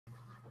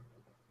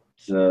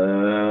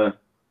Ta-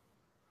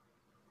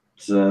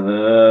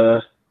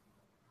 ta-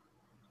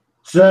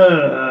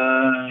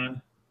 ta-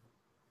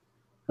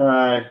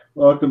 Hi,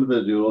 welcome to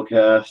the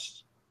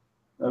DoodleCast.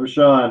 I'm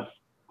Shawn.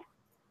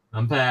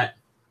 I'm Pat.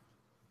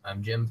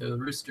 I'm Jim the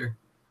Rooster.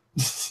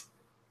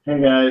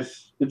 Hey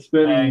guys, it's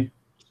been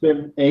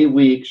Hey. a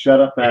week.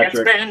 Shut up, It's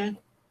Patrick. been.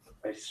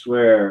 I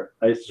swear,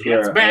 It's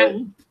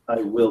been.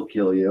 I will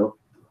kill you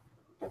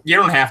You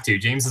don't have to.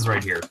 James is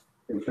right here.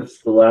 if it's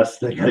the last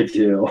thing I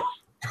do.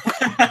 If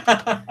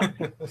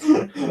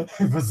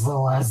it's the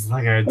last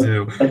thing I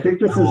do. I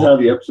think this is how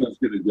the episode's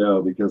going to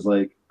go because,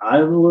 like,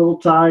 I'm a little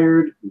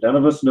tired. None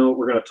of us know what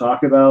we're going to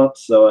talk about,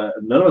 so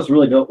none of us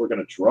really know what we're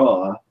going to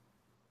draw.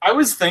 I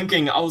was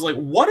thinking, like,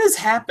 what has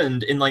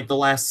happened in like the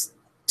last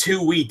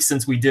 2 weeks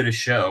since we did a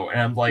show? And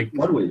I'm like,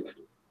 1 week.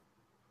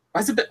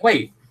 why's it been,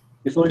 wait,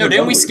 It's only no, been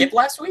didn't 1 we week. skip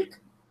last week?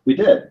 We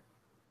did.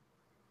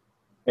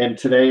 And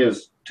today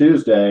is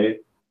Tuesday,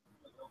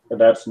 and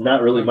that's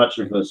not really much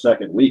of a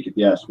second week, if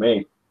you ask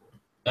me.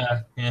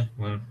 Yeah,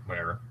 well,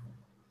 whatever.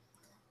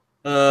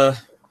 So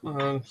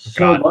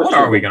God, much what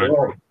are of we the gonna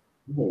world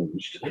do?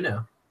 changed. You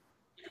know.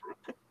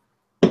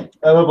 I'm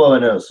gonna blow my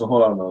nose, so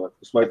hold on a moment.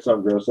 This might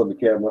sound gross on the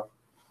camera.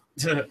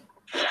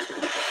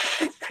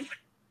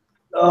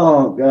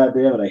 Oh, god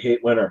damn it, I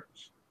hate winter.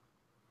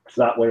 It's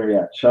not winter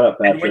yet. Shut up,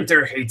 Patrick. And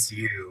winter hates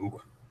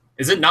you.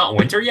 Is it not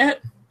winter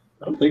yet?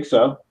 I don't think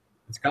so.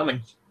 It's coming.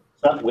 It's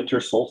not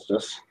winter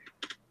solstice.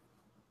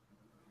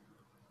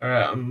 All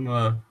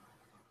right,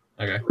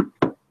 okay.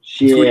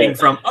 Shit. Tweeting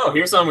from,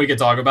 here's something we could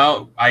talk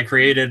about. I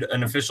created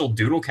an official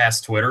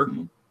DoodleCast Twitter.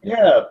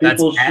 Yeah,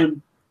 people That's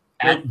should.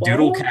 At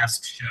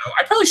DoodleCast Show.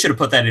 I probably should have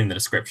put that in the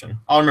description.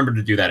 I'll remember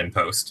to do that in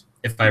post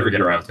if I ever get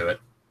around to it.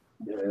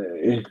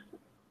 Yay.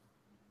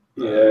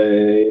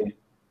 Yay.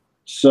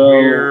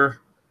 So,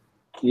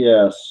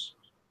 yes.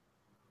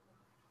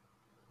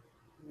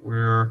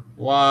 We're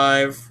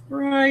live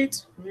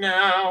right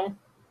now.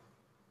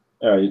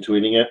 Are you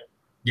tweeting it?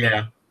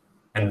 Yeah.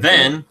 And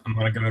then I'm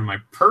going to go to my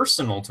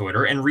personal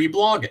Twitter and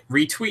reblog it.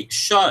 Retweet.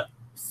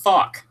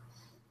 Fuck.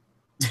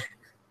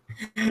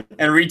 And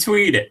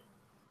retweet it.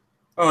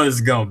 Oh, this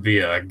is going to be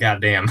a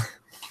goddamn.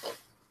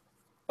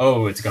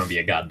 Oh, it's going to be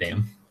a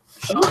goddamn.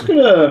 I'm just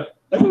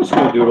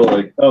gonna doodle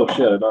like, oh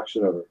shit, I knocked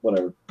shit over.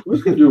 Whatever. I'm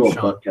just gonna doodle a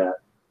butt cat.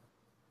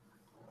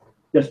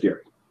 Yes,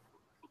 dear.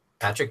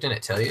 Patrick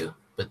didn't tell you,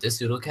 but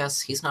this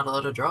DoodleCast, he's not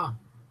allowed to draw.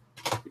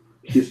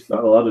 He's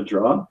not allowed to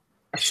draw?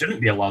 I shouldn't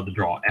be allowed to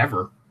draw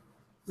ever.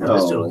 No,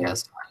 this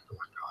DoodleCast, I'm the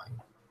one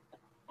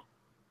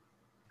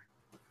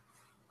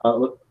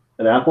drawing. Look,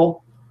 an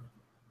apple?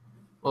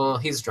 Well,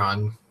 he's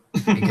drawing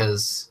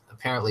because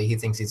apparently he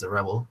thinks he's a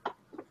rebel,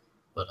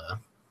 but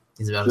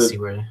he's about to see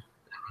where that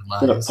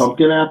Is it a lies.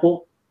 pumpkin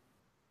apple?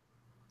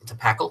 It's a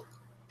packle.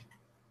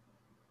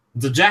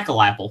 It's a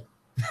jackal apple.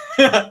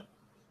 I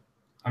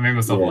made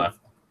myself laugh.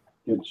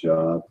 Good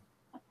job.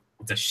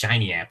 It's a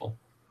shiny apple.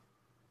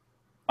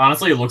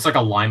 Honestly, it looks like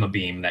a lima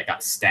bean that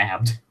got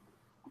stabbed.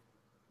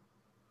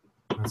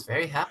 I was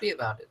very happy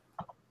about it.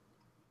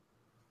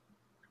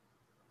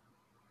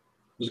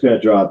 Just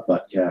gonna draw a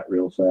butt cat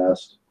real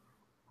fast.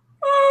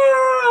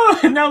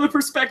 Now the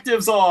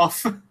perspective's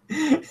off.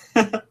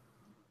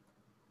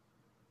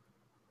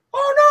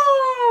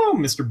 Oh no,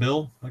 Mr.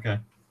 Bill. Okay.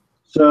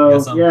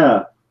 So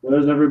yeah, what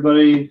has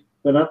everybody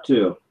been up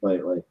to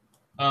lately?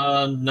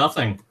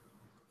 Nothing.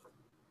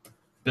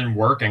 Been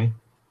working.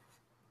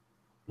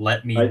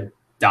 Let me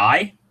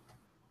die?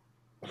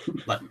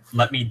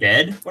 Let me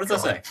dead? What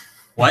does that say?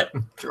 What?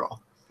 Draw.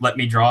 Let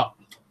me draw.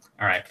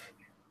 All right.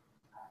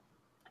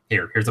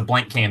 Here's a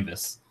blank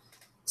canvas.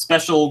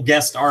 Special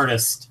guest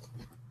artist.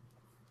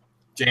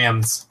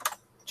 Jams.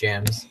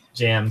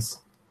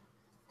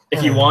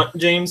 If you want,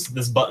 James,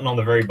 this button on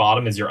the very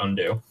bottom is your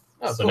undo.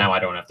 Oh, so cool. now I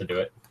don't have to do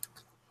it.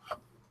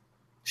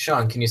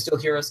 Sean, can you still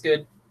hear us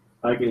good?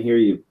 I can hear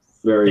you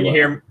very well.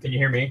 Can you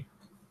hear me?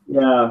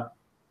 Yeah.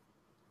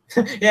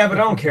 Yeah, but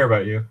I don't care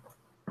about you.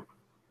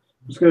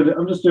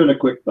 I'm just doing a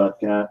quick butt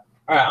cat.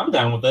 All right, I'm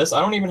down with this. I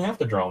don't even have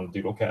to draw on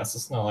the DoodleCast.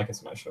 It's not like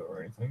it's my show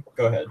or anything.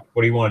 Go ahead.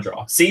 What do you want to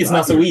draw? See, it's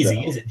not so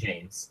easy, is it,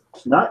 James?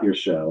 It's not your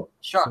show.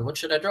 Sean, what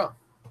should I draw?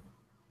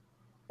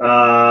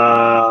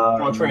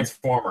 Draw a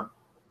Transformer.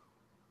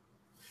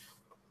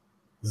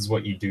 This is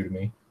what you do to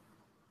me.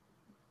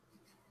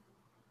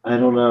 I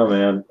don't know,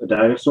 man. A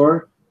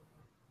dinosaur?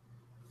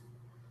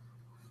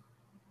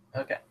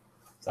 Okay.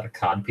 Is that a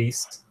cod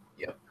piece?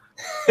 Yep.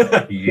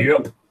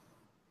 Yep.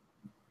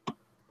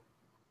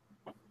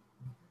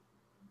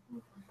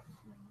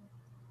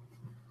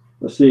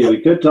 Let's see.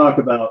 We could talk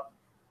about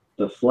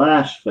the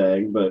Flash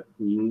thing, but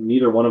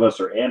neither one of us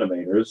are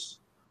animators.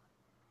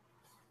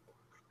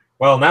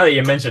 Well, now that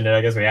you mentioned it,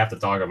 I guess we have to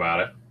talk about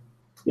it.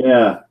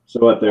 Yeah.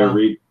 So what? They're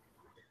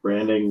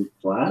rebranding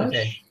Flash?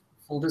 Okay.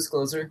 Full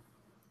disclosure,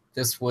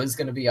 this was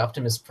going to be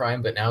Optimus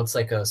Prime, but now it's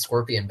like a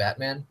Scorpion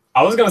Batman.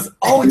 I was gonna.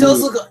 Oh, it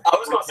does look. I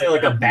was gonna say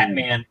like a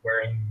Batman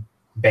wearing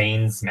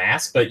Bane's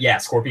mask, but yeah,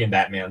 Scorpion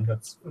Batman.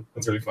 That's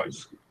really funny.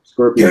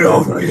 Scorpion. Get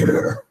over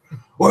here.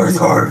 Where's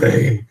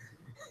Harvey?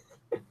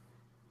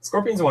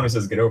 Scorpion's the one who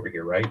says get over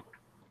here, right?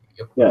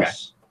 Yep.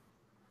 Yes.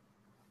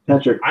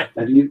 Patrick, I-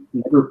 have you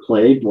never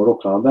played Mortal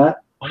Kombat?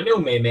 I know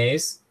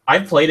Maymays.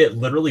 I've played it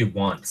literally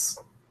once.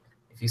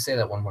 If you say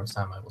that one more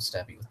time, I will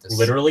stab you with this.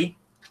 Literally.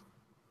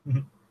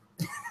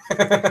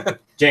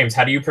 James,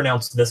 how do you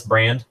pronounce this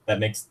brand that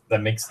makes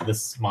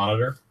this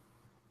monitor?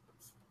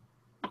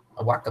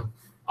 A Wacom.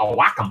 A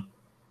Wacom.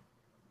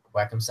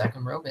 Wacom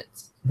Sack'em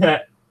robots.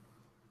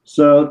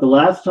 So the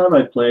last time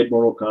I played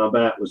Mortal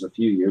Kombat was a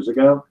few years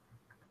ago.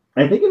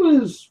 I think it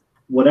was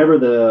whatever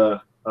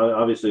the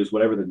obviously it was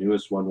whatever the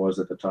newest one was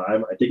at the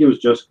time. I think it was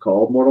just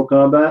called Mortal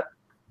Kombat.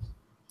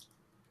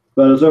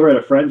 But I was over at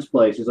a friend's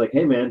place. He's like,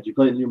 "Hey man, did you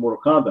play the new Mortal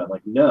Kombat?" I'm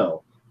like,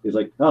 "No." He's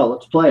like, "Oh,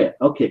 let's play it.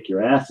 I'll kick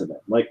your ass in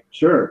it." I'm like,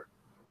 "Sure,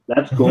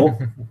 that's cool."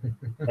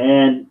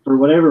 And for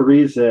whatever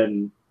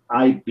reason,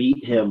 I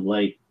beat him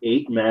like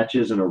 8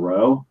 matches in a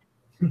row,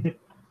 and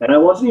I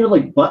wasn't even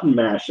like button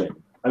mashing.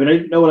 I mean, I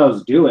didn't know what I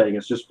was doing.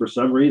 It's just for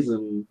some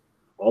reason,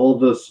 all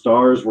the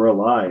stars were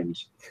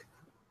aligned.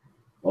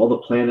 All the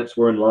planets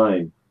were in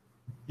line.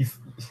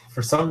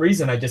 For some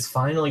reason, I just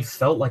finally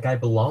felt like I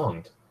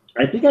belonged.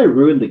 I think I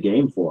ruined the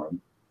game for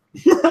him.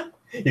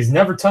 He's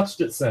never touched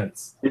it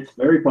since. It's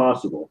very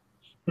possible.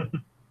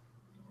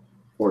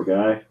 Poor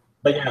guy.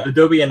 But yeah,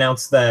 Adobe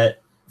announced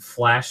that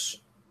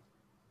Flash,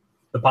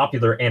 the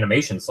popular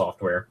animation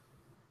software,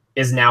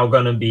 is now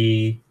going to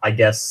be, I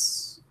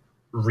guess,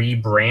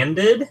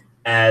 rebranded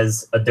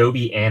as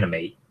Adobe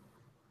Animate.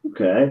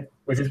 Okay.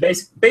 Which is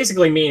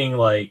basically meaning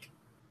like,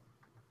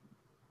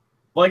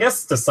 well, I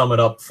guess to sum it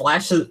up,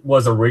 Flash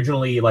was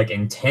originally like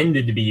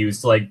intended to be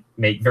used to like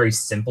make very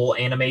simple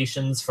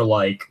animations for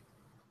like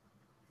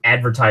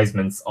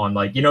advertisements on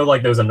like, you know,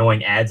 like those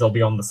annoying ads that'll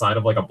be on the side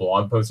of like a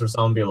blog post or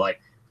something, be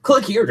like,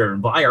 click here to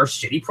buy our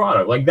shitty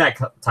product, like that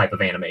type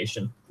of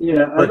animation.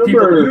 Yeah, but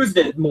people used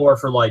it more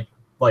for like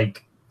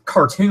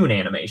cartoon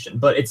animation,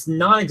 but it's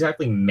not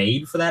exactly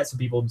made for that, so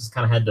people just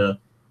kind of had to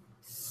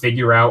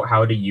figure out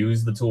how to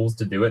use the tools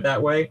to do it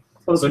that way.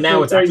 Well, so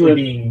now it's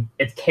actually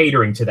it's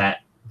catering to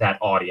that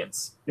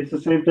audience. It's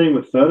the same thing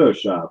with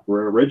Photoshop,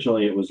 where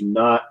originally it was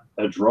not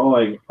a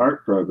drawing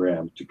art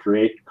program to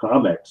create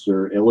comics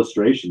or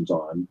illustrations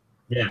on.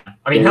 Yeah,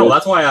 I mean, hell,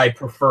 that's why I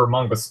prefer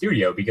Manga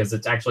Studio, because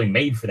it's actually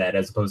made for that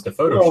as opposed to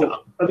Photoshop.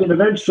 Well, I mean,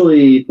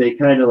 eventually they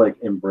kind of like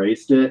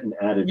embraced it and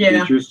added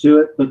features to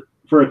it, but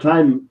for a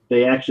time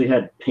they actually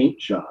had Paint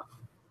Shop,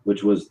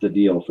 which was the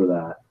deal for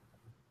that.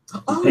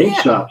 Paint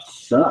Shop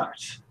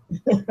sucked.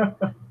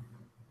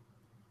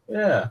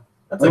 Yeah.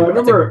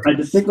 I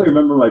distinctly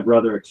remember my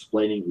brother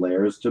explaining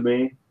layers to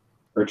me,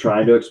 or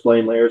trying to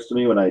explain layers to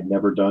me when I'd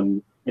never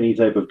done any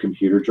type of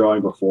computer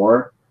drawing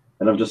before.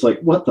 And I'm just like,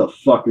 what the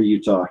fuck are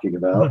you talking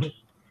about?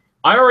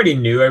 I already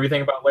knew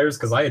everything about layers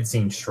because I had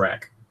seen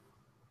Shrek.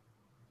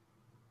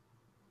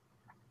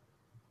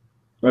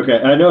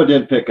 Okay, I know it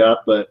didn't pick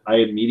up, but I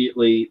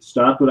immediately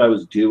stopped what I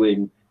was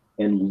doing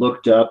and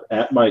looked up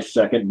at my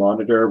second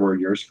monitor where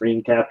your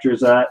screen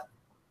captures at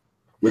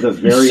with a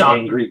very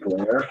angry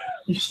glare.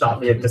 You shot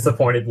me a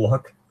disappointed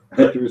look.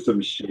 I threw some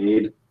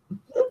shade.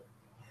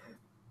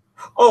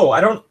 Oh,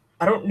 I don't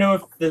know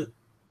if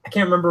I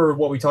can't remember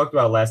what we talked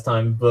about last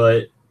time,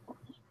 but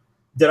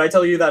did I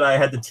tell you that I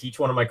had to teach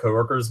one of my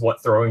coworkers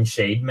what throwing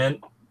shade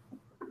meant?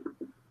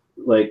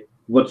 Like,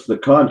 what's the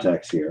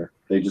context here?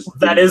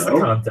 That is the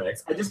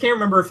context. I just can't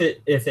remember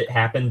if it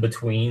happened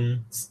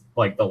between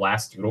like the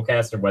last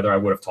DoodleCast or whether I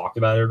would have talked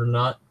about it or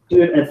not.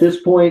 Dude, at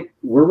this point,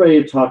 we're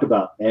ready to talk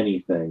about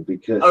anything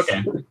because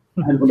I don't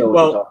know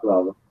what to talk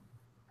about.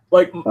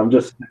 Like, I'm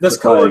just this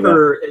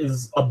coworker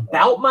is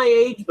about my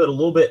age, but a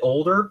little bit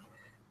older.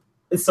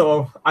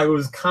 So I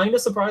was kind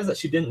of surprised that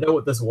she didn't know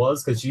what this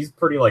was, because she's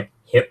pretty like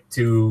hip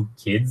to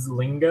kids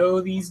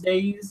lingo these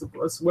days,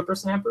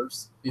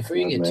 whippersnappers. Before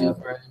you get too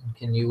far,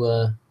 can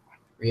you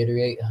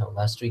reiterate how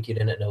last week you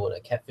didn't know what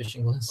a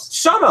catfishing was?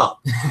 Shut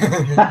up.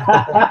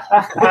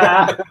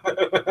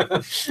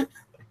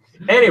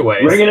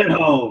 Anyways, bringing it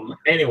home.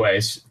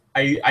 Anyways,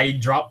 I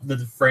dropped the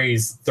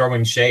phrase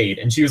throwing shade,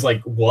 and she was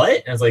like, "What?"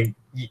 And I was like,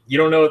 "You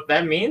don't know what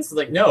that means?" It's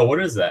like, "No,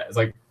 what is that?" It's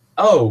like,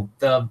 "Oh,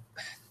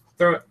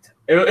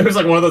 It was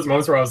like one of those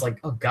moments where I was like,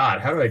 "Oh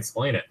God, how do I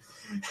explain it?"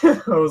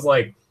 I was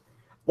like,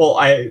 "Well,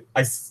 I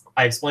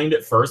explained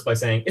it first by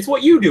saying it's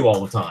what you do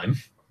all the time,"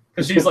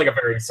 because she's like a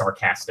very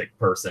sarcastic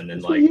person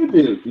and like, "What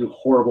do, you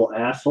horrible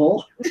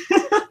asshole."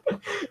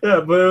 Yeah,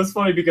 but it was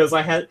funny because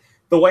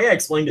the way I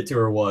explained it to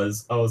her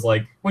was, I was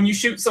like, when you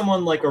shoot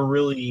someone like a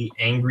really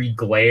angry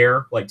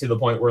glare, like to the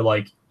point where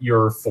like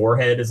your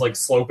forehead is like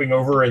sloping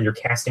over and you're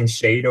casting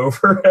shade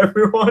over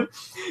everyone,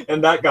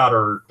 and that got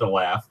her to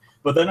laugh.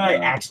 But then I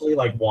actually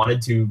like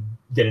wanted to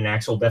get an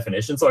actual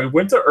definition, so I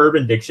went to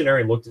Urban Dictionary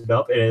and looked it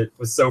up, and it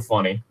was so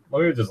funny.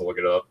 Let me just look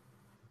it up.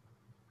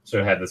 Should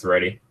have had this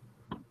ready.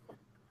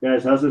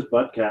 Guys, how's this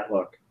butt cat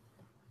look?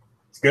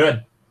 It's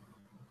good.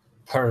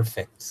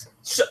 Perfect.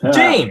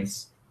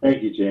 James!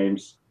 Thank you,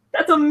 James.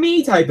 That's a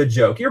me type of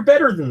joke. You're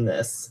better than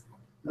this.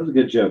 That was a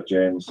good joke,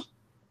 James.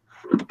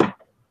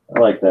 I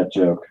like that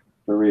joke.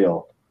 For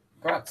real.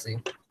 Proxy.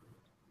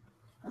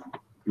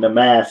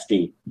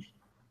 Namaste.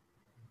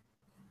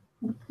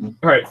 All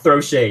right,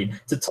 throw shade.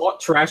 To talk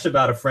trash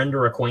about a friend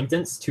or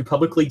acquaintance, to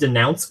publicly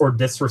denounce or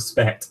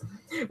disrespect.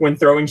 When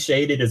throwing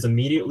shade, it is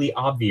immediately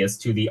obvious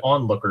to the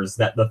onlookers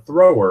that the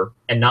thrower,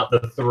 and not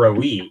the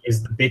throwee,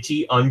 is the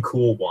bitchy,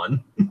 uncool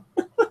one.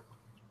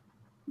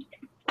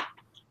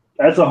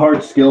 That's a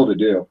hard skill to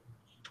do.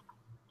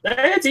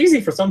 It's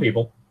easy for some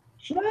people.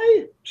 Should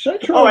I try?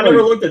 Oh, I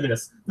never looked at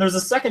this. There's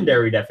a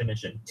secondary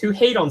definition. To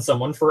hate on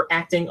someone for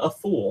acting a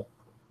fool.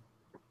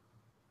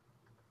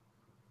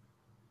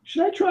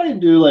 Should I try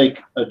and do like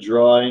a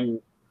drawing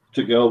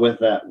to go with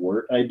that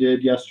work I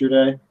did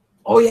yesterday?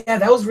 Oh yeah,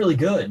 that was really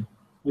good.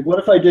 Like, what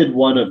if I did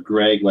one of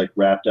Greg like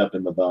wrapped up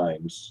in the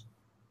vines?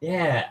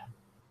 Yeah.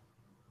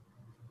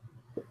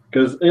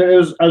 Because I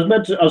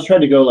was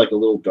trying to go like a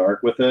little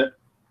dark with it.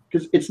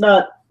 Because it's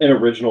not an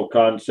original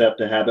concept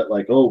to have it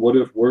like, oh, what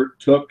if Wirt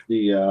took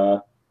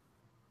the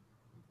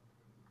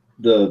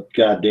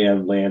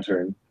goddamn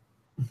lantern?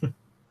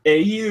 Hey,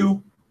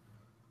 you.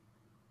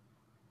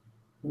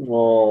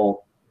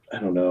 Well, I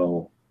don't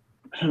know.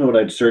 I don't know what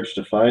I'd search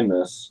to find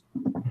this.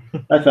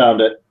 I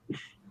found it.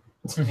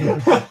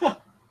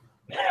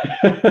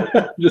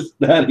 Just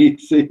that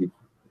easy.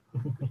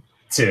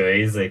 Too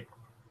easy.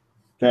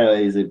 That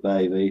easy,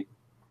 baby.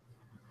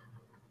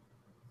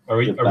 Are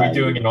we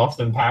doing an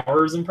Austin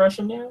Powers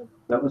impression now?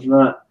 That was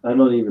not. I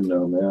don't even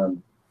know,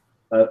 man.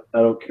 I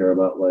don't care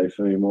about life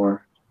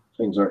anymore.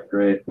 Things aren't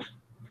great.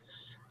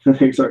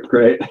 Things aren't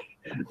great.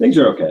 Things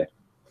are okay.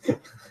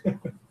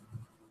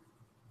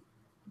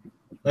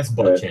 Nice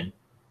butt chin.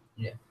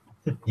 Yeah.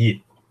 Yeah.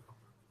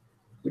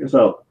 I guess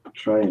I'll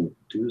try and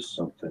do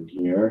something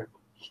here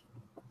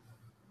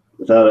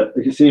without it.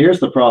 You see, here's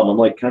the problem. I'm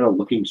like kind of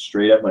looking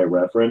straight at my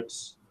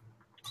reference,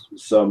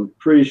 so I'm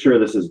pretty sure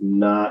this is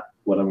not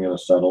what I'm going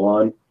to settle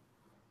on.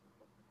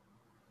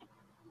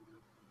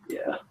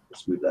 Yeah,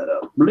 let's move that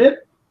up.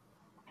 Blip.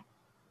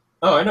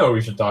 Oh, I know what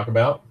we should talk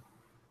about.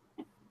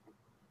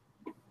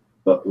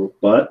 But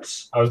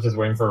I was just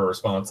waiting for a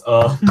response.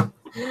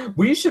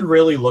 We should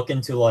really look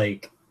into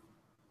like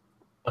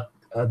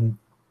a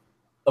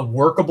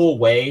workable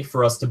way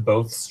for us to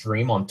both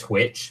stream on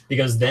Twitch,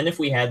 because then if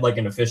we had like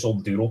an official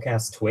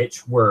DoodleCast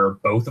Twitch where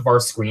both of our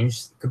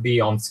screens could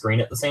be on screen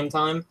at the same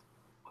time,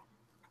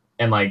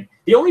 and like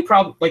the only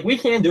problem, like we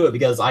can do it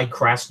because I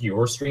crashed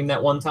your stream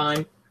that one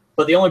time,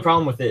 but the only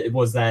problem with it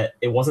was that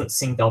it wasn't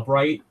synced up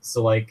right,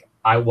 so like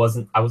I was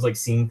like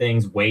seeing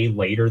things way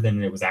later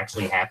than it was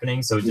actually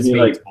happening, so it just made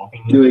like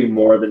talking doing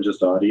more than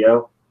just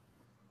audio.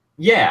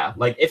 Yeah,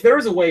 like if there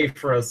was a way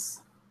for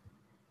us,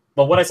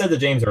 well, what I said to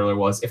James earlier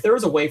was if there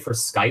was a way for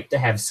Skype to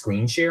have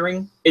screen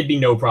sharing, it'd be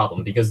no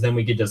problem, because then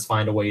we could just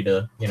find a way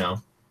to, you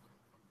know,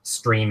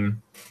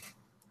 stream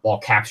while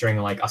capturing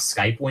like a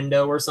Skype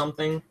window or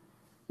something.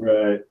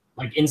 Right.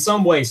 Like in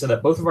some way so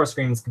that both of our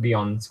screens could be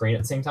on screen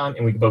at the same time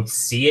and we could both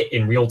see it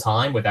in real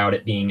time without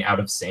it being out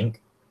of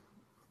sync.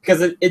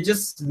 Because it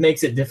just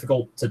makes it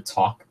difficult to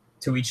talk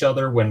to each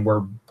other when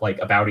we're like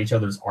about each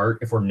other's art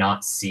if we're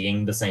not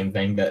seeing the same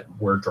thing that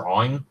we're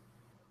drawing.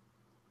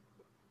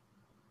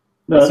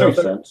 No, that So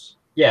makes sense.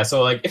 Yeah,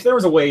 so like if there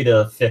was a way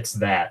to fix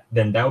that,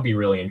 then that would be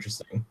really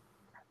interesting.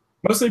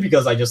 Mostly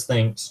because I just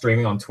think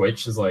streaming on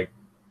Twitch is like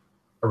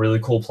a really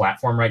cool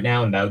platform right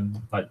now, and that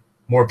would, like,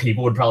 more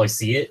people would probably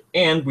see it,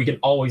 and we can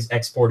always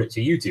export it to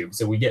YouTube,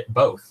 so we get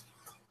both.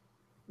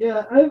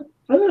 Yeah, I've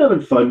been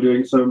having fun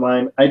doing some of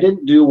mine. I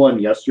didn't do one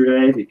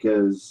yesterday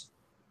because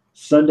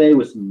Sunday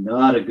was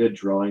not a good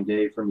drawing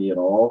day for me at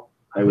all.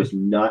 I was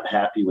not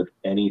happy with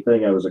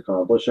anything I was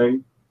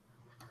accomplishing.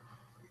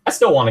 I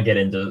still want to get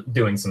into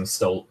doing some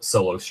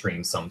solo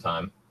streams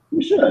sometime.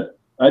 You should.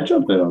 I'd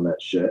jump in on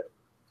that shit.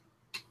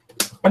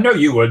 I know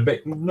you would,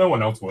 but no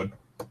one else would.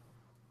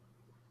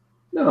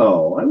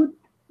 No, I would.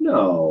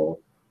 No.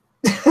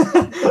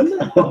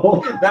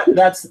 No.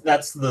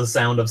 That's the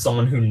sound of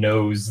someone who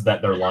knows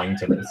that they're lying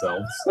to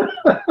themselves.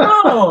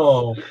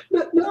 No,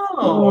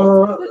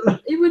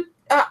 it would.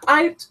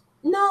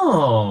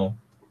 No.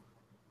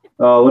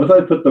 Oh, what if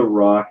I put the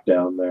Rock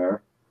down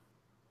there?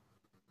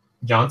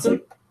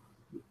 Johnson?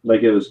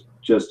 Like it was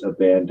just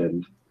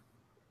abandoned.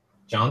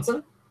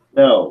 Johnson?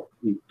 No,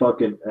 you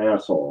fucking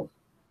asshole.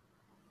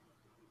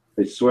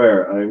 I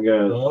swear, I'm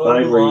gonna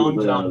find where you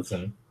live.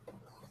 Johnson.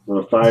 I'm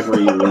gonna find where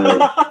you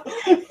live.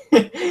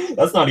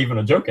 That's not even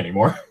a joke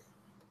anymore.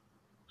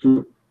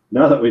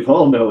 Now that we've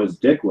all know what his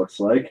dick looks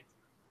like.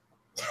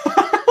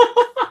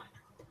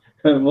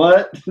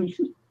 What? Who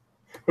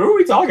are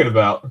we talking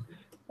about?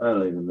 I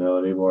don't even know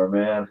anymore,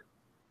 man.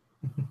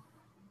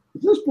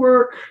 Does this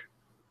work?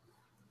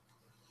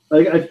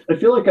 Like, I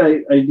feel like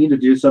I need to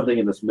do something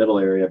in this middle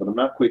area, but I'm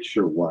not quite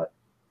sure what.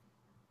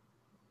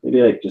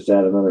 Maybe like just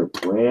add another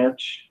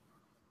branch.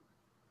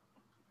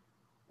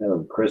 Have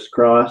them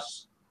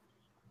crisscross.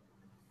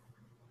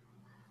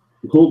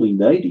 Only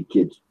 90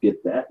 kids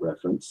get that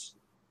reference.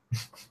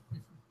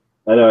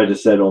 I know I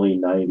just said only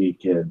 90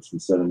 kids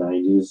instead of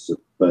 90s,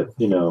 but,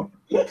 you know,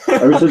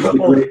 ever since the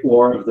Great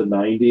War of the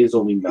 90s,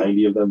 only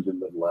 90 of them have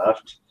been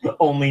left.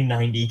 Only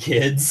 90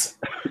 kids.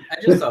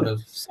 I just thought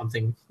of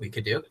something we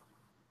could do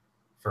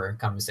for a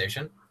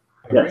conversation.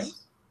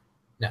 Yes.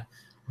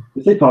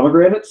 You say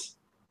pomegranates?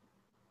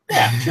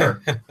 Yeah,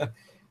 sure.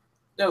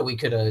 No, we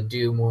could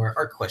do more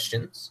art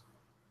questions.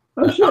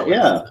 Oh shit,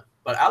 yeah.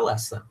 But I'll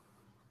ask them.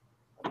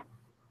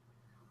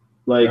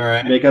 Like All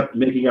right.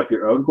 making up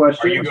your own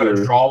questions. Are you going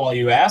to draw while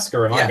you ask,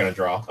 or am I going to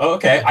draw? Oh,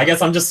 okay. I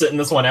guess I'm just sitting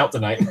this one out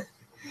tonight.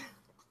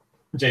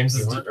 James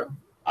is.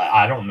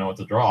 I don't know what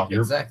to draw.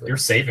 You're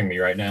saving me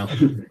right now.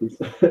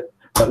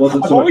 That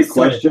wasn't so much a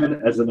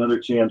question as another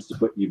chance to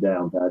put you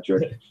down,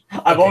 Patrick.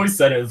 I've always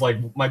said it. It's like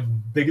my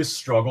biggest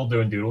struggle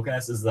doing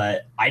DoodleCast is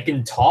that I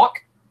can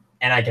talk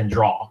and I can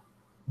draw.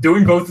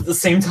 Doing both at the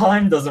same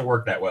time doesn't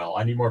work that well.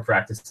 I need more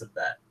practice at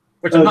that.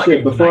 Which I'm not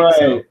getting tonight,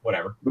 so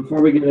whatever.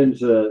 Before we get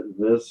into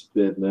this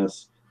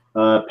business,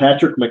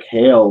 Patrick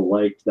McHale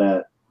liked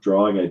that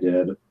drawing I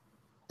did.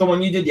 The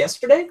one you did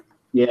yesterday?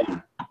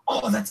 Yeah.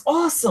 Oh, that's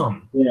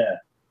awesome. Yeah.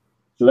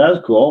 So that was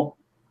cool.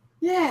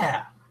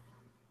 Yeah.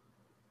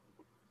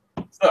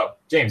 So,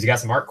 James, you got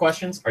some art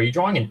questions? Are you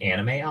drawing an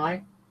anime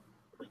eye?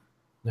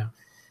 No.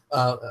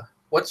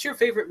 What's your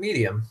favorite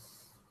medium?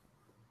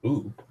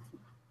 Ooh.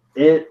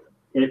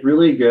 It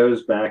really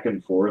goes back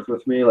and forth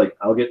with me. Like,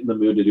 I'll get in the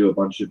mood to do a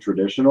bunch of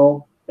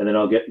traditional, and then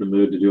I'll get in the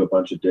mood to do a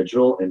bunch of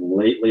digital. And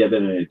lately, I've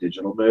been in a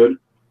digital mood.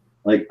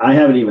 Like, I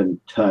haven't even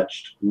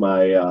touched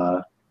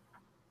my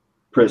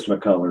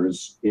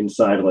Prismacolors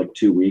inside of like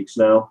 2 weeks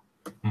now.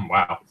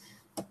 Wow.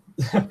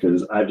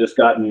 Because I've just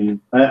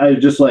gotten, I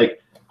just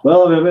like,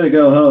 well, I'm going to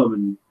go home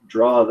and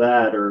draw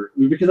that, or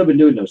because I've been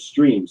doing those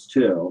streams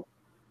too.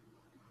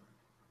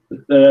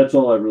 That's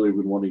all I've really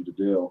been wanting to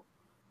do.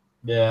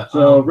 Yeah.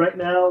 So right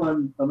now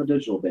I'm a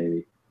digital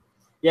baby.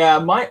 Yeah,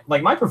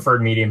 my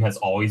preferred medium has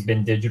always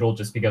been digital,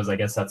 just because I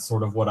guess that's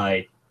sort of what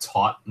I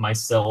taught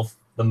myself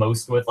the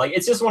most with. Like,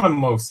 it's just what I'm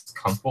most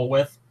comfortable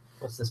with.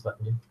 What's this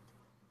button do?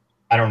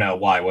 I don't know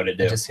why. What'd it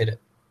do? I just hit it.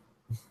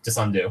 Just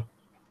undo.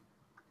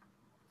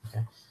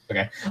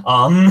 Okay.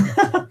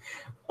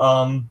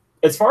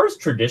 As far as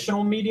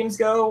traditional mediums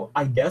go,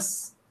 I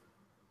guess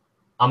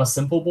I'm a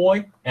simple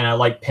boy and I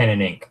like pen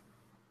and ink.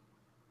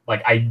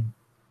 Like,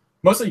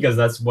 mostly because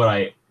that's what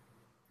I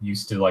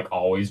used to like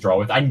always draw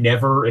with. I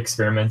never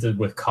experimented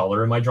with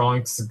color in my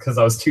drawings because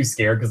I was too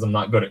scared, because I'm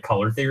not good at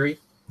color theory.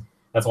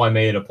 That's why I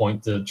made it a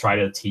point to try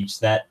to teach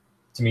that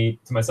to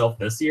myself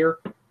this year.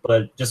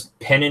 But just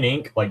pen and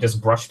ink, like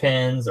just brush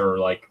pens or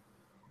like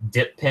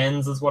dip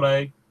pens is what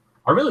I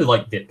really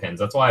like dip pens.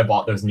 That's why I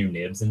bought those new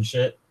nibs and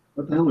shit.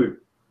 What the hell?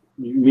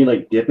 You mean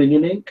like dipping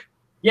in ink?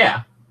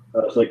 Yeah.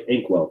 It's like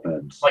inkwell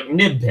pens. Like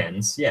nib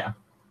pens, yeah.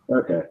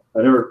 Okay.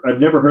 I've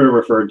never heard it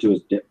referred to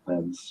as dip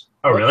pens.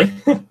 Oh, really?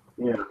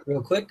 Yeah.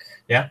 Real quick.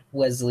 Yeah.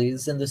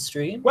 Wesley's in the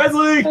stream.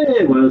 Wesley!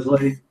 Hey,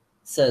 Wesley.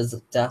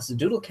 Says Das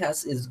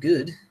DoodleCast is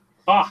good.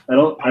 Ah. I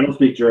don't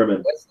speak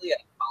German. Wesley, I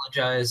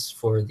apologize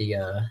for the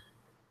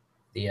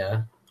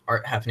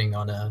art happening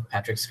on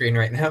Patrick's screen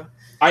right now.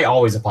 I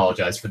always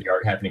apologize for the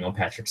art happening on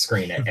Patrick's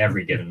screen at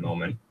every given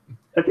moment.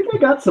 I think I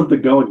got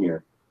something going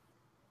here.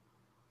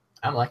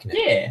 I'm liking it.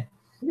 Yeah.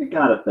 I think I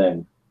got a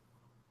thing.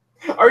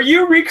 Are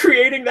you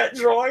recreating that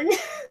drawing?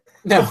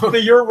 No.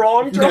 The You're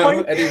Wrong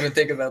drawing? No, I didn't even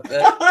think about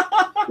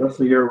that. That's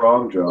the You're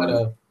Wrong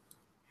drawing.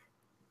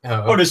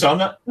 But, oh, does Shawn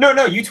not?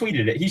 No, you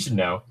tweeted it. He should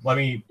know. Let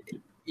me.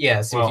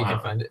 Yeah, see if you can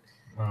find it.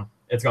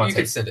 It's going You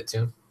to can send it to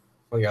him.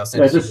 Well, I'll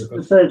send Yeah, it just to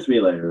you. send it to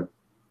me later.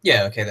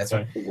 Yeah, okay, that's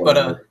fine.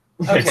 Whatever.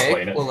 But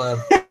Explain okay, it. well,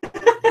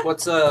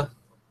 what's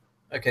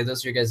okay,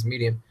 those are your guys'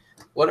 medium.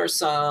 What are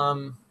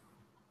some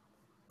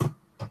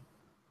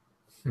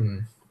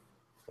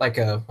like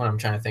what I'm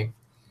trying to think,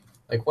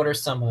 like what are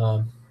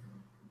some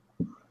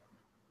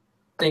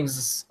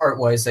things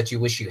art-wise that you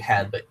wish you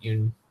had but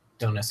you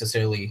don't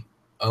necessarily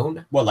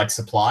own? What, like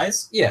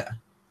supplies? Yeah.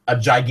 A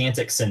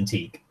gigantic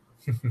Cintiq.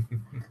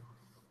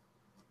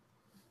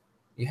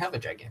 You have a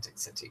gigantic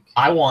Cintiq.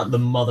 I want the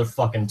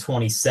motherfucking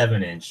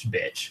 27-inch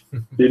bitch.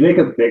 They make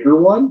a bigger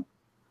one?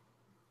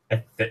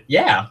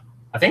 Yeah,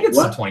 I think it's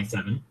What? a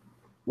 27.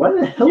 Why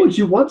the hell would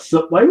you want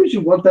why would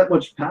you want that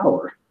much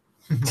power?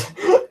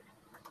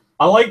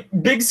 I like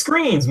big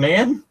screens,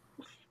 man.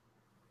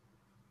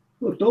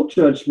 Look, don't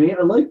judge me.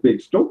 I like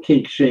bigs. Don't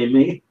kink shame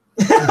me.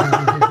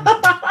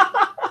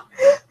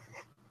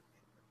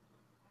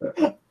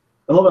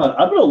 Hold on,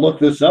 I'm gonna look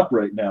this up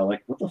right now.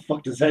 Like, what the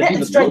fuck does that Yeah,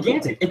 even it's look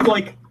gigantic. like? It's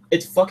like,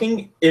 it's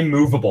fucking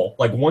immovable.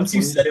 Like, once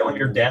you set it on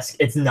your desk,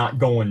 it's not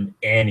going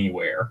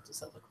anywhere. Does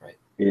that look right?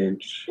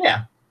 Inch.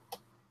 Yeah.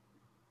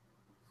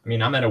 I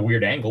mean, I'm at a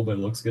weird angle, but it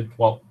looks good.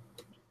 Well,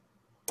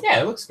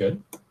 yeah, it looks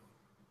good.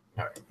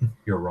 All right.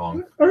 You're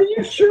wrong. Are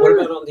you sure?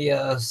 What about on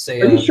the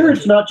say? Are you sure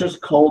it's not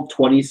just called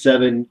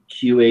 27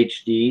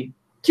 QHD?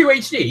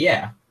 QHD,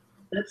 yeah.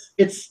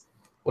 It's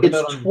What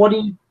about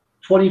on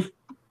 20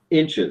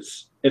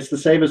 inches. It's the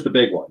same as the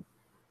big one.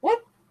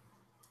 What?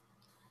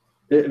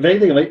 If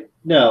anything, like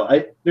no,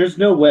 there's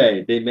no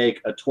way they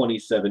make a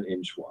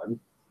 27-inch one.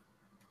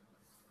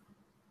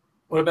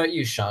 What about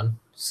you, Shawn?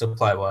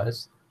 Supply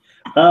wise,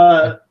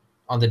 On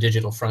on the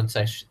digital front,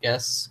 I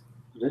guess.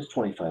 It's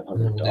The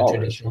 $2,500.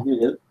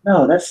 traditional.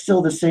 No, that's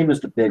still the same as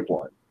the big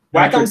one.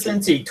 Wacom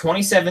Cintiq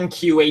 27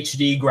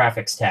 QHD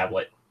graphics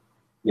tablet.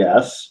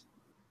 Yes.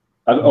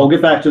 I'll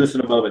get back to this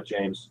in a moment,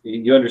 James.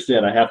 You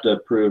understand, I have to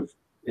prove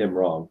him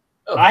wrong.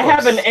 Oh, of I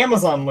have course. an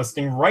Amazon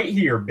listing right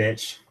here,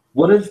 bitch.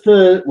 What does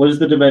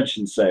the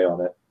dimensions say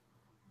on it?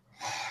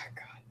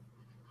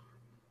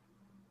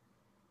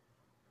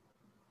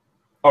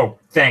 Oh,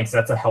 thanks.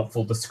 That's a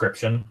helpful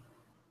description.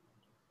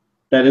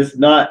 That is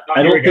not. Oh,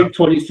 I here we don't go. think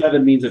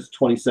 27 means it's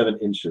 27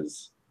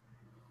 inches.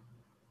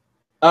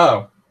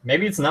 Oh,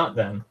 maybe it's not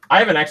then. I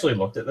haven't actually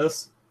looked at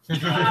this. Wait,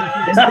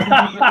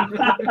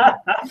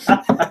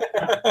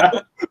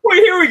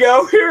 here we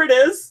go. Here it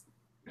is.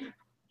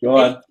 Go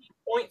on.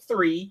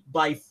 8.3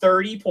 by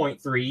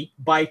 30.3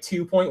 by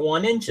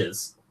 2.1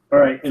 inches. All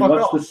right, and Fuck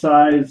what's off. the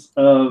size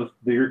of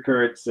your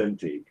current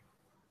Cintiq?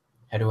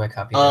 How do I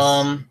copy this?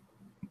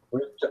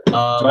 Do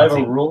I have a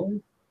think- ruler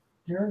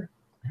here?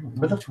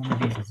 Which one of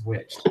these is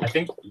which? I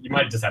think you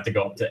might just have to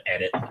go up to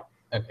edit,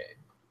 Okay.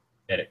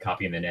 edit,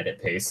 copy, and then edit,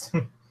 paste.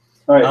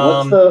 All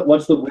right,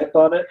 what's the width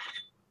on it?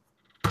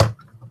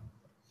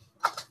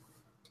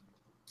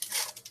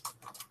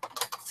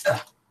 Uh,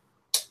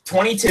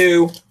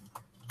 22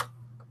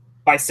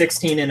 by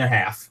 16 and a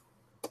half.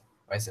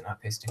 Why is it not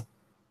pasting?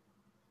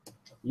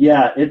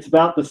 Yeah, it's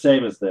about the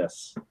same as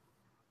this.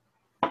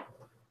 What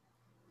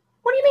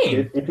do you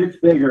mean? If it's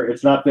bigger,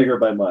 it's not bigger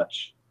by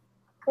much.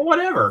 Well,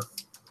 whatever.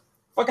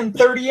 Fucking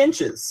 30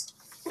 inches.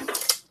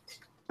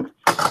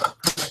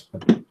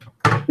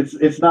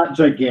 It's not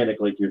gigantic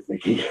like you're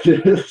thinking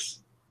it is.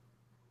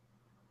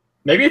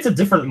 Maybe it's a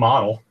different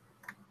model.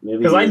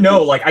 Because I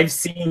know, like, I've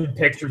seen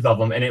pictures of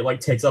them, and it, like,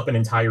 takes up an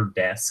entire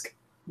desk.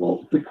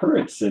 Well, the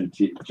current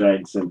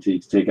giant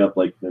Cintiqs take up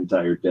like an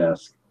entire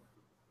desk.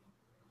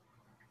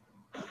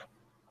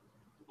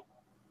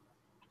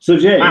 So I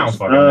don't James,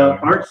 fucking know.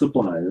 art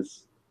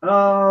supplies.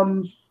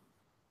 Oh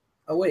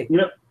wait,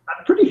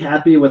 I'm pretty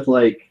happy with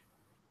like.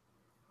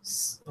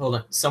 Hold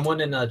on.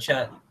 Someone in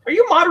chat. Are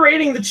you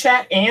moderating the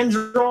chat and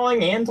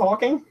drawing and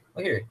talking?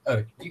 Oh, here.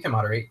 Oh, you can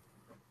moderate.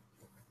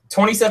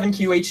 27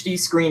 QHD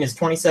screen is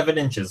 27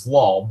 inches.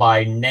 Lol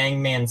by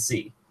Nangman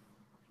C.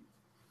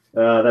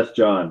 That's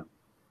John.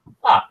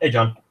 Ah, hey,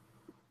 John.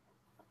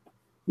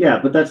 Yeah,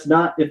 but that's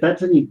not. If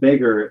that's any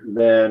bigger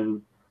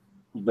than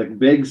the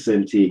big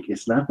Cintiq,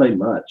 it's not by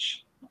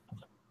much.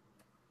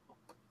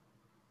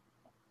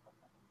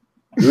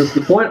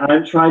 The point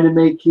I'm trying to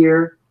make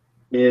here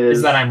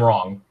Is that I'm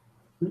wrong?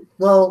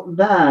 well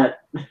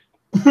that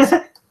It's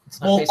not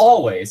Well, pasting.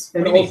 always. What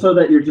and do you mean? also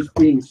that you're just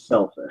being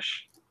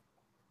selfish.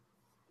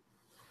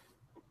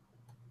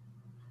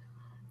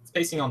 It's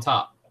pasting on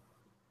top.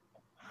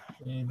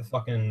 You need the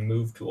fucking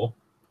move tool.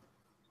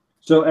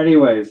 So,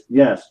 anyways,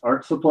 yes,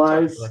 art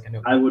supplies. Like I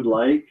know. I would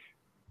like.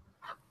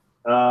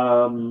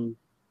 I'm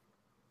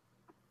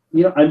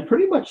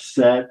pretty much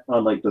set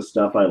on like the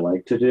stuff I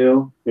like to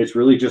do. It's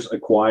really just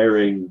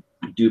acquiring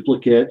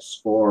duplicates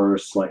or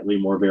slightly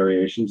more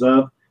variations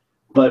of.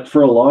 But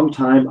for a long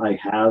time, I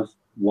have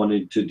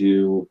wanted to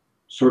do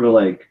sort of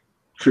like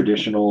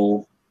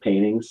traditional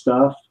painting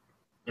stuff.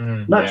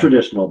 Not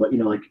traditional, but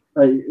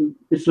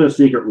it's no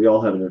secret we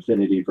all have an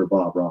affinity for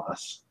Bob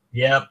Ross.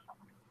 Yep.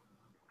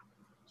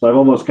 So I've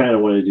almost kind of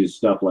wanted to do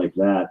stuff like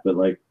that, but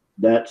like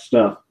that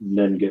stuff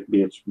then gets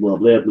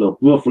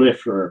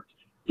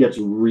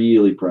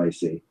really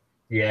pricey.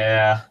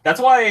 Yeah. That's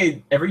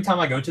why every time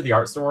I go to the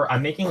art store,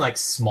 I'm making like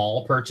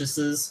small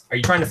purchases. Are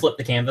you trying to flip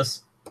the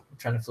canvas? I'm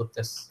trying to flip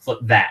this. Flip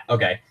that.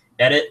 Okay.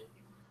 Edit.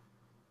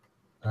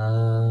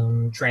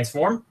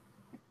 Transform.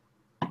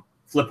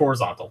 Flip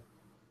horizontal.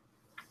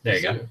 There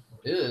you go.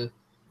 Ew.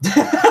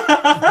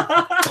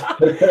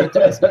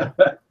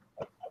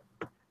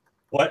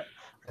 What?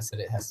 I said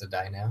it has to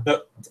die now.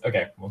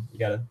 Okay. Well, you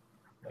gotta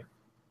like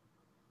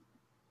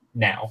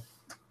now,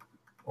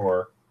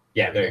 or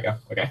yeah. There you go.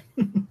 Okay.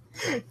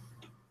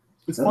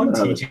 It's I don't fun know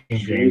how to teaching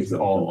change James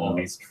something all now.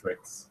 these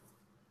tricks.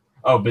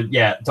 Oh, but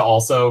yeah, to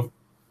also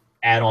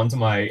add on to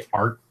my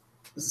art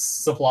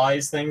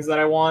supplies things that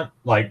I want,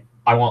 like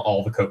I want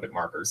all the Copic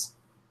markers.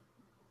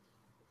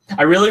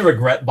 I really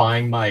regret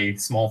buying my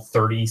small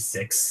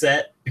 36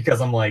 set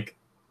because I'm like,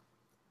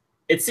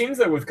 it seems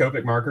that with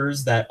Copic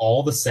markers that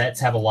all the sets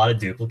have a lot of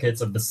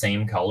duplicates of the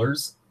same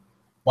colors.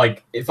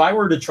 Like if I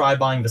were to try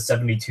buying the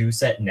 72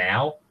 set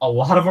now, a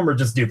lot of them are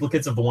just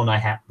duplicates of the ones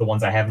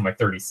I have in my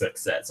 36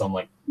 set. So I'm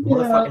like,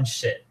 motherfucking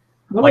shit.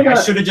 Well, Like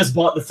I should have just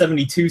bought the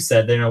 72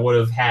 set, then I would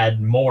have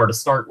had more to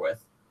start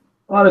with.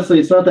 honestly,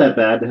 it's not that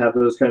bad to have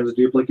those kinds of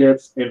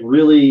duplicates. And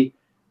really,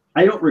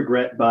 I don't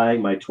regret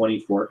buying my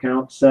 24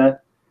 count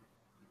set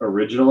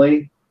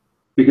originally,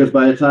 because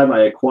by the time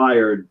I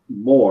acquired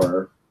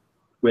more,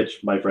 which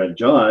my friend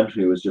John,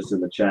 who was just in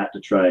the chat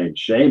to try and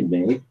shame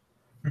me,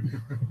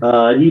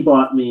 he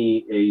bought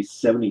me a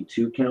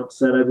 72 count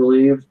set, I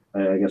believe.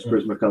 I guess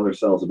Prismacolor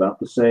sells about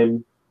the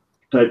same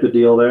type of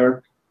deal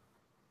there.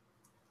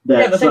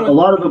 A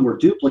lot of them were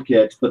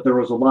duplicates, but there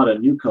was a lot of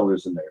new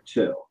colors in there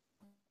too.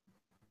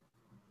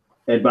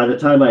 And by the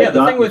time I got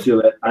to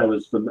it,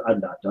 I'm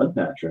not done,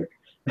 Patrick.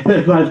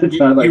 By the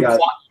time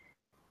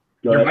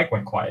your mic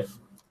went quiet.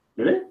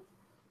 Did it?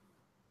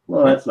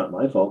 Well, that's not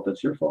my fault.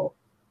 That's your fault.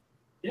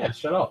 Yeah,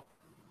 shut up.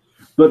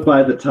 But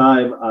by the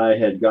time I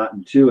had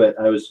gotten to it,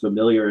 I was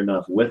familiar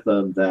enough with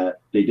them that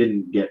they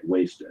didn't get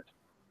wasted.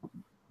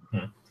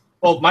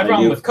 Well, my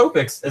problem with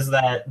Copics is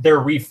that they're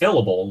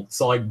refillable.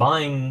 So, like,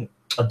 buying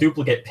a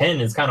duplicate pen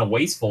is kind of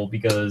wasteful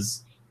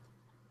because,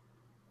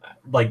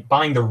 like,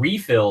 buying the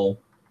refill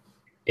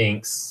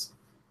inks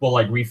will,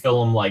 like,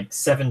 refill them, like,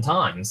 7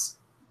 times.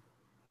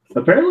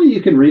 Apparently,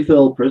 you can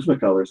refill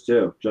Prismacolors,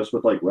 too, just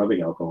with, like,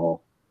 rubbing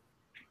alcohol.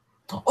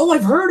 Oh,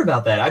 I've heard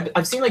about that.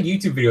 I've seen, like,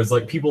 YouTube videos,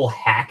 like, people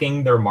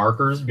hacking their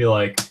markers, be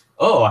like,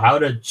 oh, how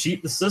to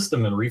cheat the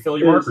system and refill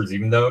your markers,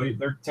 even though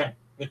they're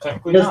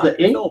technically not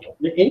refillable.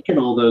 The ink and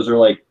all those are,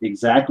 like,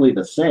 exactly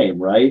the same,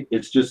 right?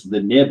 It's just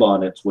the nib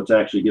on it's what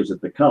actually gives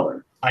it the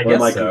color. I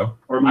guess so.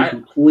 Or am I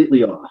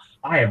completely off?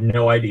 I have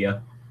no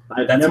idea.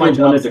 I've That's never my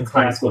job wanted to since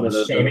high crack school, one of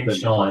those shaming open to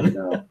Shawn. find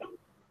out.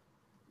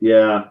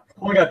 Yeah.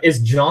 Oh my god, is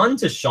John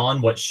to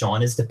Shawn what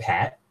Shawn is to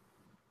Pat?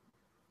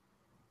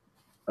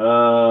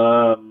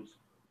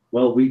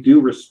 Well, we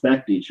do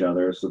respect each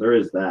other, so there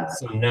is that.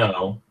 So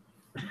no.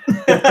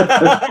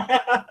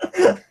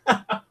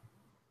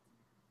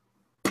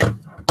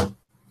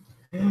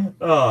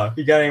 Oh,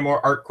 you got any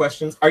more art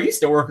questions? Are you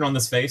still working on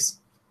this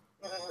face?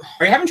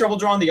 Are you having trouble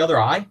drawing the other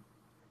eye?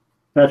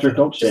 Patrick,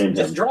 don't shame him.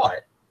 Just draw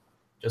it.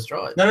 Just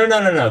draw it. No.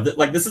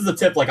 Like, this is a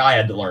tip like I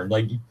had to learn.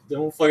 Like,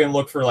 don't fucking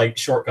look for, like,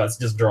 shortcuts.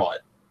 Just draw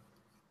it.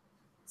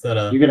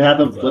 You can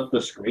have him flip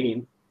the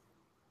screen.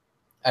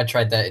 I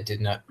tried that. It did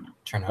not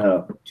turn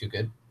out too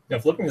good. Yeah,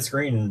 flipping the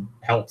screen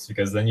helps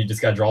because then you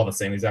just got to draw the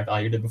same exact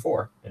eye you did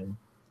before. And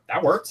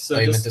that worked. So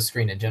you meant the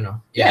screen in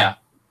general. Yeah.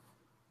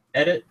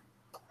 Edit.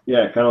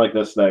 Yeah, kind of like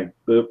this thing.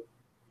 Boop.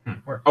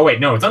 Oh,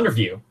 wait. No, it's under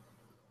view.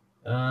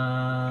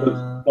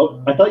 I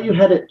thought you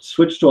had it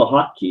switched to a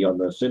hotkey on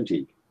the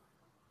Cintiq.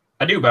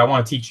 I do, but I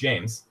want to teach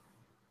James.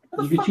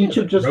 You can teach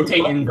him just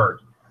rotate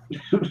invert.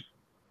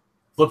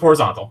 Flip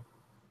horizontal.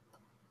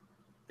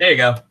 There you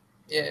go.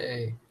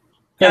 Yay.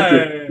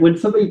 Patrick, when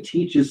somebody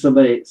teaches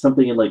somebody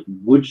something in like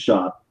wood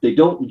shop, they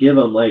don't give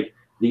them like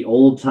the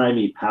old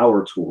timey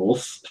power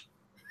tools.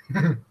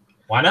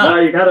 Why not?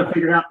 No, you got to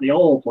figure out the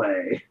old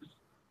way.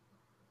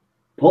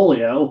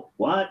 Polio?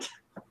 What?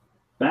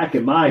 Back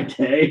in my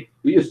day,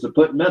 we used to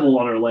put metal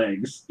on our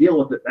legs. Deal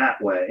with it that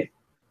way.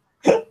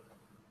 Can't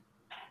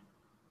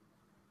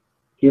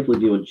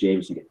believe you and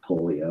James to get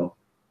polio.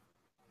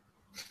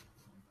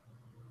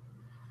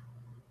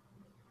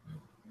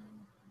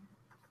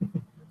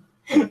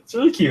 It's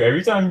really cute.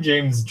 Every time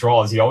James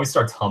draws, he always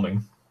starts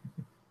humming.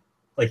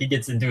 Like he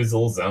gets into his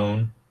little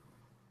zone.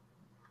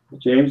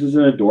 James is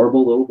an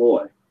adorable little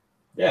boy.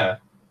 Yeah.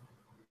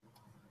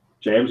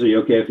 James, are you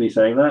okay with me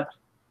saying that?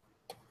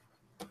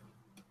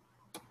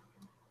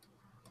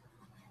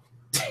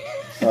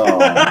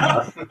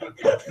 Oh,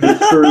 his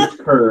first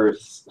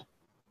curse.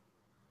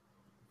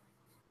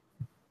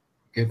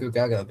 Goo goo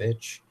gaga,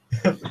 bitch.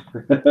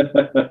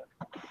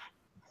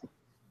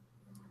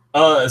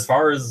 As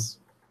far as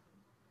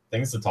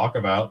things to talk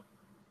about,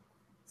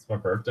 it's my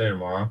birthday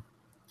tomorrow.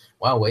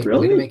 Wow, wait,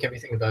 really? Way to make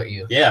everything about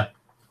you. Yeah.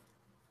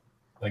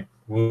 Like,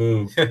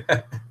 woo.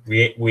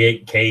 we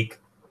ate cake.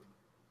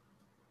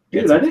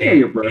 Dude, I didn't know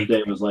your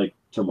birthday was like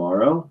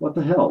tomorrow. What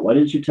the hell? Why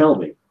didn't you tell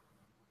me?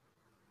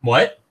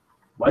 What?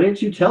 Why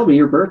didn't you tell me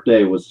your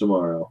birthday was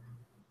tomorrow?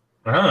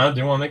 I don't know. I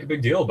didn't want to make a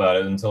big deal about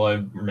it until I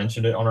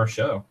mentioned it on our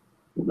show.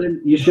 Well,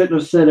 then you shouldn't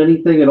have said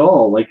anything at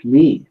all, like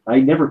me. I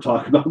never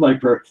talk about my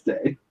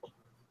birthday.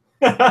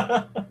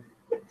 I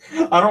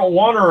don't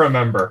want to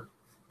remember.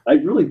 I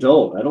really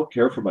don't. I don't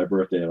care for my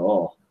birthday at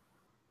all.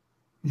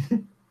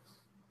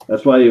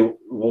 That's why you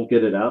won't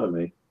get it out of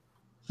me.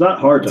 It's not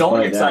hard to find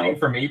out. It's only exciting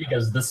for me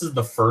because this is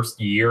the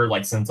first year,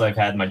 like since I've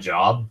had my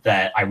job,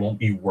 that I won't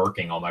be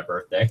working on my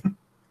birthday.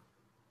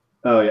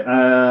 Oh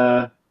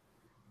yeah,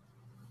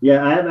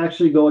 yeah. I am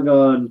actually going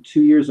on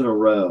 2 years in a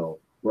row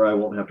where I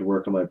won't have to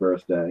work on my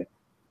birthday.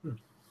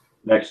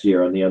 Next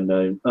year on the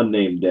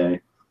unnamed day.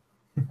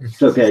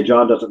 It's okay.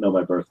 John doesn't know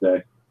my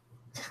birthday.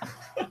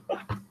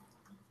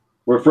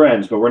 We're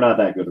friends, but we're not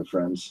that good of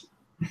friends.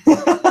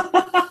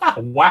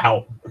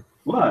 Wow.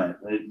 What?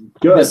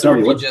 Go ahead. Tell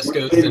me. He just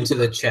goes into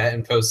the chat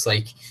and posts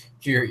like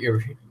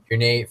your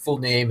name, full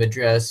name,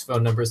 address,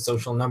 phone number,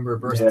 social number,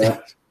 birthday,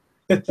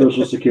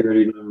 social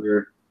security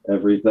number,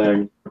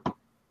 everything.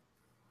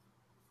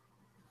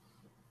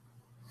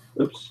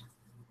 Oops.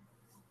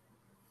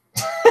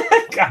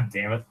 God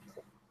damn it.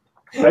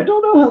 I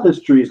don't know how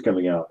this tree is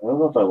coming out. I don't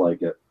know if I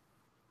like it.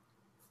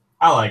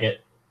 I like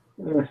it.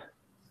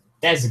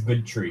 That's a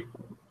good tree.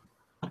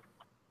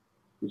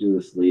 Do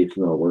this leaf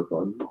and I'll work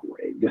on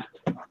Greg.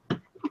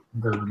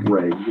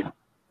 Greg.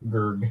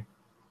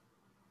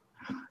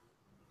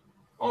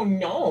 Oh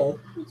no,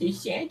 it's a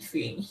sad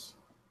face.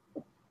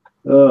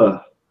 Oh,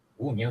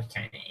 now it's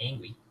kind of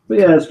angry. But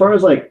yeah, as far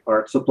as like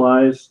art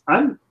supplies,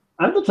 I'm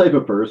the type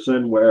of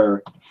person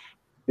where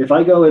if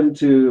I go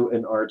into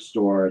an art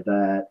store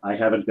that I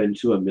haven't been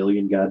to a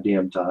million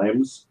goddamn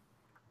times,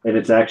 and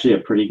it's actually a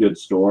pretty good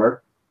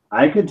store,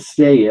 I could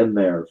stay in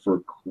there for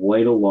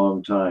quite a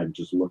long time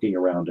just looking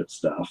around at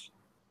stuff.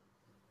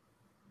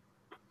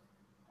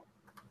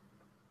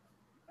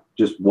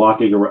 just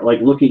walking around, like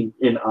looking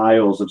in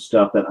aisles of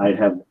stuff that I'd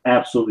have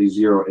absolutely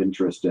zero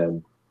interest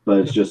in. But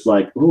it's just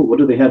like, oh, what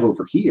do they have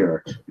over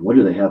here? What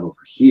do they have over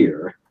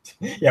here?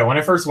 Yeah, when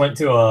I first went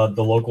to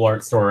the local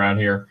art store around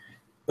here,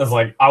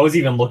 I was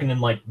even looking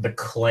in like the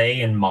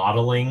clay and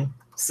modeling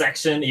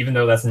section, even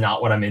though that's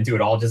not what I'm into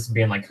at all. Just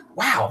being like,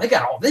 wow, they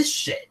got all this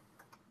shit.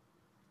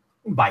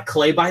 Buy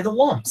clay by the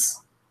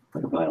lumps.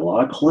 I can buy a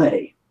lot of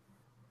clay.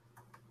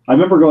 I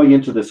remember going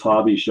into this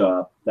hobby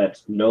shop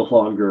that's no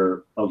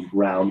longer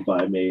around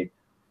by me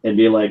and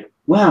being like,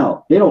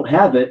 wow, they don't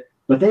have it,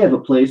 but they have a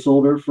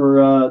placeholder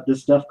for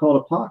this stuff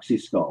called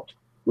epoxy sculpt,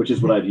 which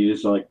is what I've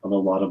used like on a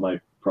lot of my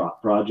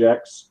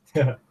projects.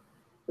 And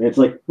it's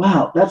like,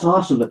 wow, that's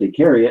awesome that they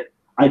carry it.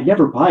 I'd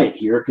never buy it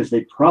here because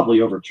they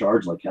probably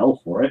overcharge like hell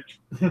for it.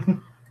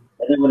 And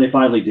then when they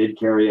finally did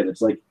carry it,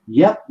 it's like,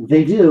 yep,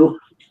 they do.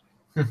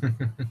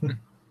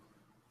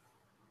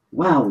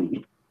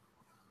 Wowie.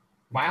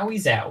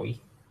 Wowie zowie.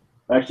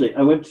 Actually,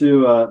 I went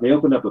to, they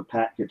opened up a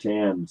Pat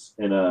Catan's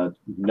in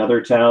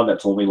another town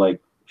that's only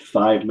like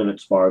 5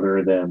 minutes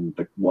farther than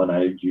the one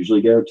I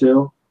usually go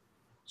to.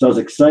 So I was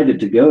excited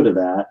to go to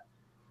that,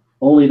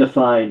 only to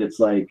find it's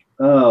like,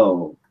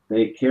 oh,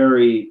 they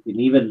carry an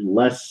even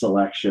less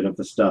selection of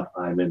the stuff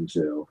I'm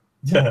into.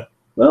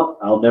 Well,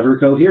 I'll never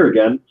go here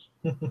again.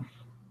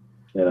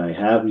 And I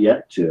have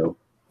yet to.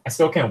 I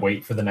still can't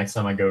wait for the next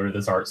time I go to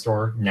this art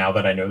store, now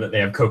that I know that they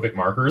have Copic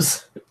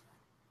markers.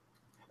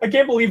 I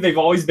can't believe they've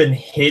always been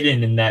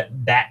hidden in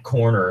that back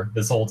corner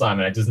this whole time,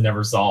 and I just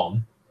never saw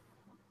them.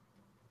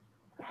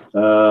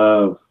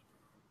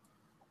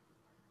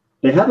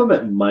 They have them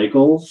at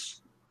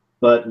Michael's,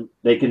 but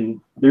they can,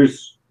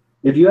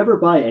 if you ever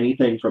buy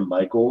anything from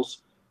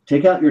Michael's,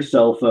 take out your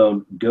cell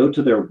phone, go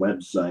to their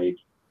website,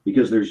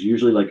 because there's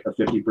usually like a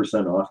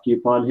 50% off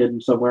coupon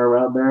hidden somewhere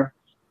around there.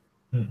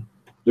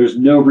 There's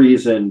no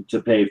reason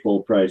to pay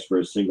full price for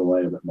a single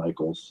item at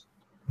Michael's.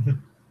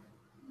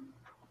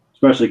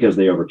 Especially because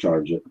they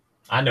overcharge it.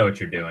 I know what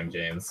you're doing,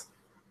 James.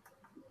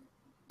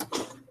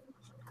 Oh,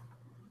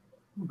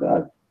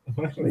 God.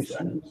 What was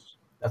that?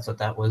 That's what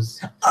that was.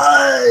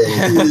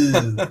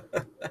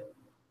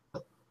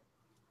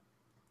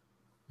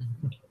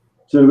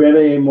 So do we have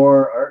any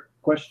more art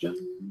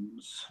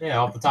questions? Yeah,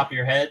 off the top of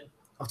your head?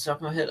 Off the top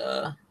of my head,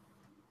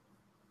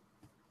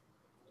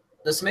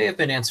 this may have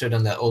been answered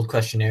on that old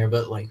questionnaire,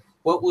 but like,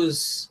 what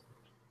was...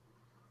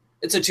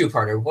 It's a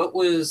two-parter. What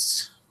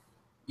was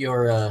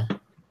your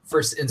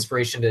first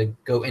inspiration to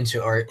go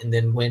into art, and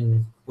then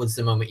when was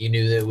the moment you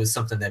knew that it was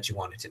something that you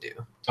wanted to do?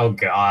 Oh,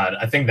 God.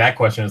 I think that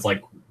question is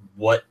like,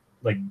 what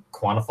like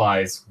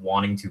quantifies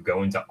wanting to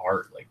go into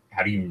art? Like,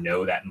 how do you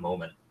know that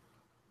moment?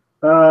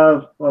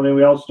 Well, I mean,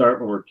 we all start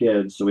when we're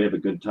kids, so we have a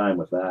good time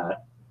with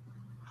that.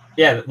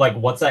 Yeah, like,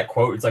 what's that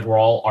quote? It's like, we're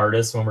all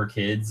artists when we're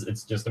kids.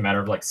 It's just a matter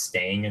of, like,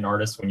 staying an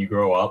artist when you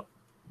grow up.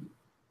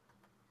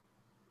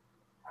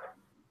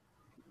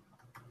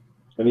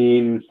 I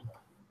mean,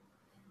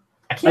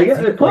 I guess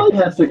it probably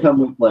has to come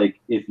with, like,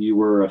 if you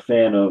were a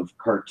fan of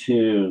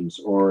cartoons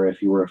or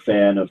if you were a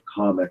fan of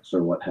comics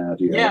or what have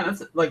you. Yeah,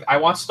 that's, like, I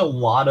watched a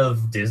lot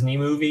of Disney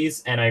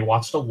movies, and I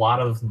watched a lot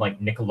of,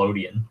 like,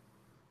 Nickelodeon.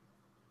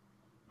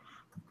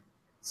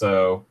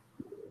 So,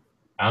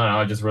 I don't know,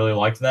 I just really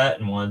liked that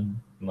and wanted,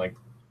 like,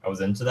 I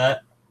was into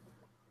that.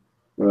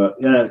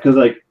 Yeah, because,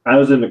 like, I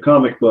was into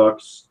comic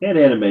books and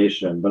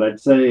animation, but I'd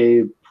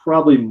say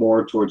probably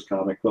more towards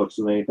comic books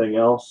than anything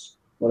else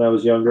when I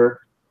was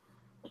younger.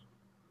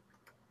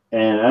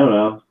 And I don't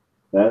know,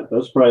 that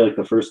was probably like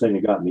the first thing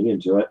that got me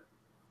into it.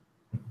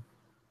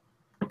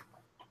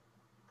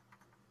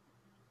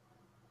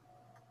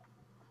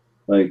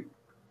 Like,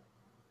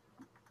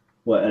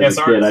 what? Yeah,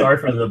 sorry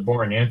for the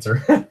boring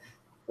answer.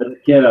 As a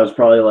kid, I was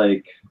probably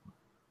like,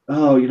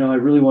 oh, you know, I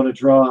really want to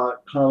draw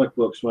comic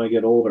books when I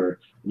get older.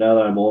 Now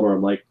that I'm older,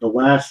 I'm like, the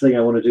last thing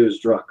I want to do is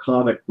draw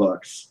comic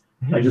books.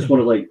 I just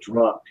want to like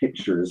draw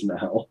pictures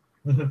now.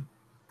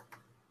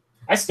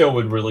 I still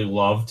would really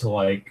love to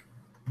like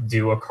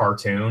do a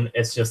cartoon.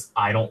 It's just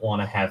I don't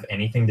want to have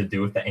anything to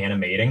do with the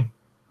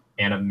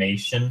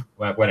animation,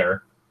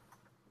 whatever.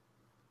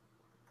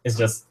 It's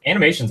just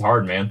animation's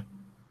hard, man,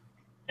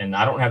 and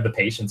I don't have the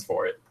patience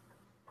for it.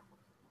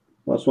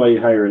 Well, that's why you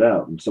hire it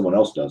out and someone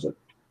else does it.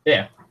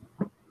 Yeah.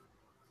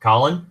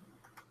 Colin,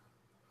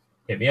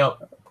 hit me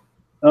up.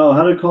 Oh,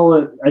 how to call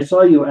it? I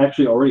saw you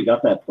actually already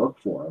got that book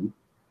for him.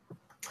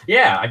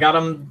 Yeah, I got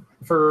him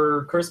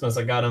for Christmas.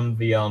 I got him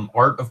the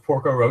Art of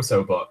Porco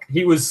Rosso book.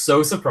 He was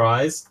so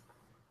surprised.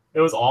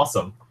 It was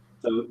awesome.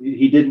 So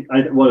he didn't.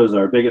 What was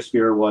our biggest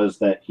fear was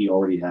that he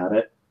already had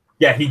it.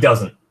 Yeah, he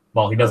doesn't.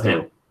 Well, he doesn't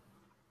have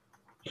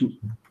it.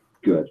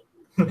 Good.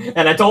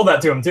 And I told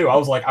that to him too. I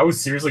was like, I was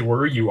seriously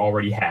worried you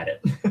already had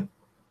it.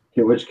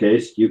 In which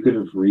case, you could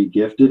have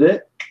re-gifted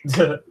it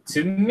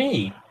to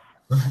me.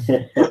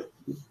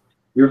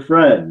 Your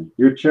friend,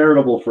 your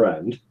charitable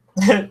friend.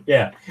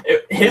 Yeah,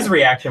 his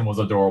reaction was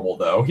adorable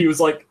though. He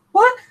was like,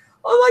 "What?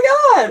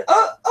 Oh my god!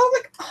 Oh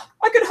my!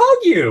 I could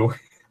hug you."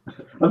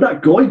 I'm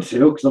not going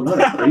to, because I'm not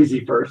a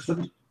crazy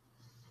person.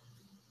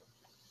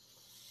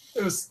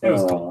 It was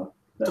cool.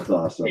 That's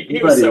awesome.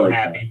 He was so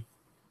happy.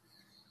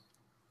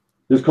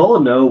 Does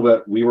Colin know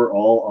that we were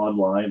all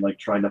online, like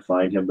trying to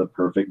find him the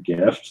perfect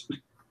gift?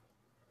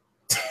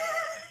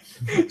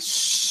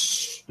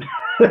 Shh.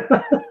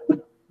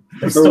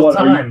 There's still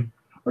time.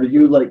 Are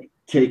you like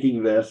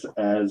taking this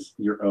as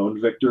your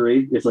own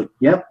victory? It's like,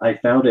 yep, I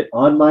found it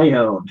on my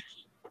own.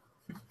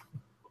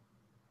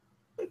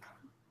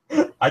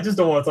 I just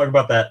don't want to talk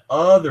about that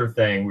other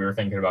thing we were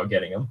thinking about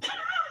getting him.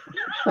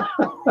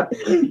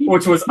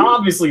 Which was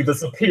obviously the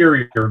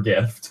superior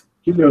gift.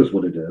 He knows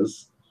what it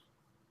is.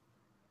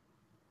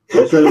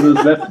 I sent him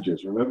those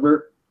messages,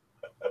 remember?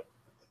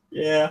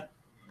 Yeah,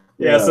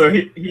 so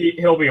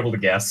he'll be able to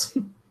guess.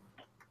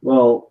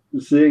 Well,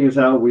 seeing as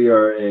how we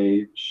are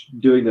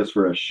doing this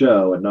for a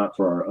show and not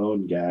for our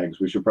own gags,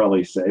 we should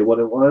probably say what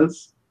it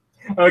was.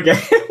 Okay.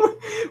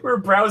 We're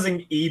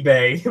browsing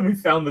eBay and we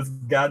found this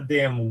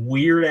goddamn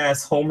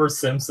weird-ass Homer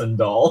Simpson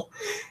doll.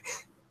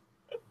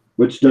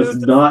 Which does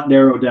not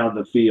narrow down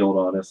the field,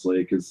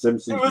 honestly, because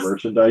Simpsons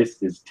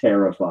merchandise is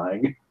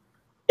terrifying.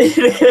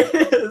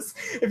 It is.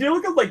 If you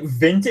look at like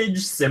vintage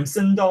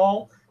Simpson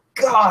doll,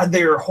 God,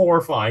 they're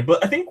horrifying.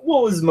 But I think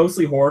what was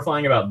mostly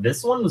horrifying about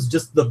this one was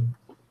just the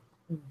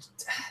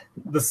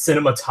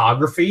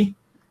cinematography.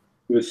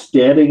 He was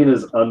standing in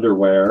his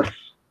underwear.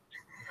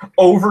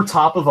 Over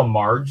top of a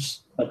Marge.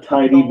 A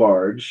tiny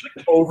Marge.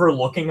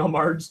 Overlooking a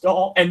Marge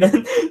doll. And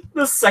then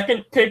the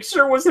second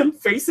picture was him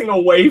facing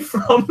away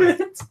from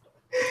it.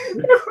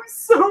 It was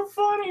so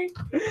funny.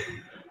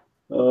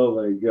 Oh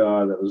my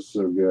god, that was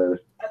so good.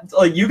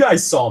 Like, you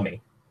guys saw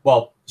me.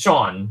 Well,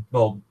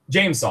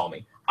 James saw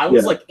me. I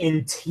was like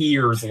in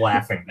tears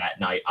laughing that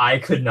night. I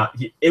could not.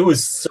 It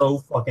was so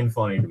fucking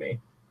funny to me.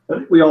 I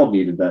think we all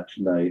needed that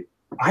tonight.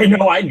 I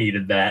know I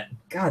needed that.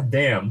 God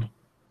damn.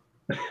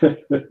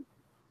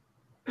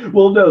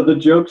 Well, no, the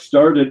joke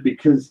started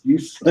because you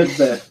said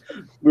that.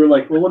 We were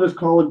like, well, what does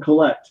Colin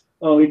collect?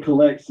 Oh, he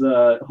collects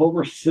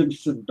Homer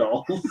Simpson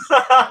dolls.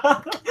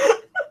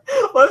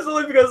 Well, that's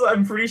only because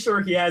I'm pretty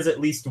sure he has at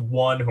least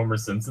one Homer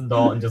Simpson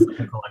doll and just like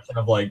a collection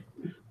of like,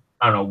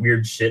 I don't know,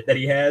 weird shit that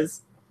he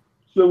has.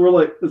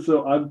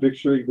 So I'm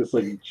picturing this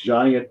like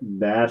giant,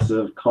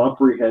 massive,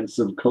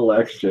 comprehensive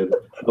collection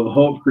of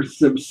Homer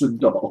Simpson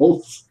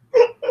dolls.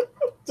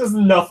 Just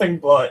nothing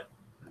but.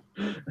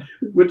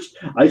 Which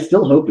I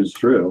still hope is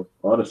true,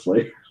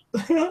 honestly.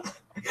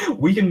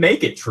 We can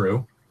make it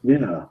true.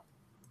 Yeah.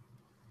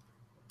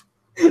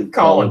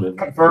 Colin,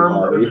 confirm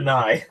or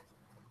deny.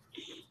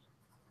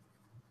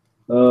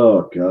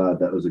 Oh god,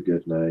 that was a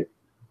good night.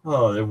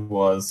 Oh, it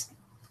was.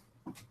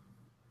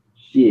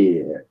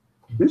 Yeah.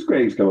 This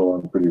Greg's coming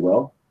along pretty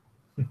well.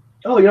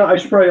 Oh, I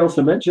should probably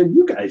also mention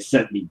you guys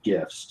sent me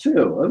gifts too.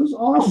 That was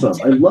awesome.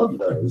 I love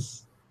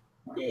those.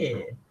 Yeah.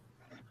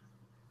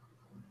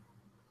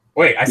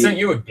 Wait, I sent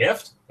you a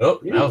gift? Oh,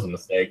 yeah. That was a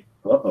mistake.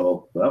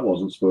 Uh-oh, that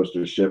wasn't supposed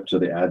to ship to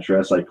the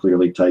address I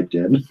clearly typed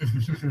in.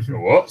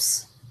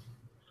 Whoops.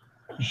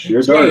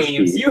 Sheer dark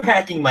James, speed. you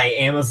hacking my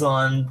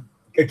Amazon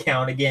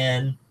account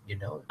again. You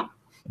know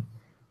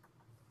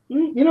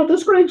it.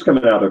 This Greg's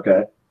coming out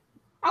okay.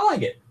 I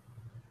like it.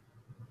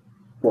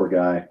 Poor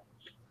guy.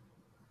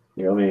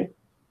 You know me.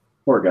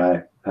 Poor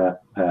guy.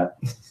 Pat.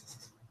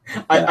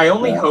 I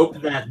only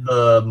hope that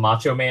the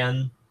Macho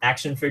Man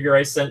action figure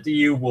I sent to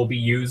you will be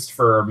used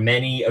for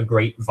many a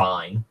great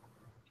vine.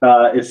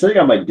 It's sitting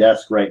on my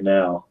desk right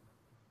now.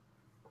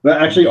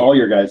 But actually, all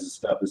your guys'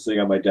 stuff is sitting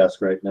on my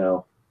desk right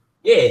now.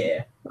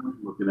 Yeah. I'm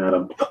looking at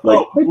them.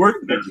 Like,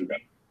 worth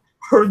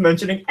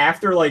mentioning,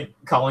 after like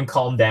Colin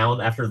calmed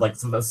down, after like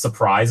the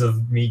surprise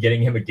of me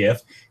getting him a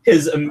gift,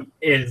 his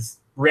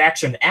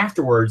reaction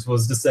afterwards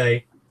was to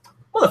say,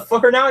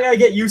 "Motherfucker, now I gotta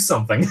get you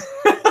something."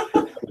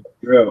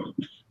 True.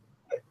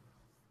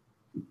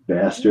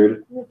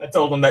 Bastard. I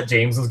told him that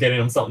James was getting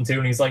him something too,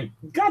 and he's like,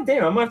 "God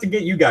damn, I'm gonna have to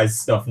get you guys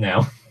stuff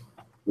now."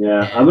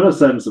 Yeah, I'm gonna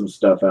send some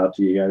stuff out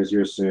to you guys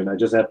here soon. I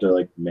just have to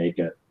like make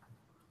it.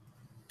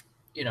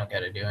 You don't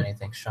gotta do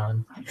anything,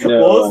 Shawn.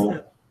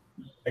 No.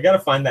 I gotta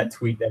find that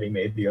tweet that he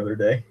made the other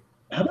day.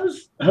 How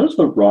does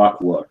the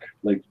Rock look?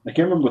 Like, I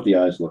can't remember what the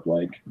eyes look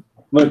like. I'm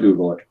gonna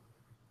Google it.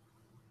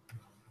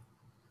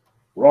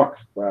 Rock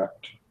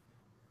fact.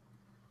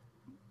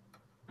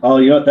 Oh,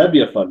 you know what? That'd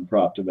be a fun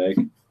prop to make.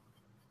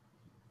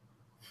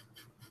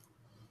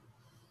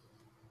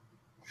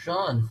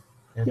 Shawn,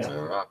 it's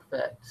a rock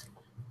fact.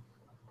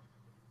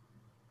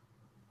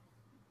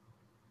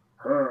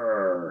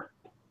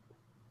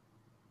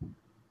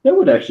 That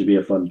would actually be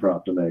a fun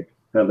prop to make.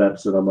 Have that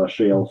sit on my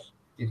shelf.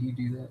 Did he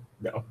do that?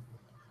 No.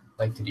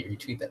 Like, did he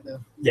retweet that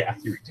though? Yeah,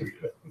 he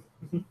retweeted it.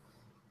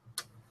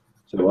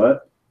 So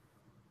what?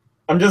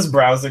 I'm just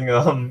browsing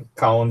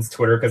Colin's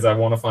Twitter because I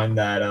want to find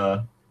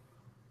that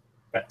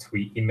that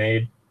tweet he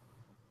made.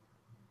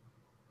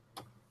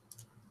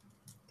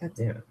 God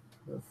damn it.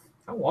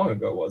 How long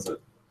ago was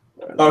it?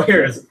 Oh,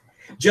 here it is.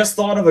 Just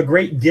thought of a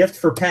great gift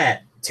for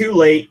Pat. Too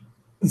late.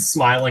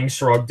 Smiling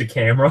shrug to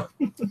camera.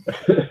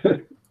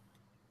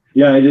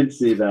 Yeah, I did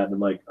see that, and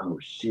I'm like, oh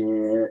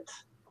shit,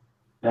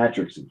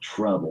 Patrick's in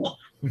trouble.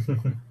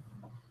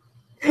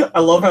 I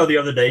love how the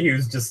other day he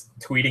was just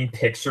tweeting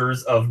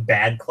pictures of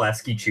bad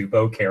Klasky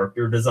Chupo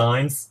character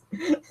designs.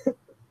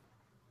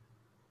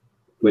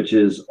 Which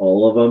is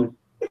all of them.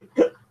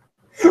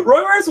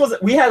 Rugrats was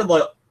we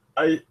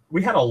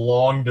had a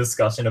long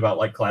discussion about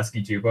like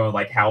Klasky Chupo and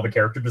like how the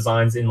character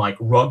designs in like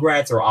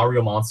Rugrats or Our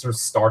Real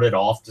Monsters started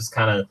off just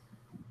kind of,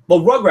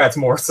 well, Rugrats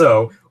more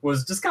so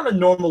was just kind of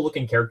normal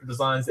looking character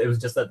designs. It was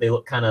just that they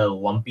look kind of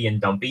lumpy and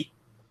dumpy.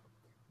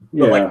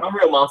 Yeah. But like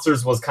Unreal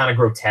Monsters was kind of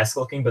grotesque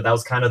looking, but that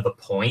was kind of the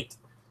point.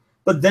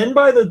 But then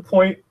by the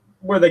point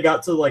where they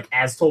got to like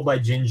As Told by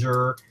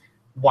Ginger,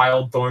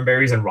 Wild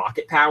Thornberries, and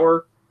Rocket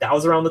Power, that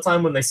was around the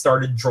time when they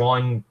started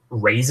drawing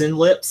raisin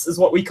lips, is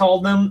what we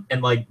called them,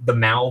 and like the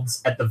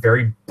mouths at the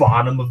very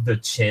bottom of the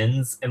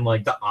chins, and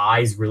like the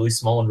eyes really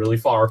small and really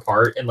far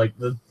apart, and like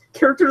the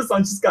character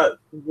design just got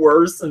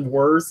worse and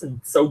worse and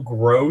so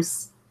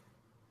gross.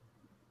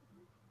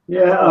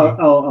 Yeah,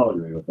 I'll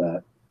agree with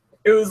that.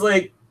 It was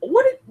like,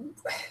 what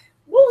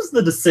was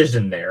the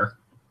decision there?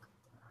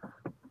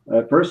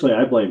 Personally,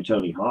 I blame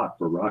Tony Hawk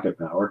for Rocket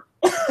Power.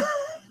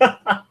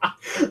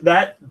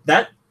 that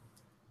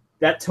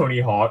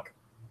Tony Hawk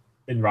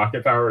in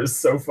Rocket Power is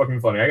so fucking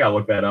funny. I gotta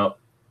look that up.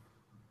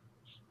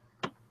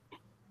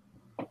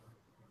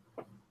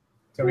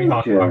 Tony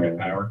Hawk Rocket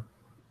Power.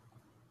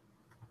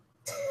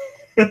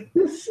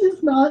 This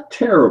is not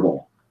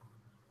terrible.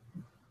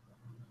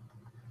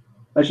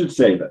 I should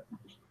save it.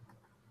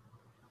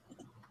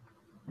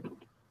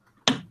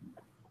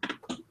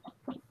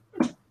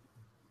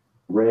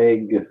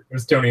 Reg. It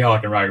was Tony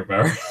Hawk and Rocket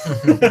Power.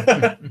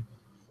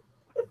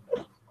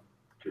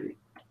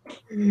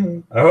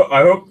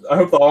 I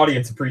hope the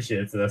audience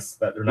appreciates this,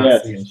 that they're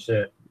not seeing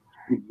shit.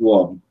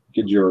 Well,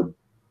 good job.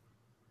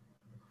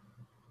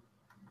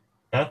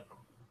 Huh?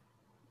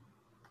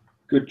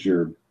 Good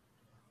job.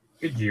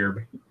 Good job.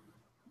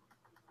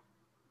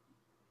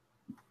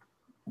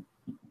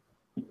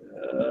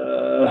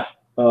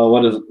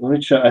 What is it? Let me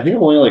check. I think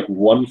I'm only like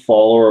one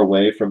follower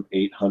away from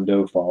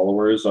 800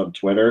 followers on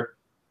Twitter.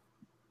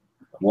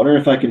 I'm wondering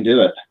if I can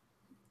do it.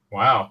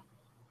 Wow.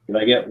 Can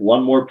I get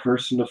one more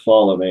person to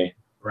follow me?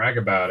 Brag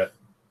about it.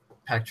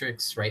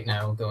 Patrick's right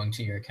now going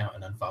to your account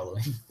and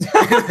unfollowing.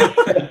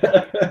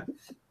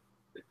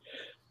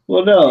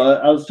 Well, no,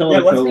 I was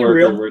telling a let's be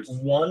real. coworker.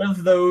 One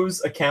of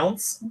those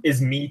accounts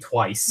is me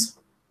twice,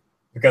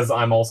 because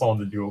I'm also on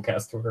the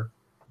DoodleCast Twitter.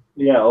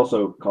 Yeah,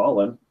 also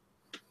Colin.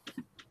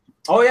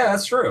 Oh yeah,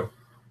 that's true.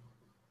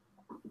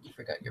 You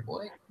forgot your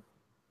boy.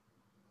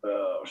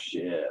 Oh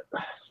shit.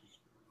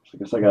 I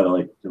guess I gotta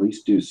like at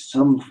least do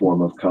some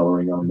form of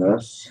coloring on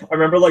this. I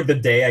remember like the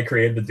day I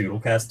created the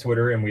DoodleCast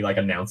Twitter and we like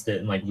announced it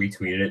and like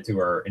retweeted it to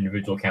our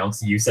individual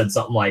accounts. You said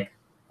something like,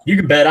 "You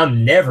can bet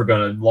I'm never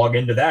gonna log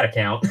into that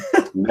account."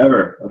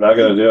 Never. I'm not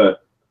gonna do it.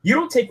 You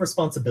don't take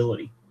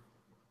responsibility.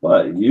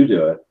 What? You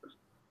do it.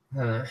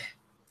 I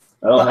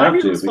don't have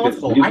to because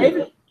you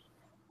do it.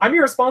 I'm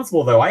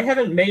irresponsible though. I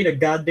haven't made a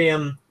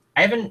goddamn.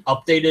 I haven't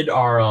updated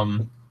our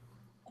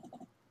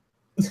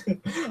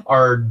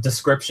our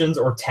descriptions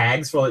or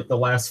tags for like the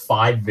last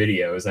 5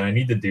 videos, and I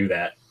need to do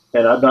that.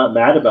 And I'm not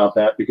mad about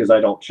that because I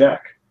don't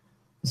check.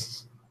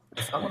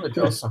 I want to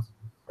draw something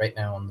right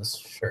now on this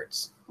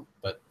shirts,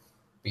 but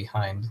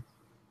behind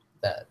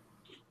that.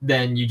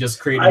 Then you just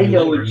create a I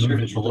know layer what and you're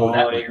move it below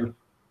that layer. drawing.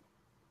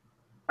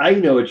 I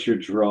know what you're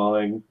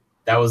drawing.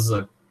 That was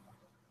a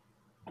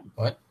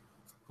What?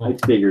 I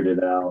figured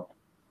it out.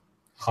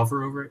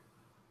 hover over it.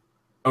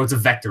 Oh, it's a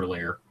vector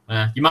layer.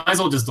 You might as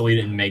well just delete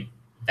it and make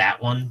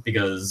that one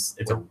because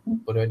it's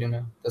What do I do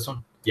now? This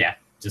one? yeah.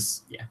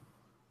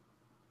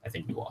 I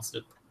think you lost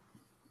it.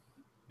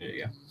 There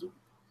you go.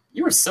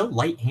 You are so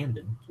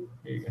light-handed.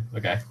 There you go.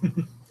 Okay.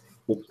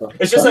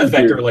 It's just that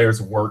vector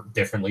layers work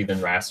differently than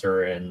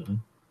raster, and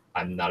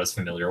I'm not as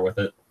familiar with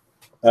it.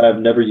 I've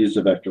never used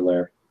a vector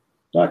layer.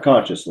 Not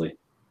consciously.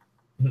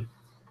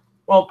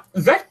 Well,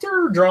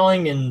 vector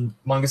drawing in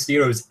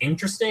Mangostino is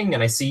interesting,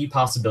 and I see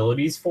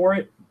possibilities for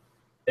it.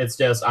 It's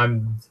just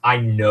I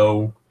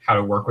know how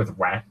to work with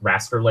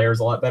raster layers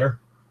a lot better.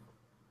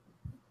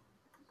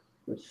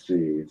 Let's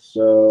see.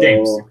 So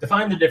James,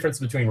 define the difference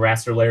between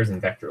raster layers and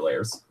vector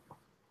layers.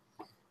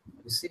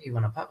 You see,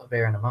 when a papa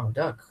bear and a mama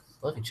duck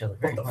love each other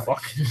very What the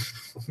much.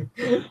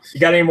 fuck? You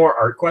got any more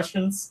art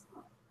questions?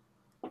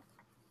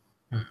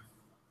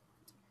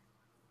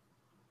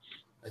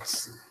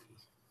 Let's see.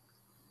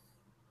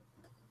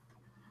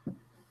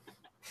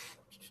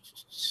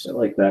 I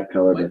like that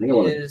color, but I think I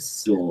want to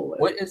dual it.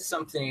 What is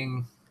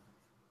something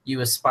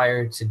you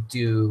aspire to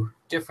do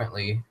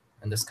differently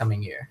in this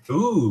coming year?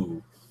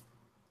 Ooh.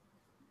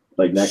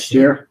 Like next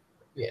year?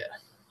 Yeah.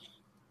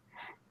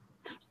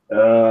 I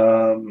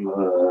don't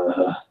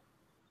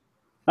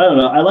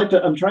know.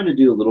 I'm trying to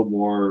do a little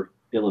more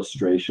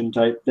illustration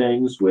type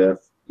things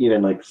with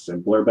even like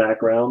simpler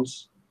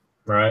backgrounds.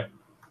 Right.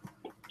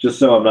 Just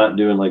so I'm not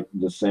doing like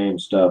the same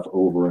stuff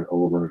over and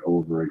over and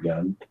over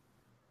again.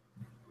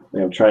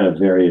 I'm trying to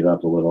vary it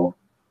up a little.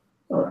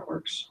 Oh, that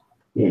works.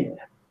 Yeah.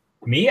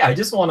 Me, I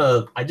just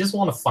wanna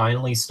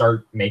finally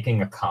start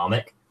making a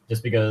comic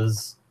just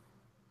because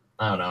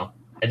I don't know.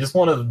 I just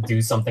want to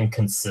do something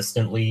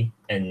consistently,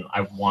 and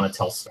I want to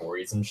tell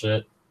stories and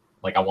shit.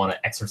 Like, I want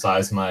to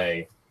exercise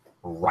my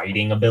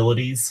writing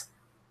abilities.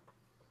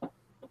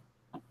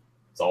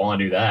 So I want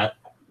to do that.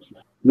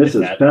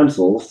 Mrs.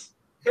 Pencils.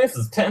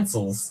 Mrs.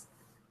 Pencils,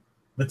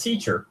 the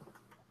teacher,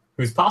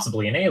 who's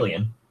possibly an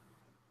alien.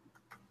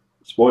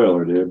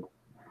 Spoiler, dude.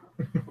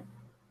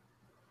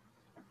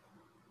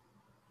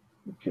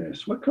 Okay,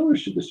 so what color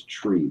should this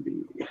tree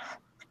be?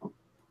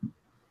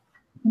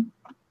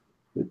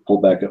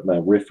 Pull back up my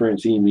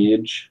reference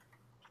image.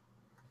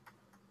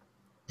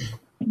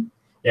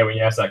 Yeah, when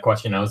you asked that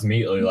question, I was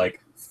immediately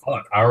like,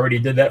 fuck, I already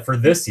did that for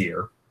this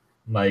year.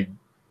 My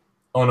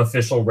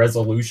unofficial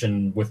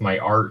resolution with my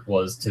art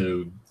was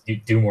to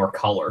do more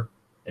color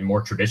and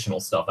more traditional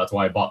stuff. That's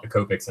why I bought the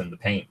Copics and the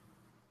paint.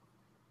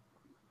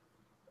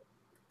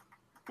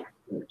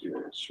 Okay,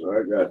 so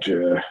I got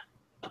you.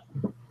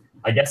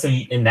 I guess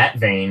in that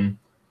vein,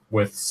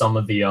 with some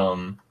of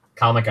the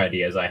comic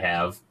ideas I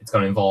have, it's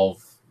going to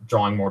involve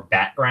drawing more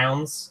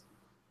backgrounds.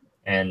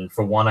 And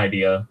for one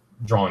idea,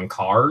 drawing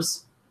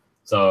cars.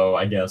 So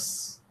I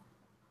guess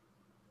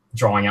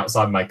drawing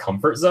outside my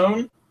comfort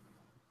zone.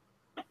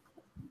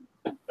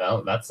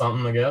 Well, that's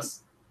something, I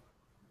guess.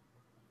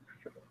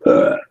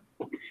 Oh,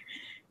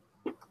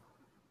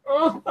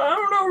 I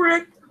don't know,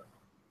 Rick.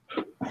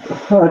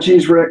 Oh,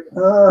 geez, Rick.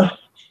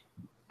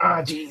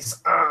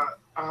 Geez.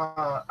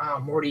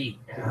 Morty.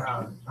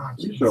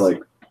 These are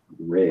like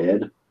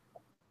red.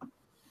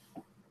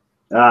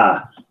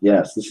 Ah,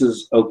 yes, this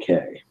is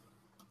okay.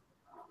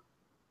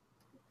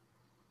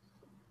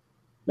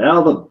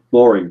 Now the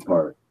boring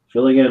part.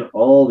 Filling in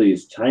all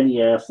these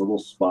tiny ass little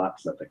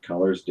spots that the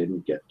colors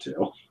didn't get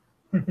to.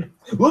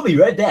 We'll be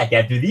right back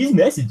after these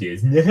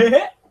messages.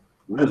 Might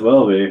as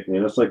well be. I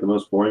mean, that's like the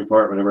most boring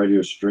part whenever I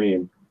do a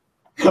stream.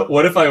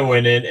 What if I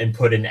went in and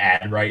put an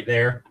ad right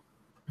there?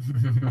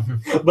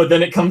 But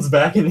then it comes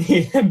back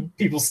and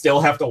people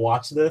still have to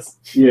watch this?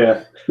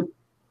 Yeah.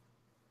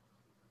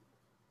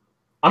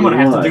 I'm going to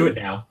have to do it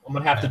now. I'm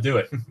going to have to do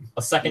it.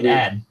 A second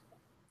ad.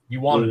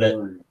 You wanted it.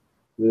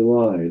 They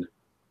lied.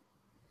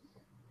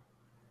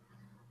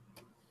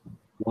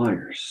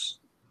 Liars.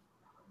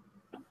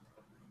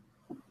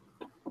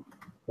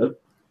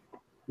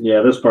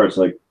 Yeah, this part's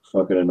like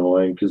fucking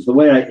annoying because the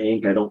way I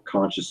ink, I don't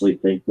consciously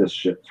think this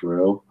shit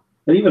through.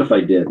 And even if I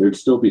did, there'd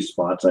still be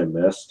spots I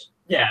missed.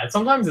 Yeah,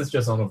 sometimes it's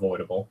just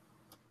unavoidable.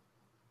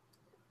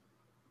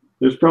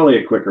 There's probably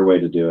a quicker way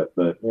to do it,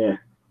 but yeah.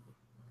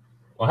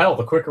 Well, hell,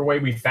 the quicker way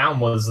we found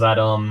was that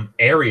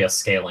area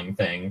scaling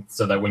thing,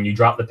 so that when you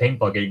drop the paint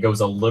bucket, it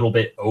goes a little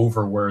bit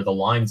over where the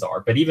lines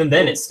are. But even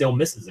then, it still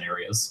misses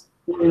areas.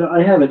 You know,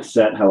 I have it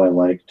set how I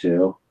like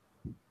to.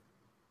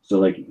 So,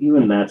 like,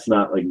 even that's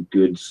not, like, a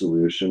good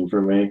solution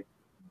for me.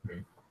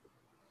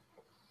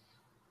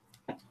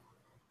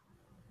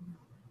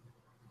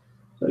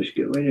 So I should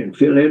go in and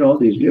fill in all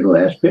these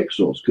little-ass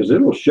pixels, because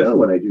it'll show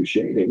when I do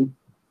shading.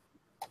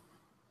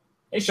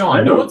 Hey, Shawn,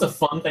 you know what's a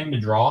fun thing to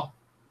draw?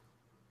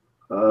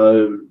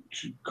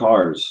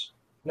 Cars.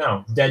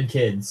 No, dead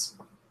kids.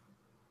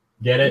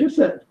 Get it? I guess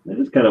that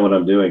is kind of what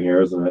I'm doing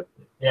here, isn't it?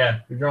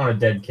 Yeah, you're drawing a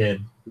dead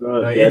kid.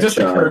 It just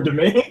occurred to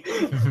me.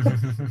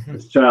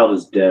 This child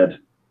is dead.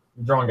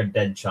 You're drawing a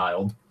dead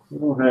child.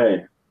 Oh,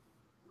 hey.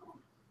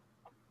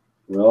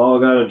 We all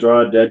got to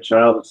draw a dead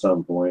child at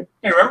some point.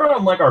 Hey, remember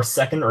on like our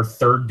second or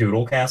third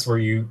DoodleCast where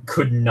you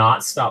could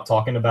not stop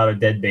talking about a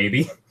dead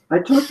baby? I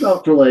talked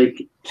about for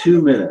like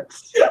 2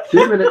 minutes.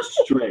 2 minutes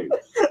straight.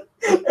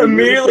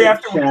 Immediately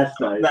after we that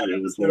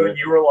episode,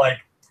 you were like,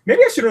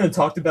 maybe I shouldn't have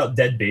talked about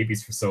dead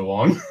babies for so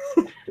long.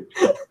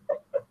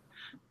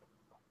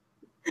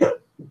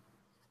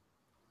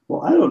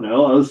 Well, I don't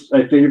know.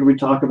 I figured we'd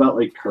talk about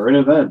like current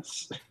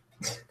events.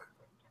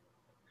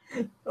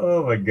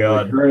 Oh my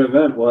god. The current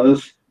event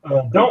was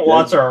don't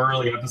watch our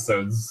early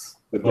episodes.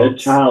 A dead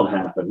child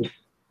happened.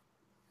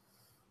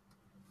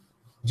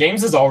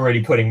 James is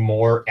already putting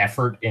more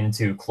effort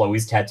into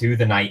Chloe's tattoo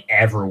than I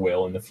ever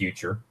will in the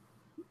future.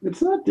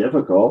 It's not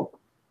difficult.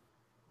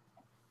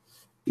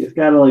 You just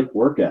gotta like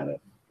work at it.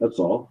 That's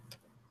all.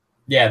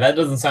 Yeah, that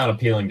doesn't sound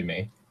appealing to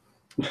me.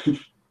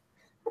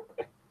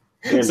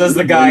 Says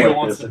the guy who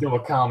wants to do a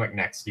comic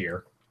next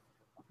year.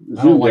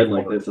 Zoom in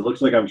like this. It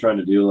looks like I'm trying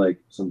to do like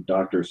some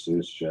Dr.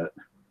 Seuss shit.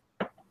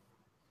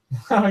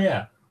 Oh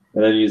yeah.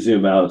 And then you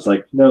zoom out. It's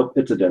like, nope,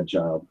 it's a dead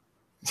child.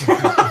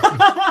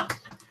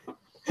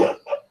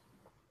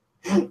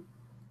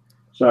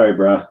 Sorry,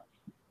 bruh.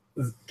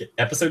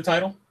 Episode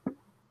title?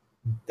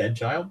 Dead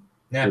child?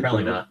 Nah,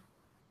 probably not.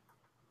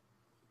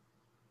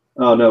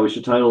 Oh no, we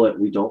should title it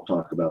 "We Don't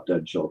Talk About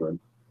Dead Children."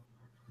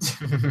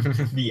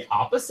 The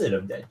opposite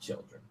of dead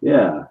children.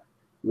 Yeah,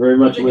 very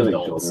much living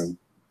children.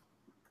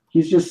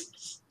 He's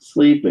just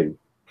sleeping.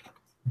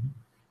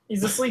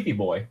 He's a sleepy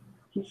boy.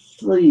 He's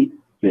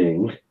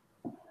sleeping.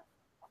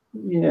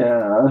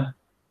 Yeah.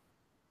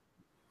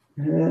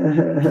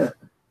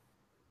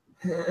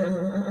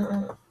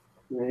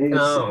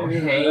 Oh,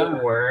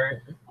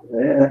 Hayward.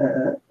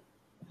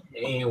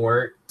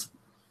 Hayward.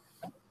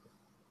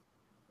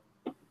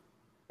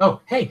 Oh,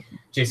 hey,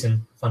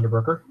 Jason,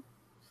 Thunderbroker.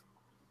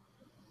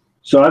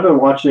 So I've been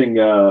watching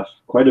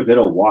quite a bit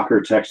of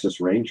Walker, Texas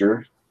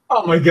Ranger.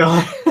 Oh my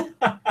god.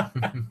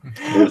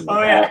 There's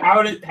Oh yeah, that.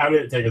 how did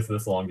it take us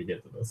this long to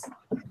get to this?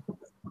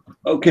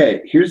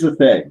 Okay, here's the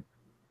thing.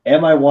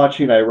 Am I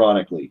watching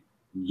ironically?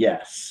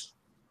 Yes.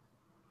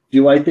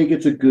 Do I think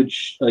it's a good,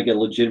 like a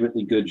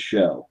legitimately good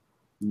show?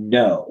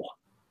 No.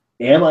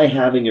 Am I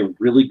having a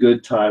really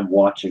good time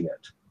watching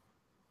it?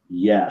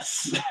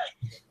 Yes.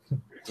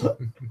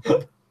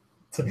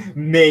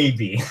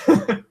 Maybe.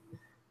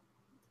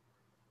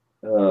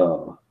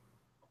 Oh.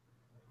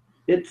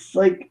 It's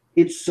like,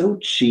 it's so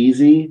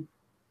cheesy.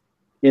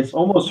 It's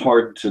almost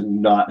hard to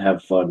not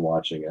have fun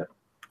watching it.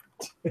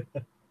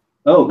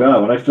 Oh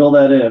god, when I fill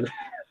that in.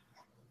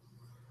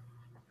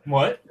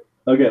 What?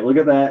 Okay, look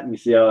at that, and you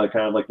see how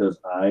kind of like those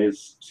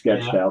eyes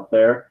sketched out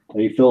there,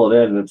 and you fill it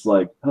in, and it's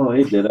like, oh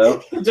hey,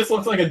 ditto. It just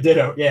looks like a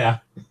ditto. Yeah.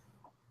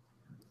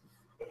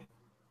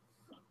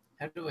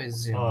 How do I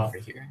zoom over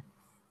here?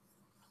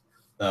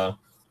 Oh.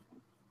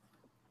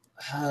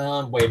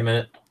 Wait a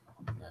minute.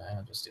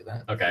 I'll just do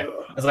that. Okay.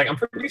 I was like, I'm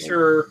pretty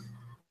sure.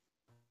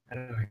 How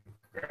do I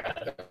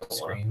grab the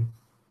screen?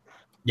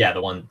 Yeah,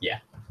 the one. Yeah.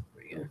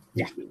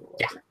 Yeah.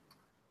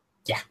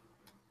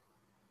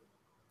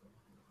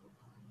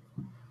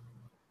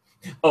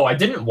 Oh, I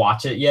didn't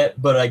watch it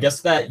yet, but I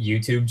guess that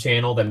YouTube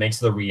channel that makes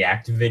the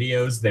react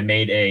videos, they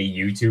made a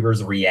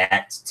YouTubers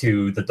react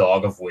to the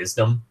Dog of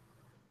Wisdom.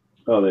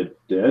 Oh, they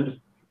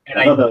did? And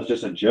I thought that was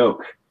just a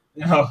joke.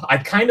 No, I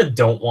kind of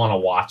don't want to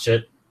watch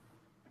it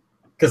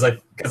because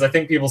I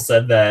think people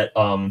said that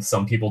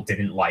some people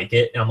didn't like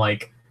it, and I'm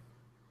like,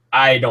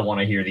 I don't want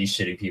to hear these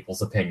shitty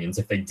people's opinions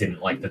if they didn't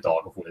like the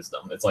Dog of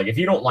Wisdom. It's like, if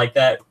you don't like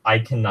that, I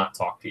cannot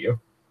talk to you.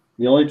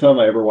 The only time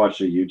I ever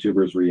watched a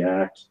YouTubers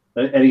react,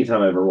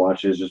 anytime I ever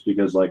watch it, is just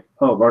because, like,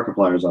 oh,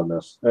 Markiplier's on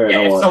this. All right,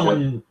 Yeah, I'll watch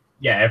it.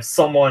 if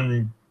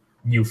someone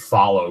you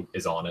follow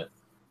is on it.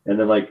 And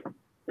then, like,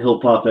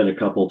 he'll pop in a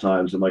couple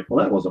times. I'm like,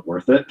 well, that wasn't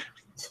worth it.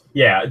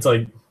 Yeah, it's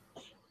like,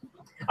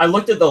 I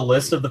looked at the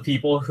list of the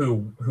people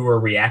who are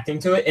reacting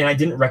to it, and I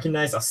didn't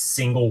recognize a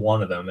single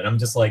one of them. And I'm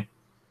just like,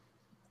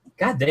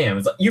 God damn.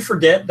 It's like, you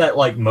forget that,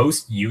 like,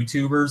 most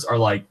YouTubers are,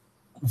 like,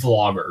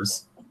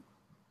 vloggers.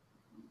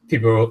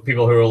 People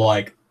who are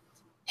like,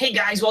 hey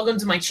guys, welcome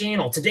to my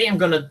channel. Today I'm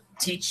going to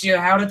teach you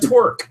how to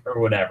twerk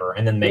or whatever.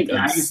 And then make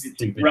a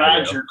stupid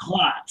Roger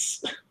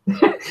Klotz.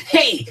 video.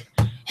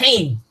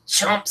 Hey,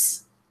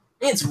 chumps.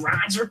 It's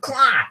Roger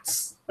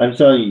Klotz. I'm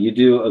telling you, you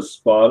do a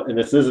spot, and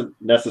this isn't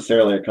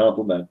necessarily a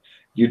compliment.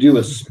 You do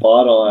a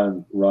spot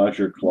on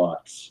Roger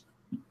Klotz.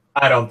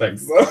 I don't think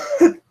so.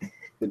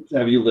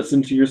 Have you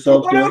listened to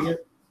yourself doing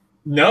it?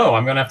 No,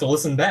 I'm going to have to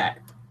listen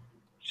back.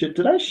 Shit,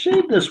 did I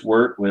shade this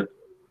word with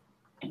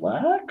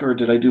black, or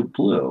did I do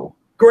blue?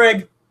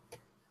 Greg.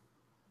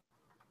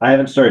 I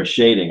haven't started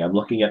shading. I'm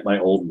looking at my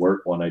old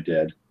work one I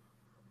did.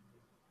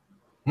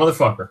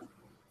 Motherfucker.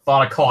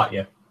 Thought I caught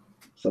you.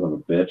 Son of a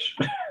bitch.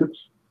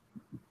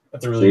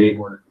 That's a really good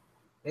work.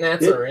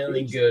 That's a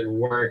really good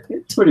work.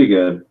 It's pretty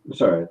good.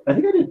 It's all right. I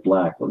think I did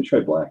black. Let me try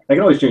black. I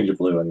can always change it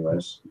blue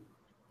anyways.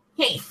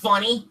 Hey,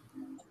 funny.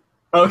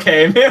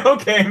 Okay,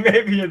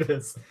 maybe it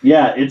is.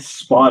 Yeah, it's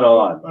spot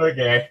on.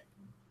 Okay.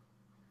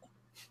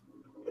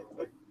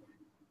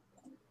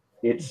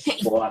 It's Hey,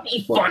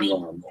 funny.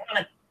 Want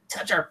to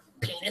touch our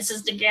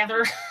penises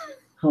together?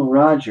 Oh,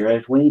 Roger,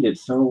 I've waited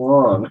so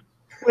long.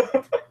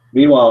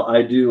 Meanwhile,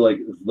 I do like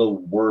the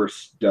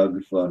worst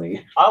Doug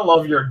Funny. I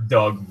love your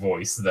Doug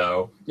voice,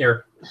 though.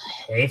 Your,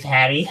 hey,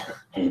 Patty.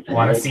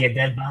 Want to see a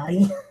dead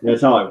body?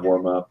 That's how I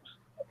warm up.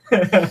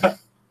 I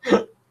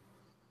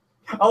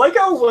like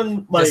how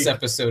when, like... This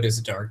episode is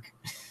dark.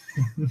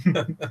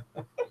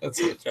 That's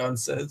what John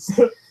says.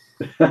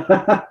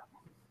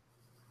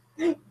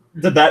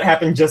 Did that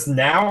happen just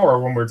now, or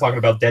when we were talking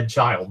about Dead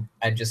Child?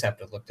 I just have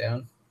to look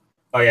down.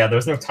 Oh yeah,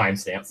 there's no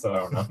timestamp, so I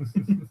don't know.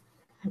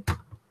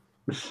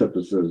 This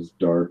episode is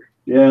dark.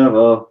 Yeah,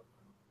 well,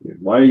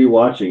 why are you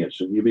watching it?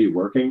 Shouldn't you be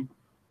working?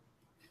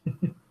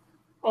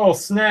 Oh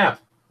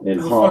snap! In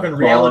It's a fucking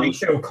reality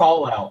show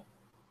call out.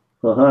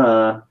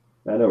 Haha,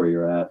 I know where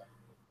you're at.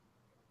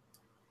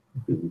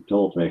 You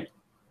told me.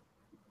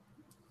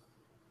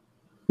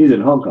 He's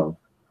in Hong Kong.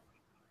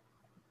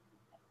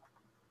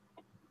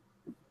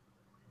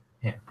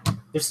 Yeah.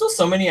 There's still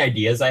so many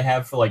ideas I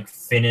have for like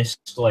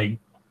finished like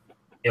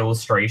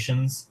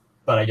illustrations,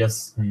 but I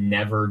just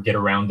never get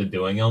around to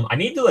doing them. I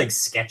need to like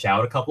sketch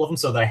out a couple of them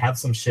so that I have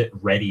some shit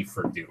ready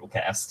for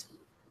DoodleCast.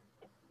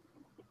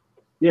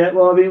 Yeah,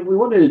 well, I mean, we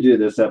wanted to do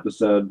this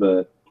episode,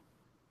 but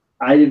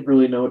I didn't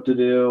really know what to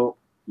do.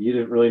 You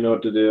didn't really know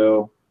what to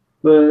do.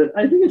 But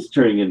I think it's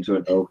turning into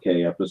an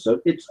okay episode.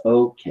 It's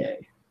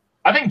okay.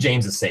 I think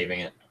James is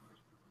saving it.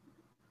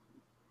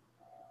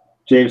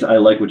 James, I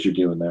like what you're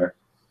doing there.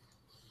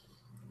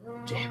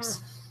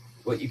 James,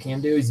 what you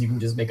can do is you can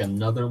just make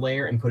another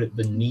layer and put it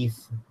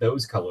beneath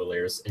those color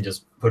layers and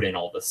just put in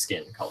all the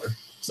skin color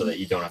so that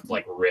you don't have to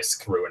like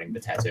risk ruining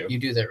the tattoo. You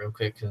do that real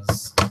quick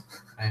because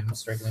I'm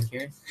struggling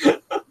here. Do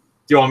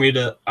you want me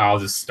to? I'll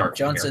just start.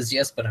 John says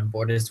yes, but I'm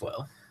bored as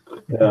well.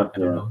 Yeah, I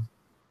don't know.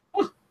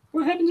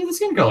 What happened to the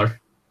skin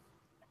color?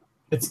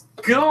 It's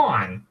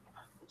gone.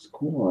 It's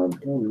gone.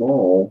 Oh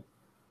no.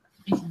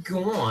 It's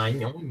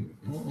gone.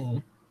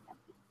 Oh.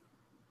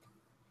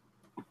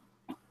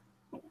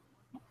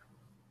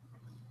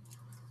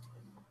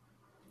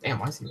 Damn,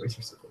 why is the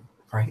eraser so cool?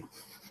 Right.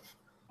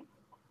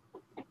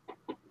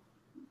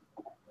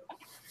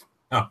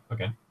 Oh,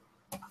 okay.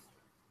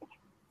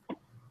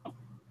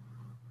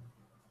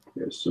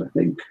 Okay, so I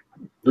think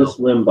this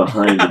limb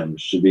behind him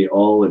should be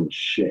all in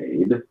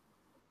shade. I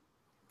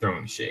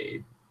Throwing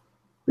shade.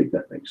 think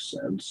that makes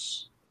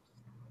sense.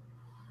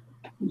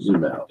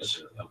 Zoom out.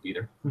 Doesn't really help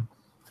either. I'm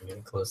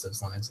gonna close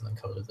those lines and then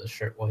color the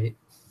shirt white.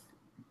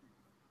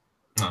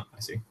 Oh, I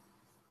see.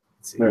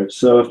 Let's see. All right,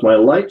 so if my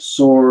light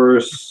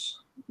source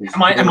is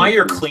Am I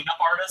your cleanup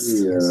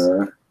artist?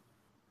 here,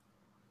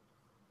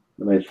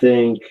 and I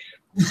think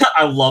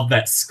I love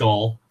that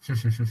skull.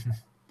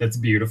 That's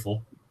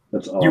beautiful.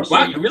 that's awesome.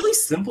 Wow, you really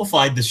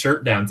simplified the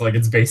shirt down to like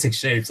its basic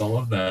shapes. I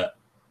love that.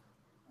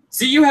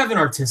 See, you have an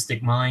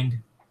artistic mind.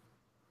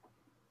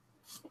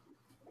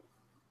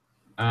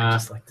 I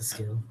just like the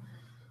skill.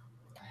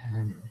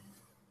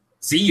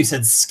 See, you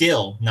said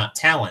skill, not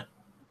talent.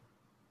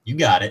 You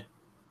got it.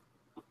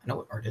 I know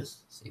what art is.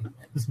 See, that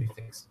needs to be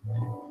fixed.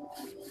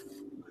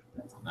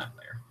 That's on that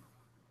layer.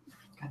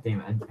 God damn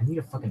it! I need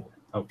a fucking.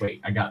 Oh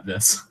wait, I got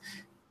this.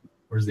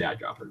 Where's the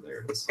eyedropper? There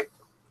it is.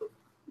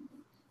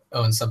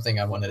 Oh, and something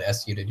I wanted to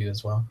ask you to do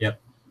as well. Yep.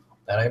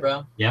 That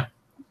eyebrow. Yeah.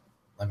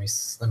 Let me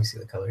see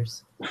the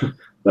colors.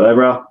 That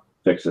eyebrow,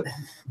 fix it.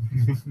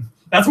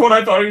 That's what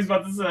I thought he was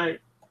about to say.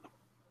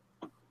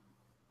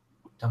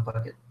 Dump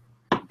bucket.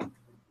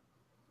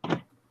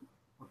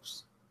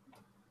 Oops.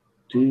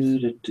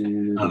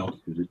 Oh.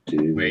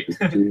 Wait.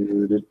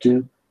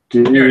 Here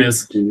Here it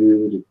is. It's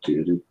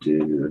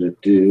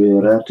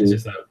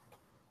just that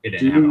it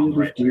didn't have it on the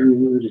right layer.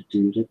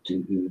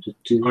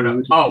 Oh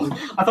no! Oh,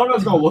 I thought I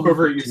was gonna look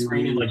over at your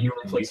screen and like you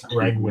replaced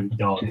Greg with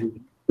Doug.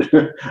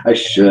 I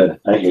should.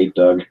 I hate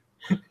Doug.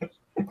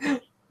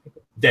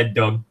 Dead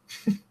Doug.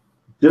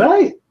 Did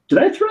I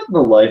threaten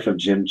the life of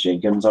Jim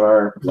Jenkins on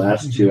our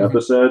last 2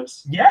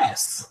 episodes?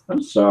 Yes.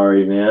 I'm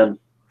sorry, man.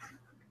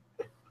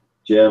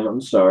 Jim,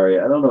 I'm sorry.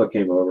 I don't know what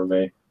came over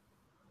me.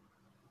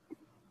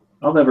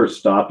 I'll never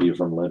stop you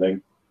from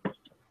living.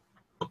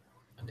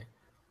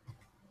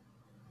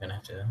 Gonna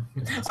have to.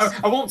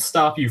 I won't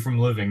stop you from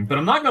living, but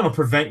I'm not gonna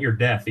prevent your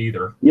death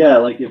either. Yeah,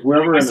 like if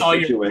we're ever I in saw a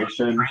you-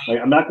 situation,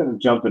 like I'm not going to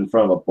jump in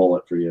front of a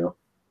bullet for you.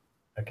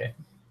 Okay.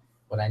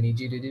 What I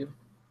need you to do.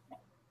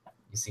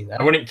 You see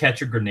that? I wouldn't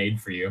catch a grenade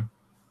for you.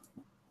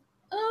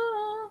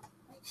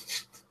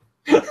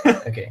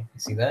 Okay. You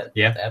see that?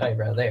 Yeah. That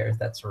eyebrow there.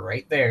 That's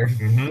right there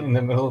Mhm. in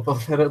the middle of all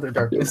that other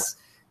darkness.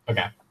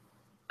 Okay.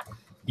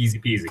 Easy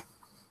peasy.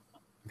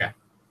 Okay.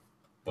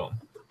 Boom.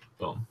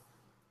 Boom.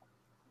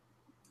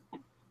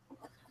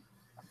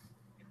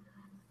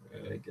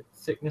 Get the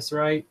thickness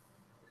right.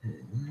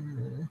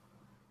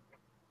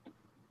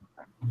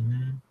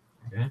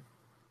 Okay.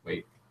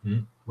 Wait.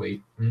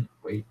 Wait.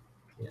 Wait.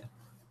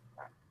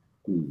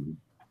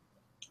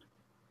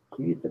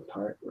 Read the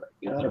part where I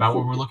Is got that about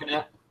what we're looking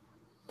at?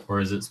 Or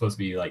is it supposed to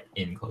be like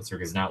in closer?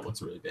 Because now it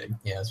looks really big.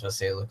 Yeah, I was supposed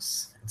to say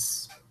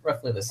it's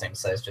roughly the same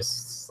size,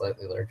 just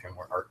slightly larger and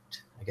more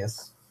art, I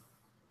guess.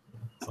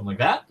 Something like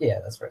that? Yeah,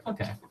 that's right.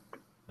 Okay.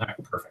 All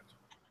right. Perfect.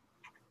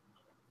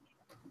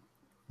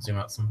 Zoom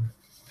out some.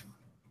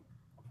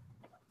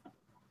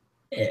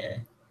 Yeah.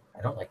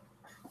 I don't like.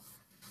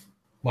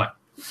 What?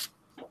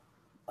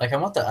 Like I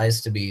want the eyes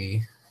to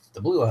be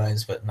the blue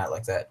eyes, but not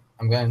like that.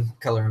 I'm going to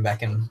color them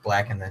back in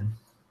black and then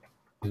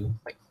do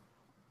like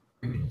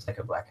it's like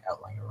a black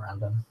outline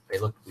around them. They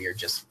look weird,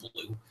 just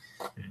blue.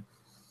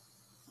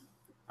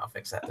 I'll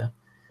fix that then.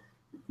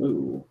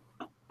 Ooh.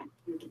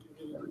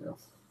 There we go.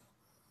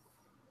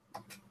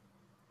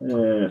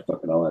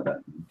 Fuck it. I'll add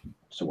that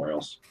somewhere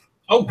else.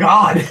 Oh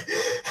God.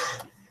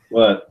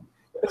 What?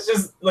 It's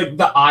just like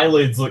the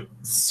eyelids look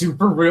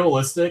super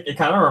realistic. It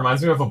kind of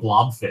reminds me of a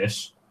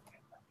blobfish.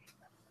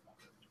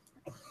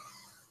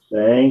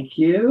 Thank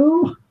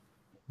you.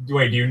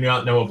 Wait, do you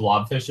not know what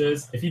blobfish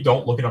is? If you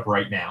don't, look it up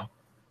right now.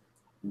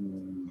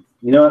 You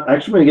know what?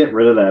 Actually, I'm going to get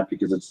rid of that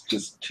because it's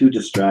just too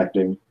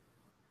distracting.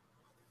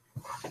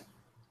 I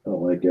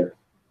don't like it.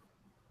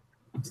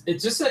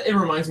 It's just that it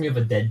reminds me of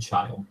a dead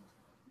child.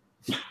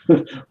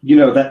 You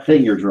know, that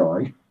thing you're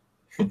drawing.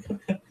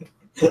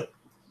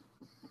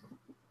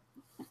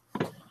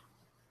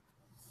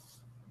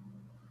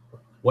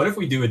 What if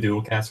we do a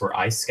DoodleCast where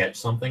I sketch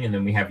something and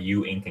then we have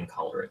you ink and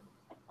color it?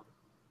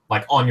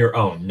 Like on your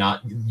own,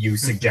 not you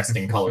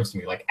suggesting colors to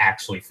me, like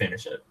actually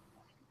finish it.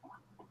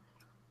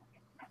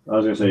 I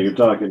was going to say, you're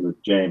talking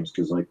with James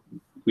because, like,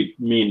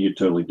 me and you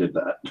totally did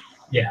that.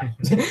 Yeah.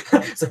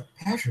 It's like,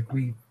 Patrick,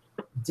 we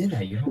did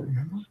that, you don't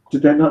remember?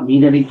 Did that not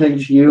mean anything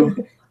to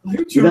you?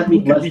 You Did that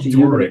mean look at less me to you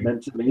than during. it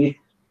meant to me?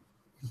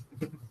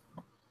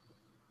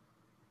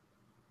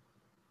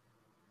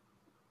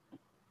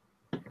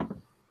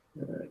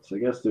 Alright, so I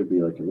guess there'd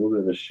be like a little bit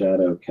of a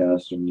shadow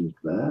cast underneath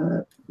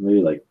that.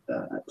 Maybe like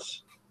that.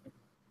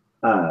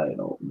 I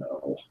don't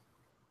know.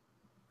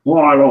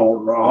 I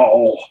don't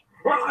know.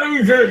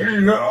 I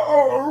didn't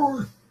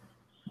know.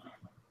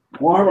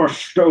 I'm a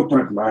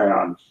stupid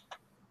man.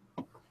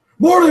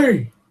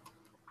 Morty!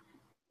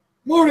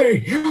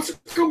 Morty, you have to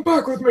come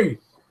back with me.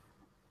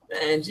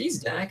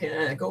 Geez, Doc,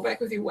 go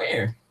back with you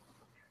where?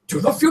 To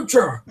the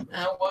future.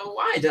 Well,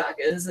 why, Doc?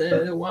 Why? Is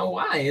there What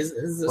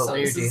something,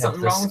 layer do you have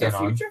something the wrong with the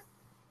skin on? future?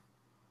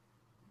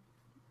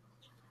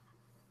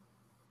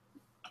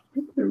 I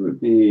think there would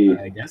be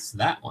I guess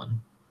that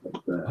one.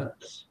 like that.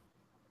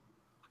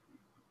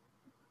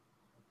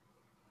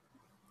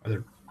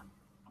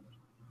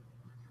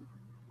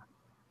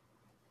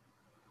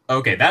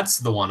 Okay, that's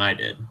the one I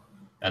did.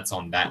 That's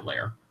on that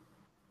layer.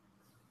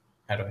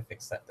 How do I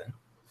fix that then?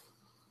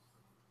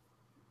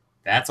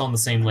 That's on the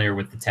same layer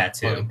with the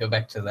tattoo. Oh, go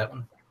back to that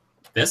one.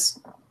 This?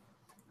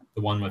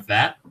 The one with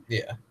that?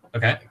 Yeah.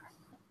 Okay.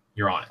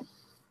 You're on it.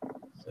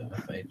 So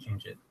if I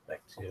change it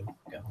back to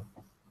go,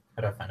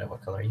 how do I find out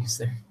what color I use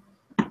there?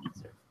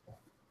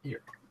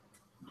 Here.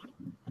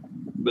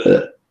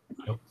 Blech.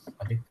 Nope.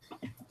 I do.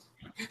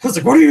 I was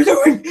like, what are you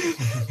doing?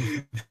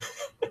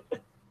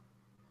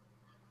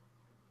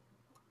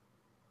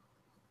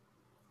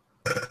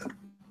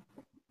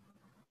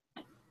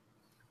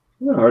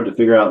 It's hard to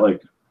figure out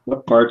like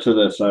what parts of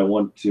this I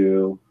want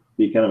to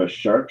be kind of a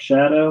sharp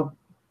shadow.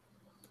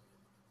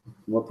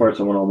 What parts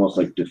I want to almost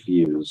like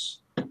diffuse.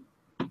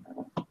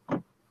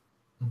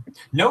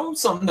 Know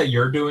something that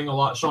you're doing a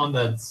lot, Shawn,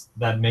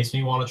 that makes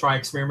me want to try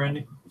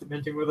experimenting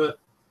with it?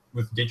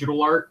 With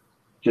digital art?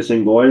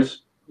 Kissing boys?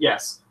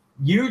 Yes.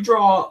 You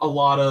draw a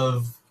lot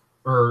of,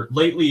 or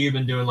lately you've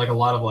been doing like a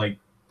lot of like,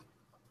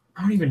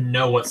 I don't even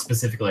know what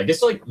specifically. I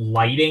guess like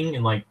lighting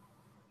and like,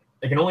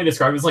 I can only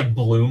describe it as like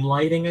bloom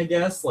lighting, I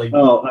guess. Like,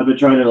 Oh, I've been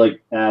trying to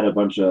like add a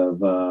bunch of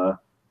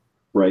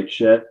bright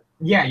shit.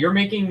 yeah, you're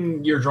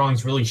making your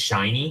drawings really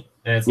shiny.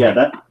 And it's Yeah,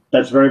 like,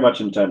 that's very much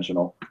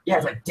intentional. yeah,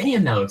 it's like,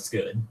 damn, that looks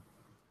good.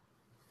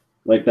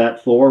 Like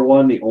that floor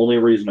one, the only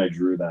reason I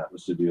drew that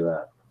was to do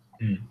that.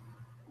 Hmm.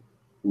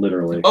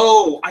 Literally.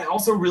 Oh, I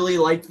also really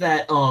liked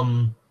that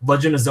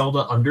Legend of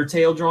Zelda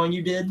Undertale drawing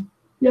you did.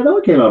 Yeah, that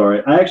one came out all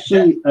right. I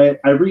actually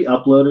I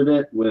re-uploaded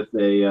it with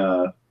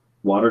a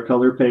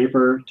watercolor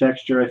paper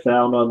texture I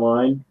found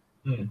online.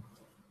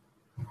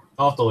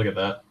 I'll have to look at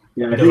that.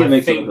 Yeah, I Because think I it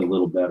makes it think- look a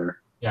little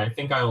better. Yeah, I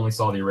think I only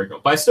saw the original,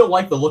 but I still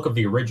like the look of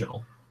the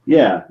original.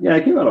 Yeah,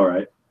 it came out all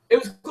right. It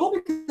was cool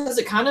because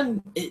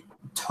it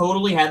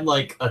totally had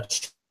like a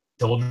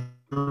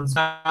children's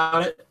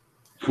about it.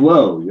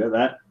 Whoa,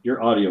 yeah,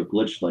 your audio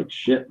glitched like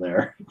shit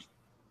there.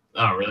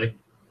 Oh, really?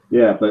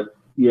 Yeah, but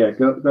yeah,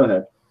 go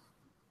ahead.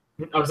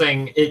 I was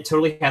saying it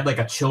totally had like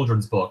a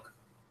children's book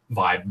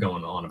vibe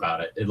going on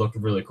about it. It looked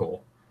really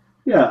cool.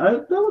 Yeah,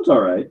 that one's all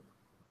right.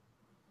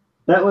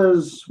 That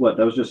was what?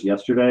 That was just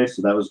yesterday,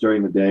 so that was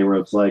during the day where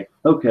it's like,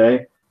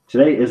 okay,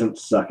 today isn't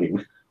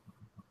sucking.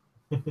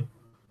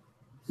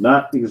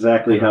 Not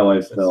exactly how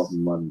I felt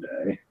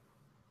Monday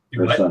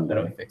or What? How do I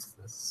Sunday. fix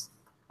this?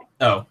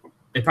 Oh,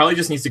 it probably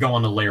just needs to go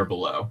on the layer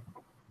below.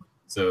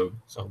 So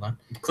So hold on.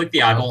 click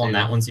the eyeball I'll on do-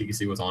 that one so you can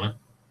see what's on it.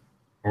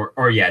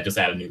 Or yeah, just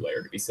add a new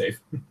layer to be safe.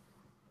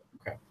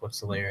 Crap, what's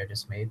the layer I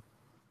just made?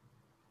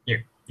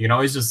 Here, you can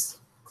always just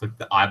click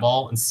the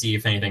eyeball and see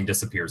if anything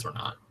disappears or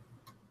not.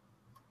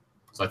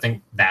 So I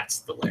think that's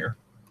the layer.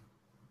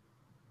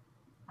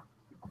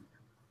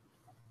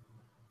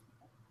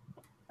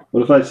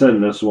 What if I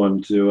send this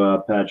one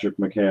to Patrick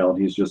McHale?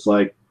 He's just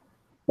like,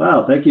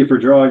 wow, thank you for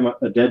drawing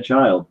a dead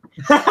child.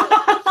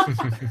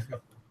 I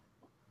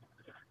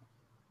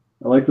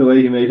like the way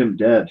you made him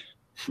dead.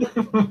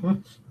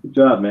 Good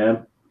job,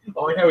 man.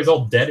 I like how he's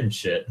all dead and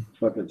shit.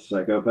 Fucking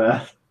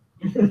psychopath.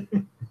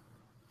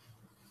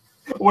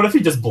 What if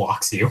he just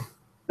blocks you?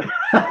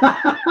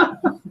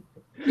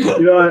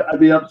 You know, I'd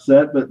be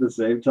upset, but at the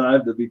same time,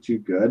 that'd be too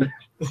good.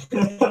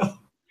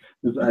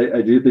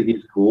 I do think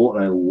he's cool,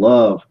 and I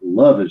love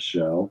his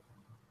show.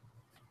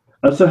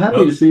 I'm so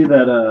happy to see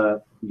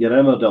that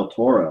Guillermo del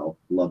Toro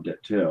loved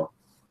it too.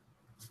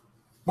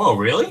 Whoa,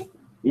 really?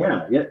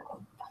 Yeah. Do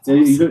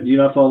Awesome. you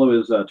not follow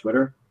his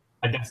Twitter?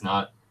 I guess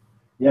not.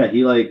 Yeah,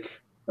 he like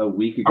a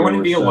week ago. I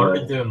wouldn't be or so-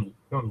 alerted to him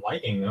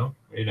liking though.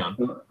 What are you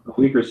doing? A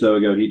week or so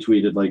ago, he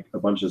tweeted like a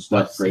bunch of stuff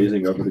Let's see.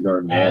 praising over the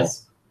garden wall.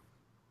 As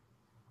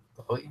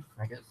Oh,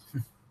 I guess.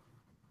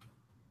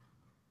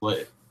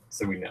 lit,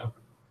 so we know.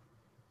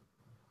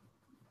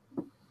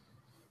 I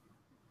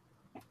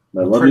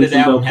love Print me it some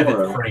out Del and have it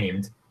Toro.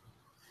 framed.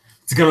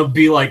 It's gonna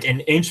be like 1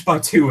 inch by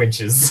 2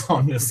 inches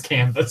on this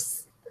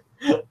canvas.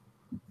 I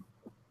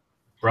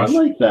Brush.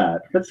 like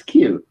that. That's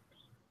cute.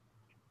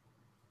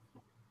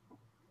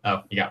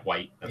 Oh, you got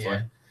white. That's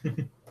Yeah.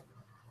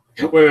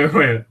 why.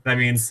 Wait. That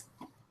means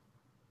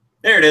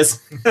there it is.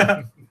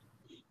 Go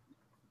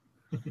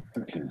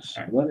Okay,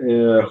 so Alright. what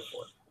if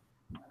for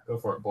it. Go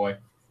for it, boy.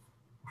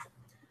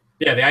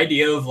 Yeah, the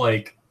idea of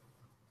like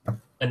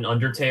an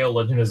Undertale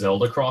Legend of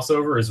Zelda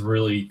crossover is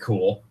really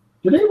cool.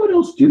 did anyone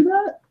else do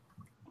that?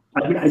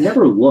 I mean, I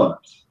never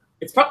looked.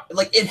 It's probably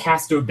like it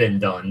has to have been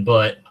done,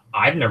 but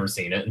I've never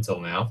seen it until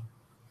now.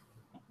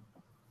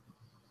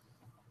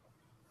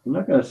 I'm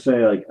not gonna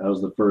say like I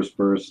was the first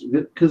person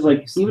because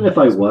like even if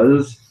I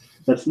was,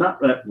 that's not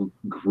that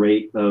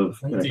great of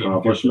an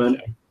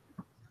accomplishment.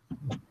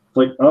 It's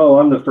like, oh,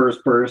 I'm the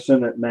first person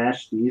that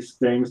mashed these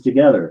things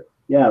together.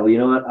 Yeah, well, you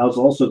know what? I was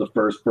also the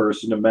first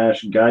person to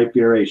mash Guy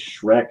Fieri,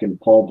 Shrek, and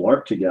Paul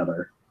Blart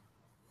together.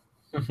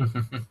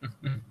 The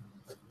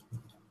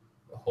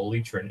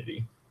Holy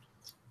Trinity.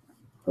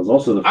 I was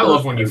also the first I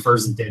love when you person-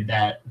 first did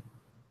that.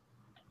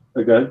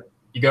 Okay.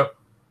 You go.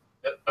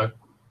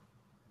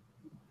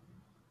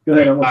 Go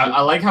ahead.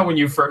 I like how when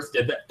you first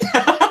did that.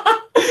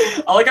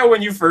 I like how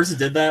when you first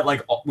did that,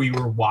 like we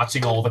were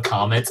watching all the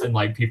comments and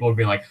like people would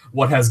be like,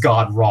 "What has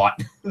God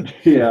wrought?"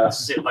 Yeah.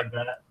 Shit like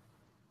that.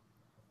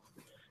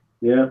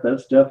 Yeah,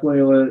 that's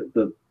definitely what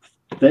the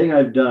thing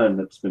I've done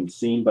that's been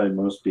seen by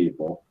most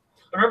people.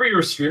 I remember you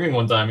were streaming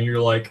one time and you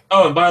were like,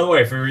 "Oh, and by the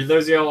way, for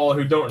those of y'all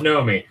who don't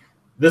know me,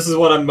 this is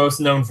what I'm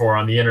most known for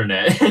on the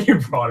internet." And you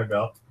brought it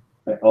up.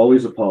 I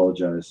always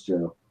apologize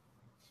too.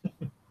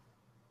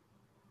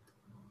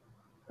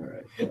 All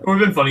right. It would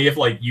have been funny if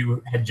like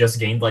you had just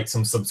gained like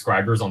some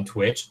subscribers on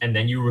Twitch and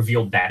then you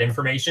revealed that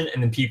information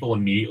and then people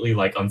immediately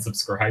like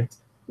unsubscribed.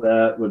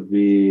 That would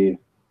be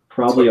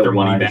probably Took a their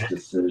money wise back.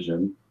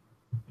 decision.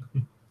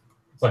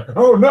 It's like,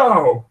 oh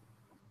no!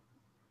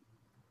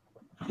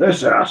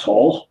 This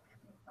asshole.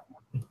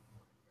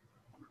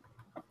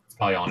 It's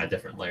probably on a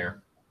different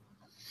layer.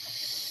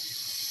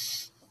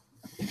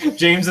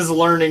 James is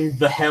learning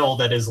the hell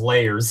that is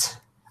layers.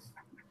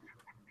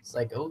 It's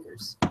like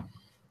ogres.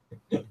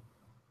 That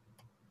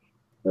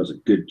was a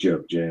good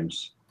joke,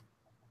 James.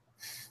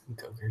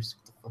 Ogres.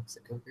 What the fuck's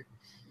a ogre?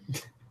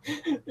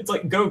 It's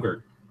like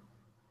Gogurt.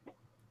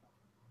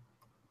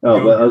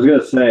 Oh, but I was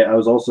gonna say I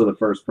was also the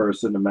first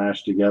person to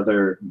mash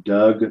together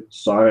Doug,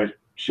 Sonic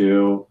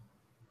Chew,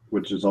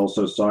 which is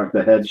also Sonic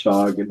the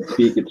Hedgehog and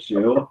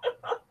Pikachu.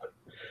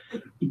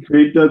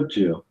 Great Doug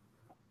Chew.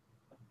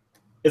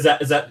 Is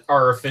that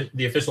our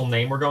the official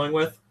name we're going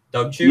with?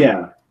 Doug Chew?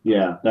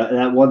 Yeah.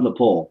 That won the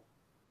poll.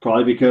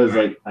 Probably because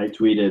like I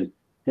tweeted,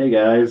 "Hey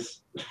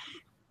guys,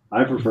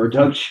 I prefer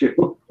Doug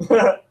Chew."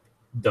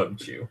 Doug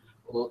Chew.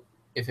 Well,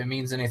 if it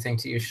means anything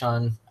to you,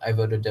 Shawn, I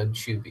voted Doug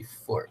Chew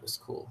before it was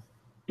cool.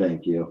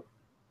 Thank you.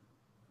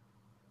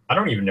 I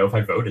don't even know if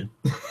I voted.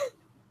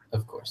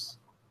 Of course.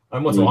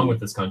 What's wrong with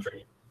this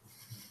country?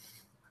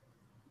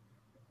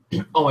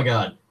 Oh my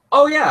god.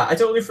 Oh yeah, I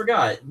totally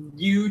forgot.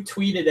 You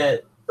tweeted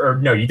at, or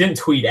no, you didn't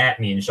tweet at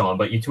me and Shawn,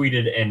 but you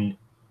tweeted and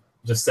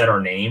just said our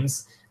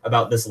names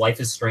about this Life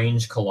is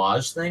Strange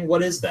collage thing.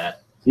 What is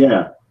that?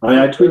 Yeah,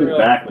 I tweeted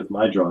back with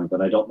my drawing,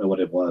 but I don't know what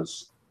it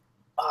was.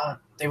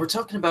 They were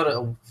talking about it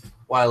a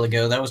while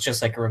ago. That was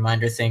just like a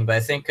reminder thing, but I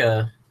think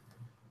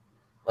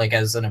like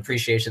as an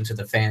appreciation to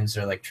the fans,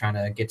 they're like trying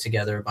to get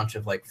together a bunch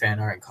of like fan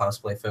art and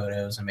cosplay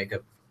photos and make a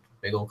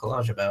big old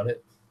collage about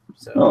it.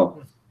 So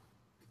Oh,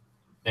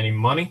 Any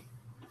money?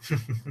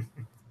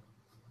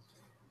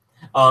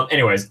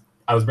 Anyways,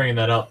 I was bringing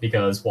that up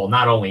because, well,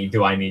 not only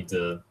do I need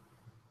to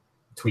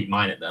tweet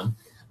mine at them,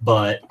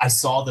 but I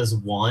saw this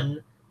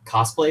one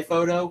cosplay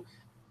photo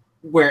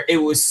where it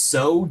was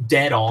so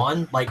dead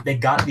on, like they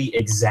got the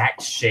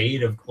exact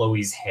shade of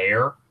Chloe's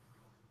hair.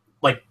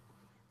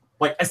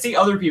 Like I see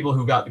other people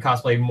who got the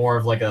cosplay more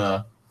of like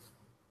a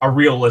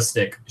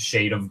realistic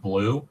shade of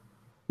blue.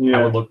 That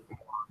yeah. would look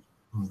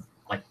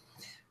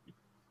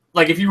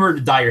like if you were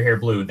to dye your hair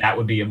blue, that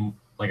would be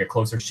a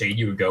closer shade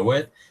you would go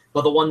with.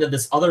 But the one that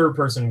this other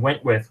person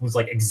went with was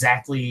like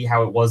exactly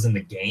how it was in the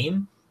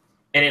game,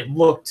 and it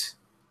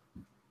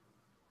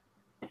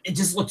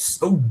just looked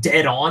so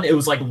dead on. It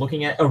was like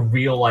looking at a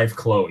real life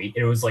Chloe.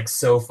 It was like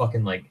so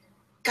fucking like,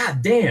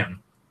 god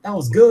damn, that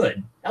was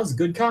good. That was a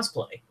good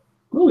cosplay.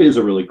 Chloe is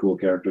a really cool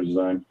character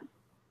design.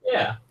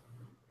 Yeah.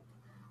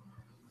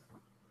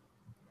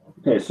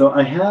 Okay, so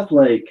I have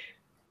like,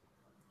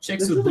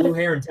 Chicks with blue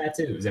hair and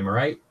tattoos, am I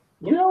right?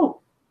 you know,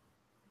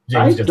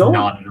 James I just don't-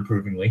 nodded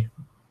approvingly.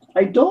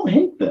 I don't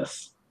hate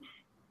this.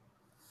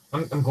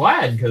 I'm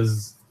glad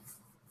because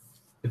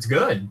it's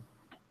good.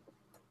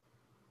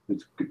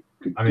 It's good.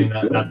 I mean,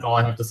 good. that's all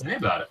I have to say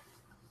about it.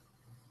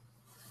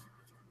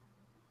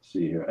 Let's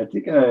see here. I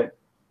think I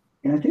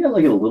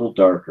like it a little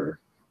darker.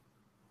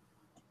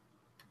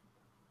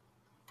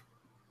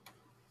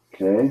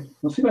 Okay,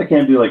 let's see if I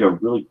can't do like a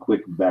really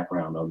quick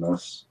background on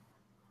this.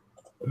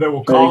 Then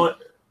we'll call it.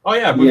 Oh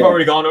yeah, we've Yeah.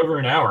 already gone over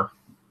an hour.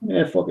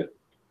 Yeah, fuck it.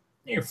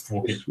 You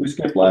fuck it. We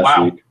skipped last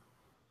Wow. week.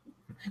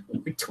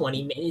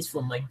 20 minutes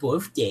from my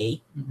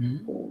birthday.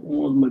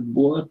 On my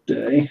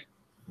birthday.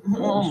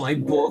 Oh, my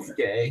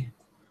birthday.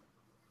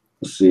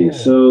 Let's see. Yeah.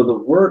 So the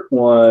work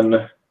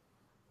one.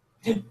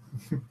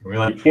 We're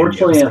like,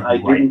 Unfortunately, I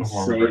right didn't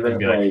before save my birthday, it,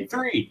 be like, like-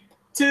 3,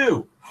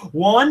 2,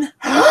 1.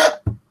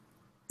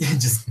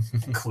 Just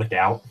click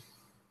out.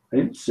 I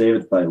didn't save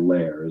it by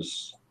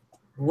layers.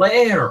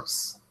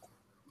 Layers.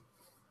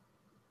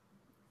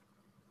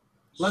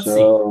 Let's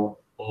so,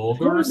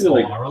 Ogres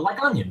Really? are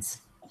like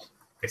onions.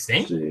 They let's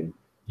stink? see.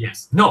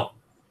 Yes. No.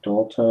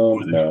 Dull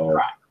tone, no.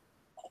 Right.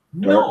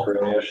 Dark No.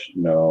 grayish,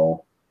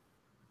 no.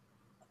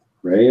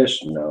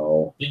 Grayish,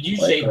 no. Did you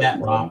Light shade that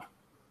red, rock?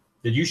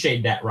 Did you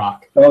shade that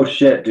rock? Oh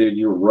shit, dude,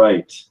 you're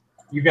right.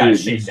 You gotta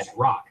Dude, shade that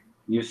rock.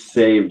 You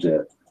saved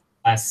it.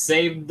 I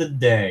saved the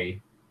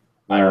day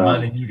by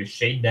reminding you to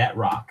shade that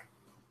rock.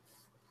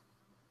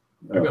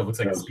 Maybe it looks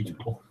like a speech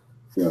bubble.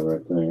 Yeah,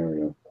 right there. There we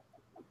go.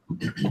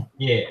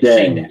 Yeah, Dang,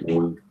 shade that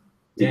dude. rock.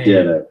 You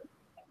did it.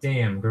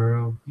 Damn,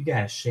 girl. You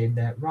gotta shade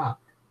that rock.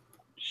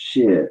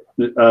 Shit.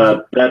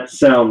 That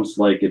sounds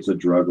like it's a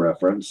drug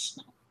reference.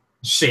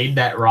 Shade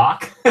that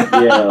rock?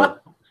 Yeah.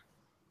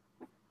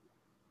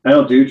 I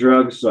don't do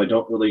drugs, so I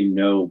don't really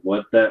know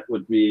what that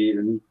would be.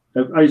 And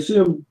I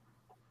assume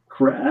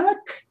crack?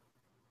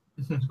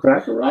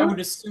 Crack a rock? I would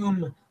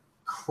assume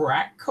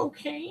crack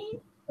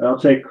cocaine? I'll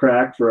take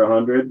crack for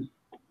 100.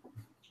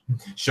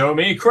 Show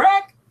me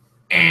crack.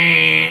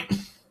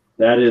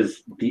 That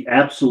is the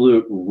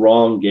absolute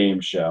wrong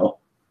game show.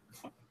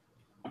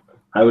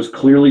 I was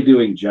clearly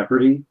doing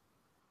Jeopardy.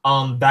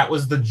 That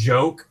was the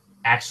joke.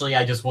 Actually,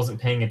 I just wasn't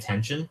paying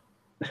attention.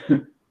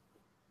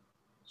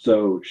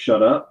 So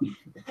shut up.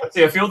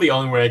 See, I feel the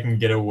only way I can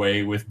get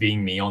away with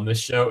being me on this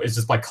show is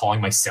just by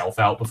calling myself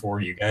out before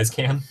you guys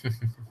can.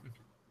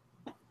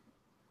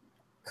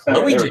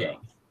 Chloe J.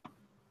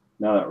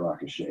 Now that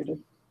rock is shaded.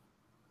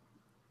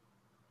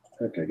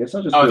 Okay, I guess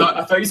I'll just. Oh,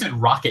 I thought you said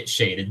rocket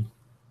shaded.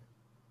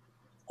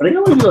 I think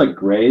I'm gonna do like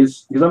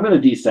grays because I'm gonna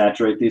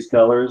desaturate these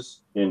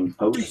colors in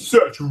post.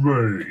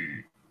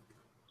 Desaturate.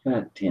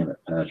 God damn it,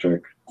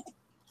 Patrick.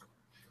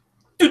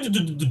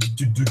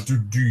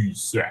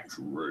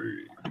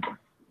 Desaturate.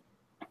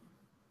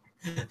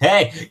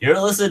 Hey, you're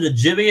listening to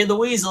Jimmy and the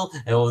Weasel,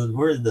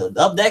 and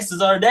up next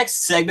is our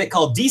next segment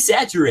called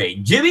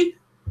Desaturate. Jimmy,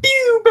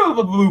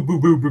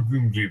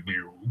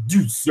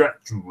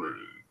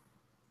 desaturate.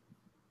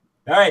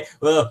 All right,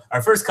 well,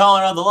 our first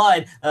caller on the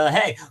line.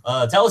 Hey,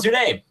 tell us your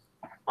name.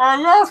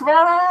 Yes,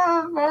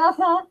 man.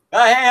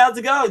 Hey, how's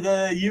it going?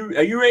 Are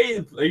you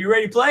ready? Are you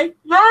ready to play?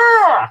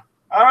 Yeah.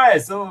 All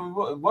right.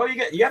 So, what you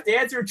got? You have to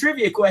answer a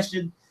trivia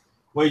question.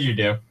 What did you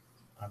do?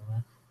 I don't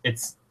know.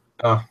 It's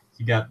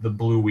you got the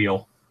blue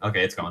wheel.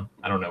 Okay, it's gone.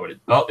 I don't know what it.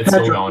 Oh, it's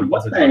Patrick, still going.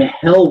 what the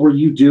hell were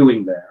you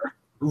doing there?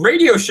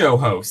 Radio show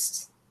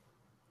host.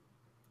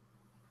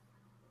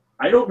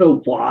 I don't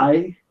know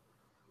why,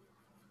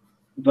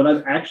 but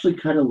I'm actually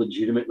kind of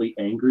legitimately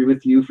angry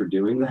with you for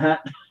doing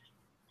that.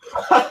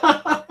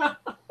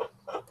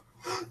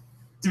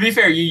 To be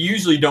fair, you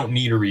usually don't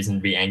need a reason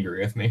to be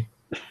angry with me.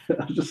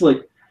 I'm just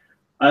like,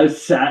 I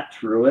sat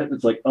through it.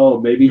 It's like,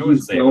 oh, maybe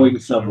he's going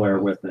somewhere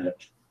with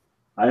it.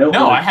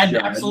 No, I had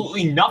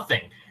absolutely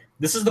nothing.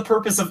 This is the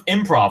purpose of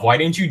improv. Why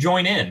didn't you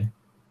join in?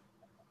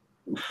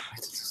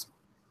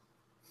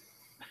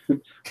 We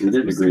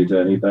didn't agree to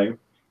anything.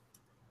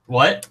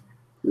 What?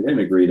 We didn't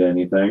agree to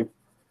anything.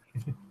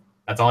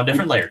 That's on a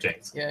different layer,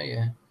 James.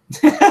 Yeah.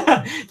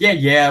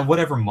 yeah,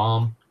 whatever,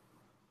 Mom.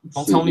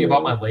 Don't tell me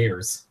about my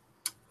layers.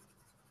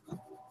 I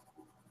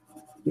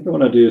think I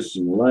want to do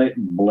some light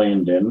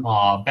blending.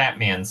 Aw,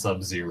 Batman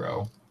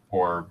Sub-Zero.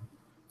 Or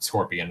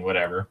Scorpion,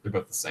 whatever. They're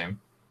both the same.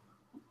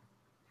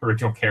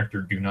 Original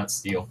character, do not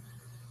steal.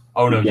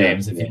 Oh no,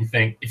 James,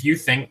 if you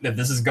think that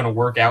this is gonna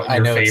work out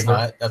in your favor. It's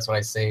not. That's what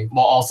I say.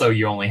 Well, also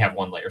you only have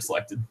one layer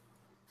selected.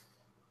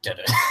 Did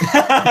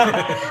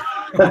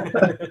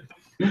it.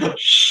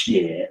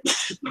 Shit.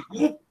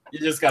 You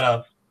just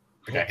gotta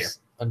okay, here.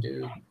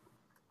 Undo.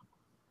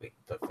 Wait,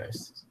 but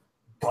first.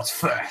 But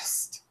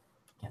first.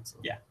 Cancel.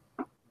 Yeah.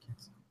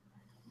 Cancel.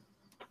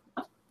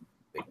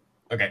 Wait.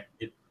 Okay.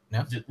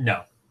 No?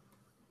 No.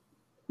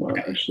 Well,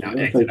 okay. actually, Now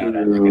exit out.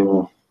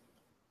 Okay.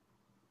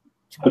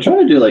 I'm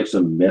trying to do like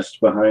some mist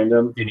behind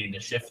him. You need to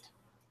shift.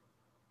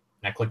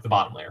 Now click the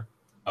bottom layer.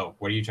 Oh,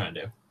 what are you trying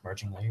to do?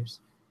 Merging layers.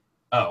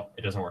 Oh,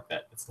 it doesn't work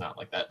that. It's not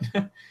like that.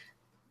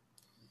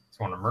 Just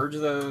want to merge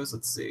those.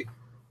 Let's see.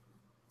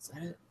 Is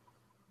that it?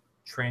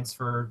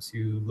 Transfer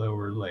to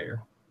lower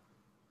layer.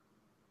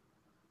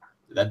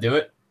 Did that do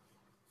it?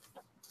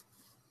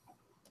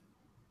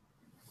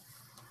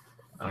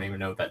 I don't even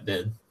know what that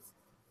did.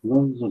 La,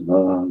 la,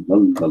 la, la,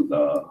 la,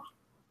 la. I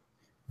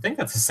think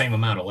that's the same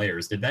amount of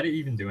layers. Did that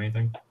even do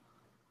anything?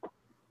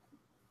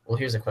 Well,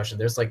 here's a question.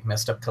 There's like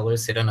messed up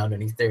colors hidden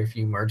underneath there. If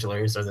you merge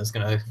layers, are those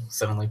gonna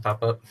suddenly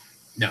pop up?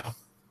 No.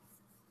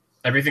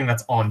 Everything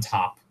that's on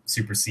top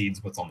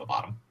supersedes what's on the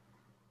bottom.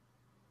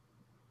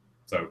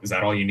 So is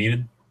that all you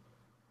needed?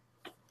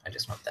 I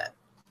just want that.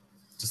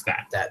 Just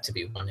that. That to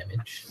be one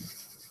image.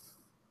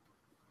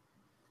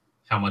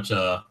 How much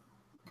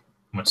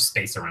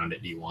space around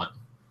it do you want?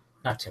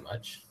 Not too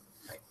much.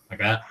 Like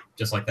that?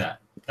 Just like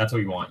that. That's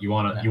what you want. You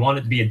want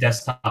it to be a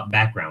desktop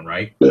background,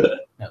 right?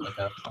 Not like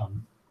a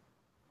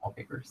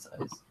wallpaper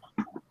size.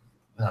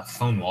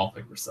 Phone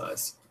wallpaper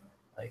size.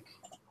 Like.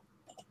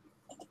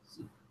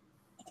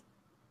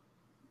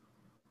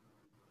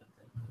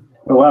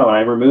 Oh wow! When I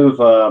remove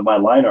my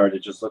line art,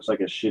 it just looks like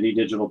a shitty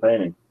digital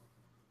painting.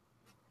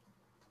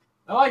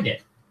 I like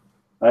it.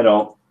 I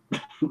don't.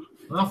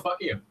 Oh, fuck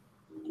you.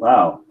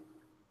 Wow.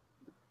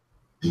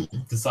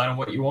 Decide on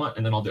what you want,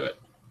 and then I'll do it.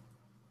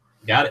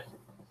 Got it.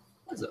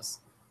 What is this?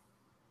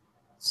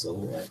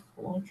 Select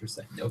launcher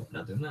set. Nope,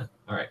 not doing that.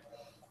 All right.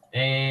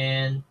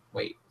 And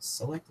Wait,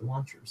 select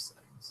launcher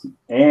settings.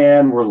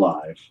 And we're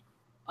live.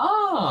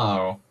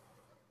 Oh.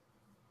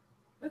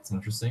 That's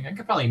interesting. I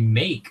could probably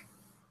make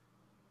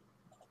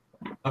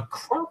a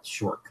crop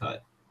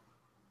shortcut.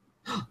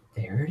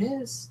 There it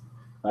is.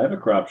 I have a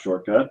crop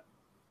shortcut.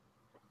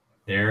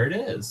 There it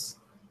is.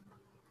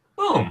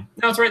 Boom.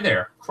 Now it's right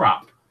there.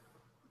 Crop.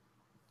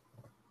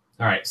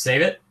 All right,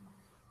 save it.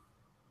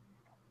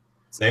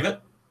 Save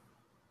it.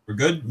 We're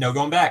good. No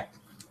going back.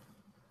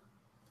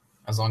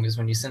 As long as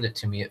when you send it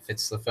to me, it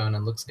fits the phone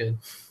and looks good.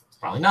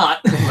 Probably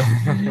not.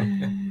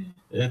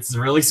 It's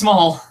really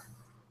small.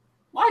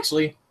 Well,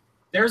 actually,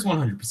 there's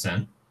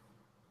 100%.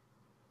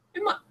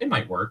 It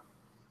might work.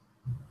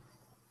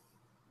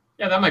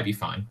 Yeah, that might be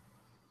fine.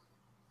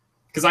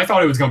 Because I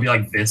thought it was going to be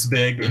like this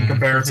big in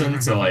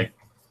comparison. So like,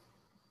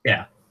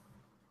 yeah.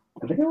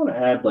 I think I want to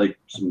add like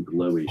some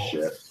glowy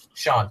shit.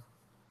 Shawn,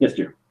 Yes,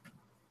 dear.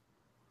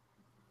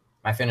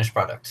 my finished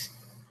product.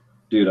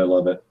 Dude, I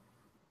love it.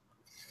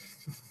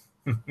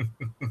 I'm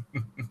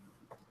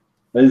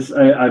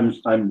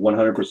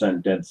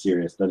 100% dead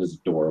serious. That is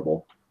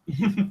adorable.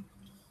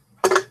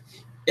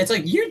 It's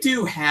like you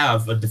do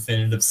have a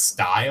definitive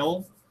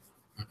style.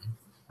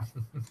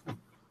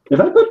 If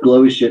I put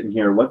glowy shit in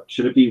here, what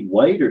should it be?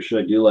 White or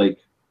should I do like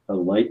a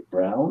light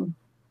brown?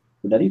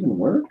 Would that even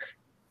work?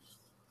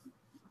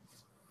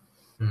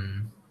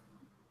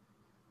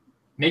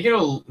 Make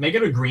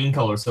it a green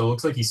color so it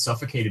looks like he's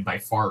suffocated by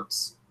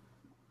farts.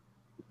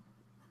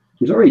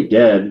 He's already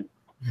dead.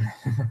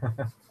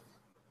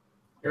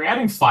 You're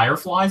adding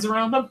fireflies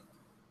around him?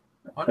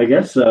 I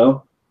guess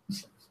so.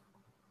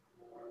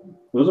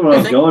 Wasn't what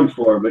I was going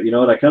for, but you know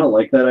what? I kind of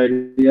like that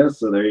idea,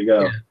 so there you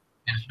go.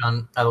 Yeah,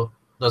 Shawn,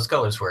 those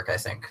colors work, I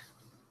think.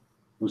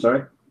 I'm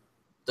sorry?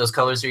 Those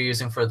colors you're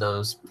using for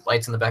those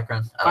lights in the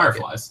background?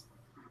 Fireflies.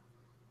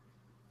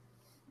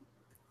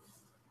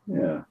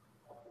 Yeah.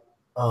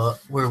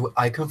 Where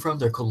I come from,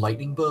 they're called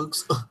lightning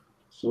bugs.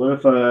 So what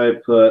if I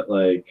put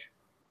like...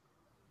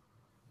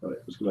 All right,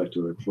 let's go back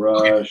to a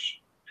brush.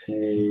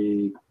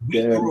 We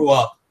grew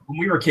up, when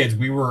we were kids,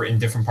 we were in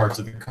different parts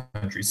of the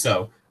country.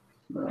 So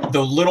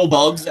the little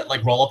bugs that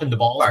like roll up into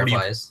balls.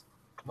 Fireflies.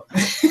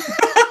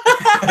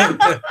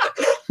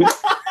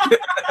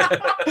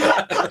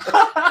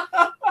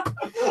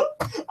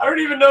 I don't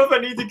even know if I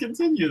need to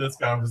continue this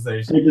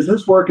conversation. Hey, does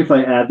this work if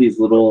I add these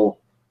little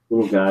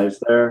guys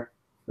there?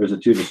 Or is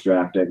it too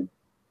distracting?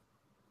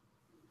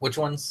 Which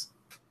ones?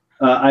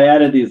 I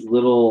added these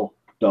little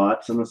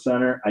dots in the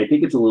center. I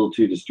think it's a little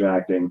too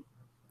distracting.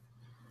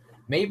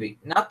 Maybe.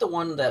 Not the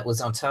one that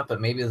was on top, but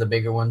maybe the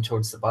bigger one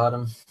towards the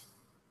bottom.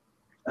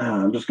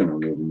 I'm just going to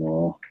remove them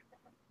all.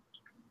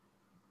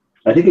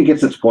 I think it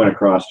gets its point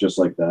across just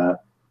like that.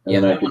 And Yeah,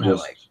 then I that can one I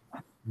just, like.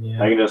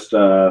 Yeah. I can just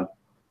go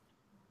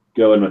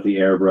in with the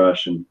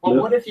airbrush and Well,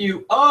 what if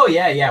you... Oh,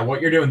 yeah.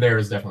 What you're doing there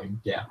is definitely...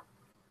 Yeah.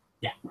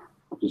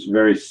 just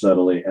very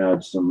subtly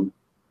add some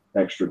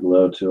extra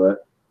glow to it.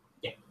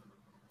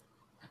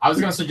 I was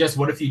going to suggest,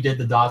 what if you did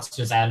the dots,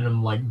 just added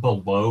them like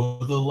below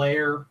the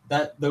layer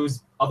that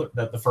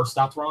the first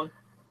dots were on?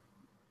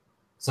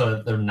 So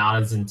that they're not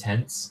as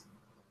intense.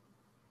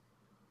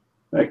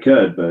 I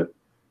could, but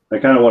I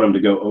kind of want them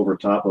to go over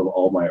top of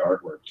all my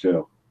artwork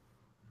too.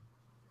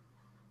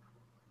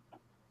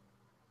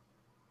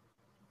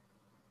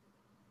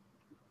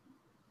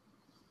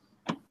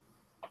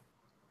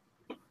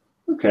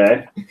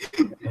 Okay.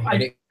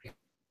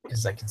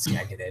 Because I can see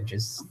jagged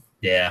edges.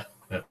 Yeah,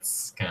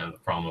 that's kind of the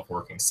problem of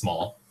working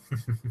small.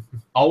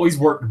 Always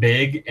work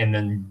big and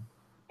then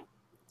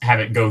have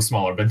it go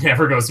smaller, but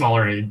never go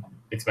smaller and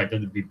expect it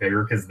to be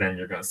bigger because then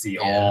you're going to see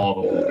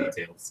all the little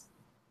details.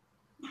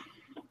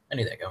 I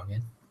knew that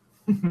going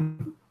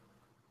in.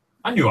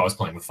 I knew I was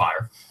playing with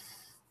fire.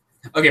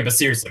 Okay, but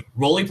seriously,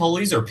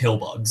 roly-polies or pill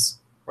bugs?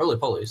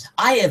 Roly-polies.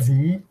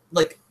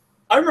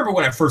 I remember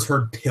when I first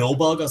heard pill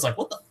bug, I was like,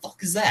 what the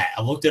fuck is that?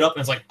 I looked it up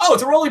and it's like, oh,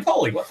 it's a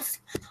roly-poly. What the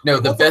No,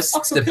 the best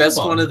pill bug?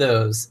 one of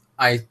those.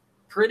 I'm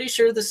pretty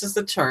sure this is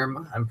the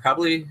term. I'm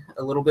probably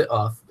a little bit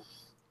off.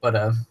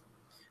 But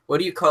what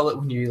do you call it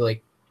when you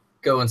like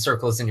go in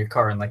circles in your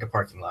car in like a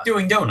parking lot?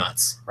 Doing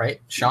donuts.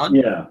 Right? Shawn?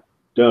 Yeah,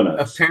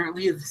 donuts.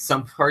 Apparently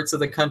some parts of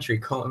the country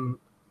call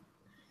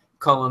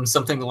them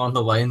something along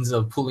the lines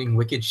of pulling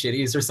wicked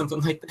shitties or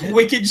something like that.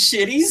 Wicked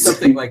shitties?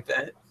 Something like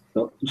that.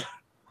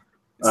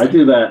 I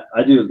do that.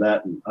 I do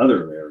that in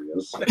other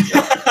areas.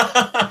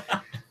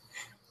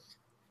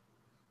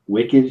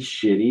 Wicked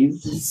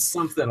shitties.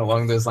 Something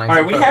along those lines. All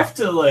right, we have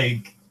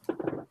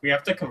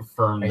to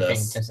confirm Are you paying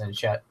this. attention to the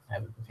chat? I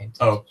haven't been paying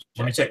attention. Oh,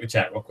 let me check the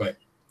chat real quick.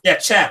 Yeah,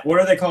 chat. What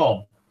are they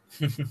called?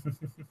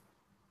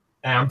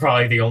 I'm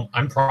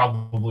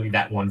probably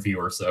that one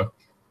viewer. So,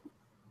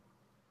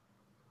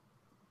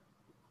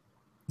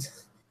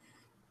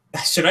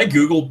 should I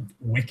Google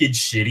wicked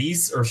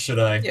shitties or should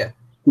I? Yeah.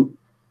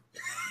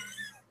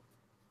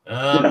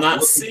 I'm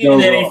not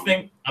seeing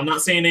anything. I'm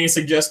not seeing any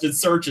suggested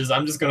searches.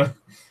 I'm just gonna.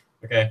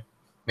 Okay.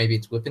 Maybe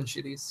it's whipping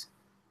shitties.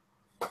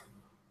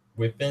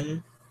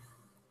 Whipping.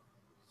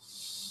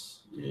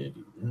 Shitty.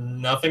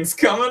 Nothing's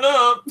coming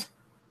up.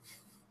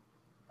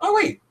 Oh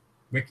wait.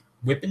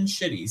 Whipping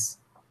shitties.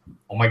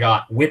 Oh my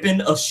god,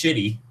 whipping a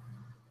shitty.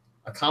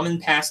 A common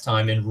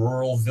pastime in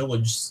rural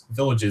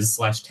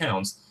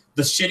villages/towns.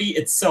 The shitty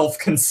itself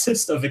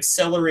consists of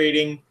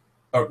accelerating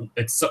a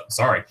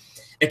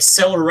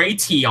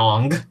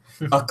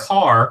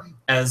car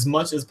as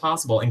much as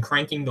possible and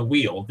cranking the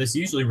wheel. This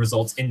usually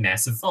results in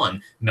massive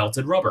fun,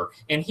 melted rubber,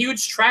 and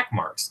huge track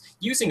marks.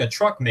 Using a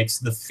truck makes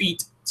the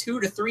feat 2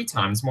 to 3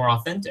 times more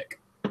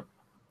authentic.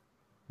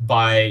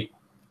 By,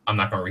 I'm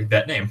not going to read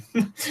that name,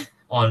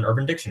 on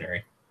Urban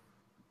Dictionary.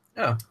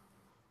 Oh,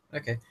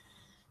 okay.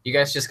 You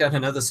guys just got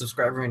another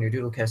subscriber on your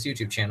DoodleCast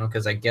YouTube channel,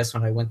 because I guess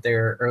when I went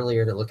there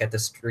earlier to look at the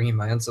stream,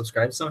 I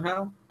unsubscribed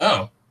somehow.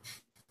 Oh.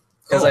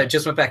 Because Cool. I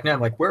just went back now.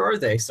 I'm like, where are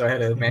they? So I had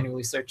to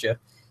manually search you.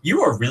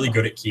 You are really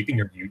good at keeping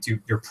your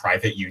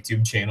private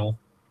YouTube channel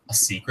a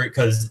secret,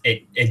 because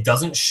it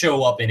doesn't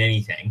show up in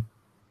anything.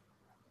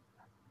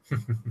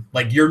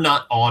 Like, you're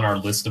not on our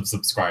list of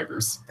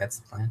subscribers. That's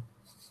the plan.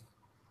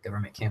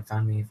 Government can't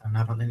find me if I'm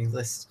not on any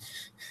list.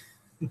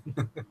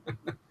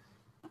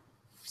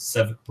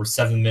 We're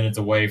 7 minutes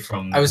away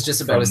from. I was just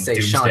about to say,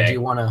 Doomsday. Shawn, do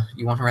you wanna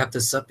wrap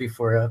this up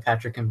before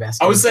Patrick and Baskin?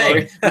 I was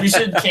saying we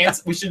should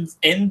we should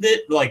end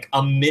it like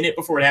a minute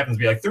before it happens.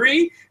 Be like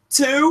 3,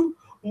 2,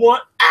 1.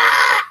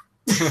 Ah!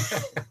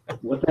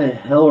 What the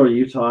hell are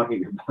you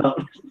talking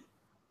about?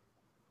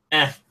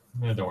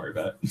 Don't worry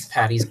about it. It's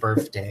Patty's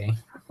birthday.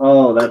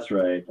 Oh, that's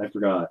right. I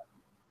forgot.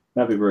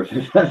 Happy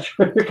birthday,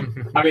 Patrick.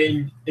 I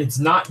mean, it's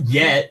not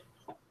yet,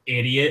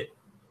 idiot.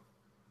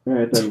 All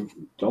right, then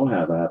don't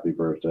have a happy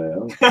birthday.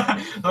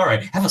 All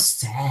right, have a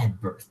sad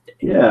birthday.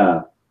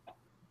 Yeah.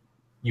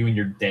 You and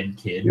your dead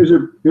kid. Here's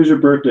your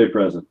birthday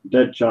present.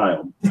 Dead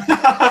child.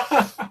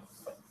 Hope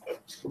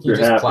You you're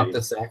just happy. plop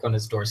the sack on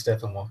his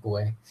doorstep and walk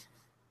away.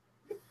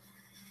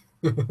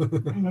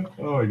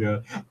 Oh my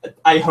god!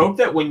 I hope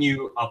that when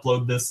you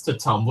upload this to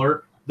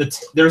Tumblr,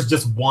 there's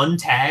just one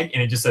tag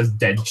and it just says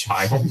 "dead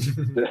child."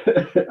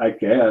 I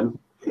can.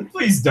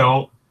 Please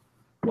don't.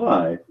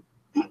 Why?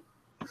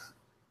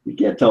 You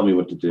can't tell me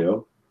what to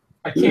do.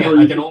 I can't.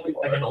 I can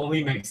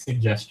only make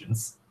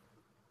suggestions.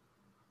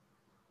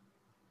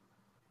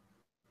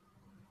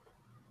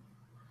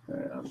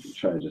 I'm gonna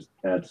try to just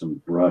add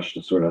some brush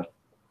to sort of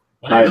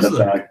Hey, hide this the is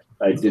a- fact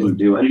I didn't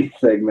do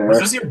anything there. Was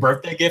this your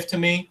birthday gift to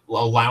me,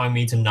 allowing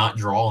me to not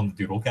draw on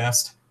the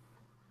DoodleCast?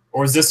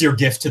 Or is this your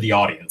gift to the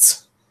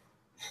audience?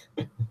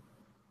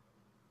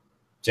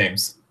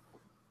 James,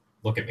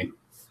 look at me.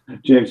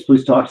 James,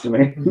 please talk to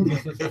me.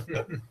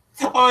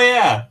 Oh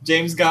yeah,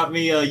 James got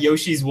me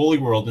Yoshi's Woolly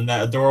World and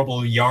that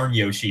adorable Yarn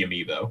Yoshi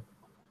amiibo.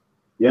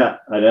 Yeah,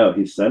 I know.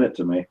 He sent it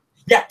to me.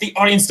 Yeah, the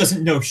audience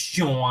doesn't know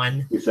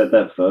Shawn. He sent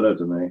that photo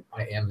to me.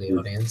 I am the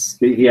audience.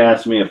 He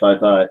asked me if I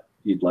thought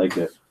you'd like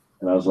it.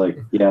 And I was like,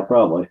 yeah,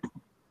 probably.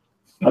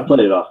 I played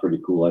it off pretty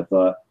cool, I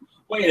thought.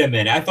 Wait a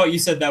minute, I thought you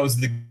said that was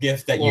the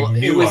gift that Well, you it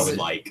knew I was- would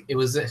like. It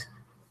was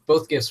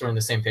both gifts were in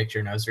the same picture,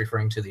 and I was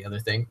referring to the other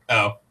thing.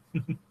 Oh.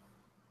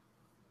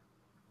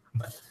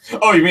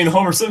 Oh, you mean the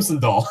Homer Simpson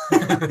doll?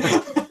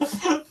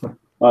 I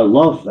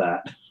love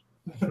that.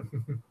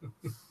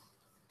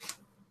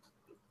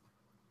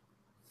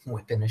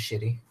 Whipping a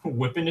shitty.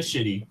 Whipping a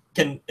shitty.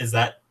 Is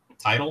that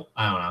title?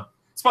 I don't know.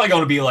 It's probably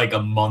going to be like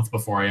a month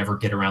before I ever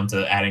get around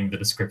to adding the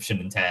description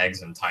and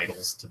tags and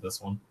titles to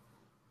this one.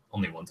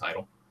 Only one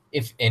title.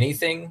 If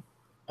anything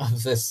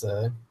of this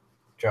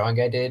drawing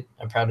I did,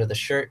 I'm proud of the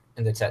shirt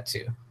and the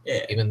tattoo,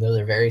 Yeah. even though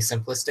they're very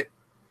simplistic.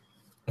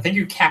 I think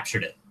you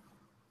captured it.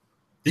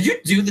 Did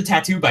you do the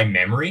tattoo by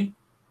memory?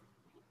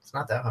 It's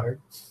not that hard.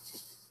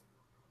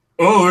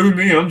 Oh, look at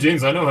me. I'm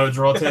James. I know how to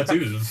draw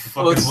tattoos.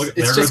 Fucking Well, it's, look, it's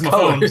there just goes my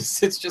phone.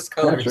 colors. It's just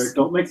colors. Patrick,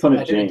 don't make fun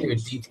I of didn't do a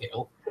James.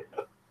 detail.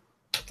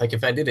 Like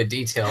if I did a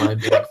detail, I'd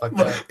be like, fuck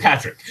that.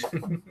 Patrick,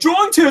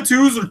 drawing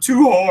tattoos are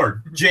too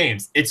hard.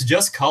 James, it's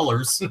just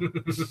colors.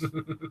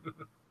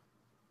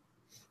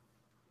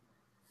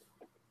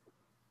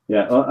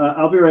 Yeah,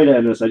 I'll be right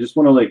at this. I just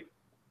want to like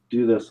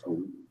do this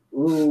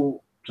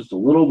just a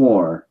little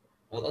more.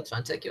 Well, that's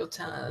fine. Take your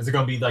time. Is it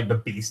going to be like the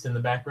beast in the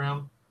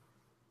background?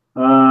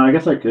 I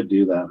guess I could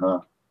do that,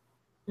 huh?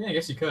 Yeah, I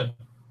guess you could.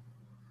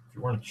 If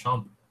you weren't a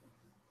chump.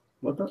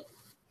 What the?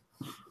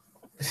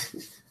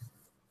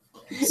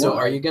 So,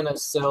 are you gonna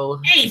sell?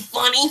 Hey,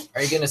 funny.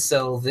 Are you gonna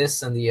sell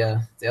this and the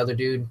other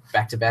dude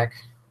back to back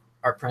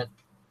art print?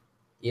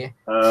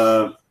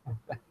 I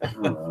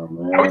don't know,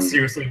 man. I would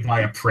seriously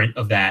buy a print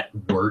of that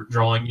word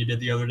drawing you did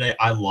the other day.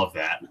 I love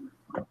that.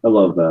 I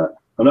love that.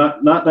 I'm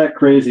not that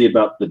crazy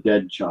about the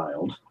dead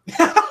child.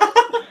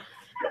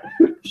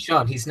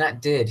 Shawn, he's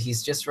not dead.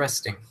 He's just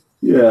resting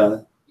Yeah,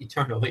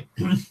 eternally.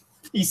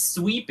 He's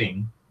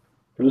sweeping.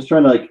 I'm just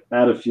trying to like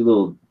add a few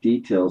little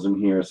details in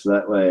here so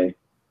that way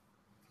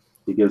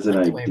it gives an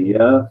That's the way we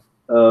idea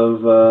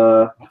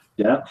of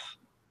depth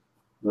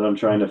that I'm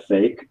trying to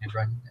fake.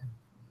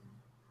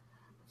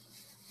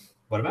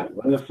 What about?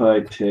 What if I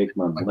take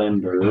my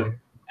blender,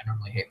 I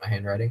normally hate my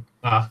handwriting.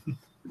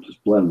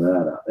 just blend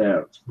that out? Yeah,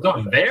 it's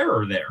No, there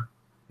or there?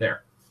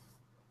 There.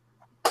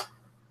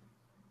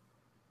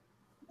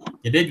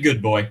 You did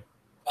good, boy.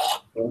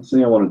 one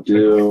thing I want to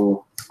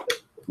do.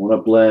 want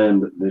to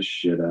blend this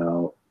shit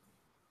out.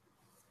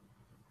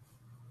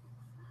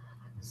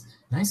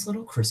 Nice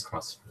little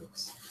crisscross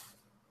strokes.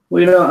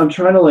 Well, I'm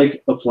trying to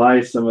like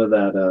apply some of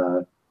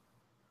that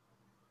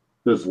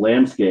those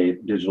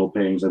landscape digital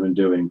paintings I've been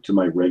doing to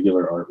my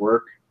regular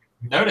artwork.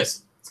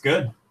 Notice. It's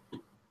good.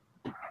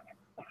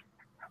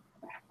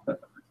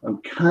 I'm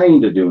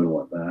kind of doing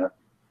what that.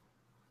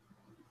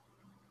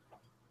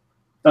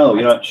 Oh,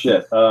 you know what?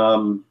 Shit.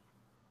 Do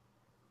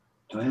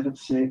I have it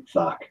saved?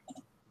 Fuck.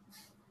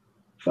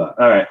 All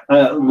right.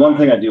 One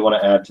thing I do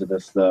want to add to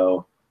this,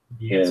 though,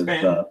 is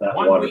that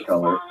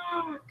watercolor.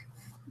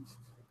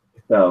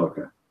 Oh,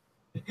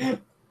 okay.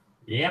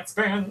 Yeah, it's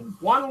been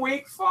 1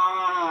 week.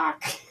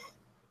 Fuck.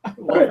 I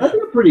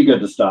think I'm pretty good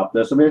to stop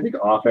this. I mean, I think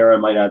off air I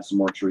might add some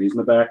more trees in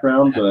the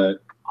background,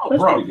 but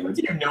bro,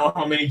 do you know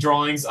how many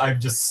drawings I've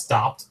just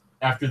stopped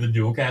after the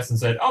DoodleCast and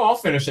said, "Oh, I'll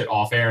finish it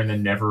off air," and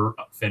then never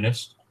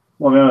finished?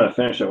 Well, I'm gonna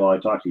finish it while I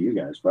talk to you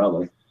guys,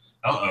 probably.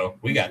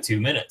 We got 2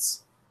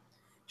 minutes.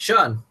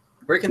 Shawn,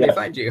 where can they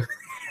find you?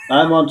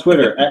 I'm on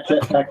Twitter at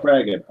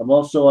JetpackBraggin. I'm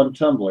also on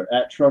Tumblr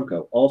at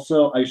Trunko.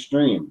 Also, I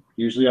stream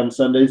usually on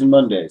Sundays and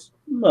Mondays,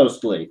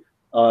 mostly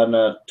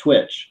on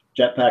Twitch.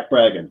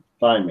 JetpackBraggin.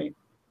 Find me.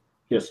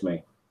 Kiss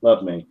me,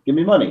 love me, give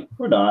me money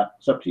or not.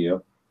 It's up to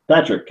you.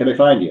 Patrick, can I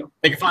find you?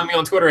 They can find me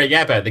on Twitter at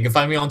Yapat. They can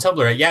find me on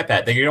Tumblr at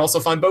Yapat. They can also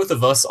find both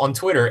of us on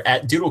Twitter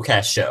at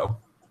DoodleCast Show.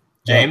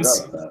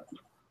 James?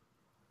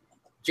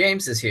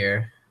 James is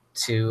here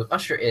to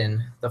usher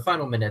in the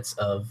final minutes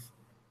of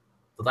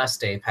the last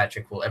day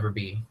Patrick will ever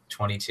be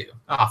 22.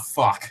 Ah,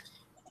 fuck.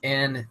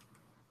 And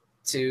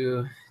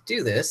to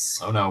do this...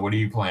 Oh no, what are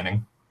you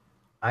planning?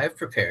 I have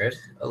prepared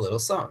a little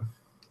song.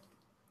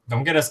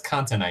 Don't get us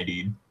content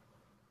ID'd.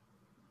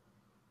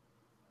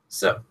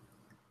 So,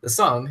 the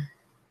song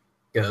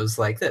goes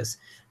like this.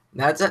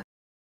 Na